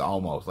Christmas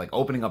almost, like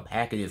opening up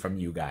packages from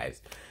you guys.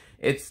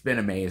 It's been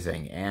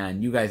amazing,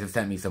 and you guys have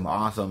sent me some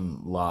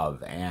awesome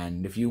love,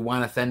 and if you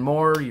want to send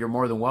more, you're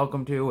more than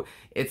welcome to.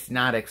 It's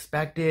not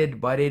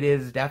expected, but it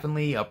is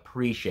definitely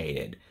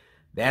appreciated.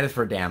 That is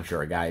for damn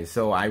sure, guys.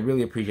 So I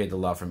really appreciate the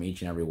love from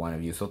each and every one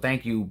of you. So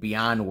thank you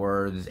beyond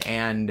words,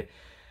 and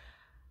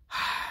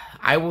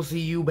I will see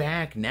you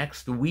back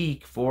next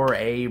week for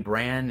a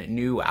brand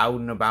new out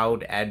and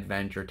about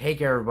adventure. Take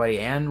care, everybody,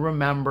 and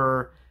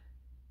remember,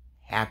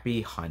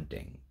 happy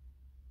hunting.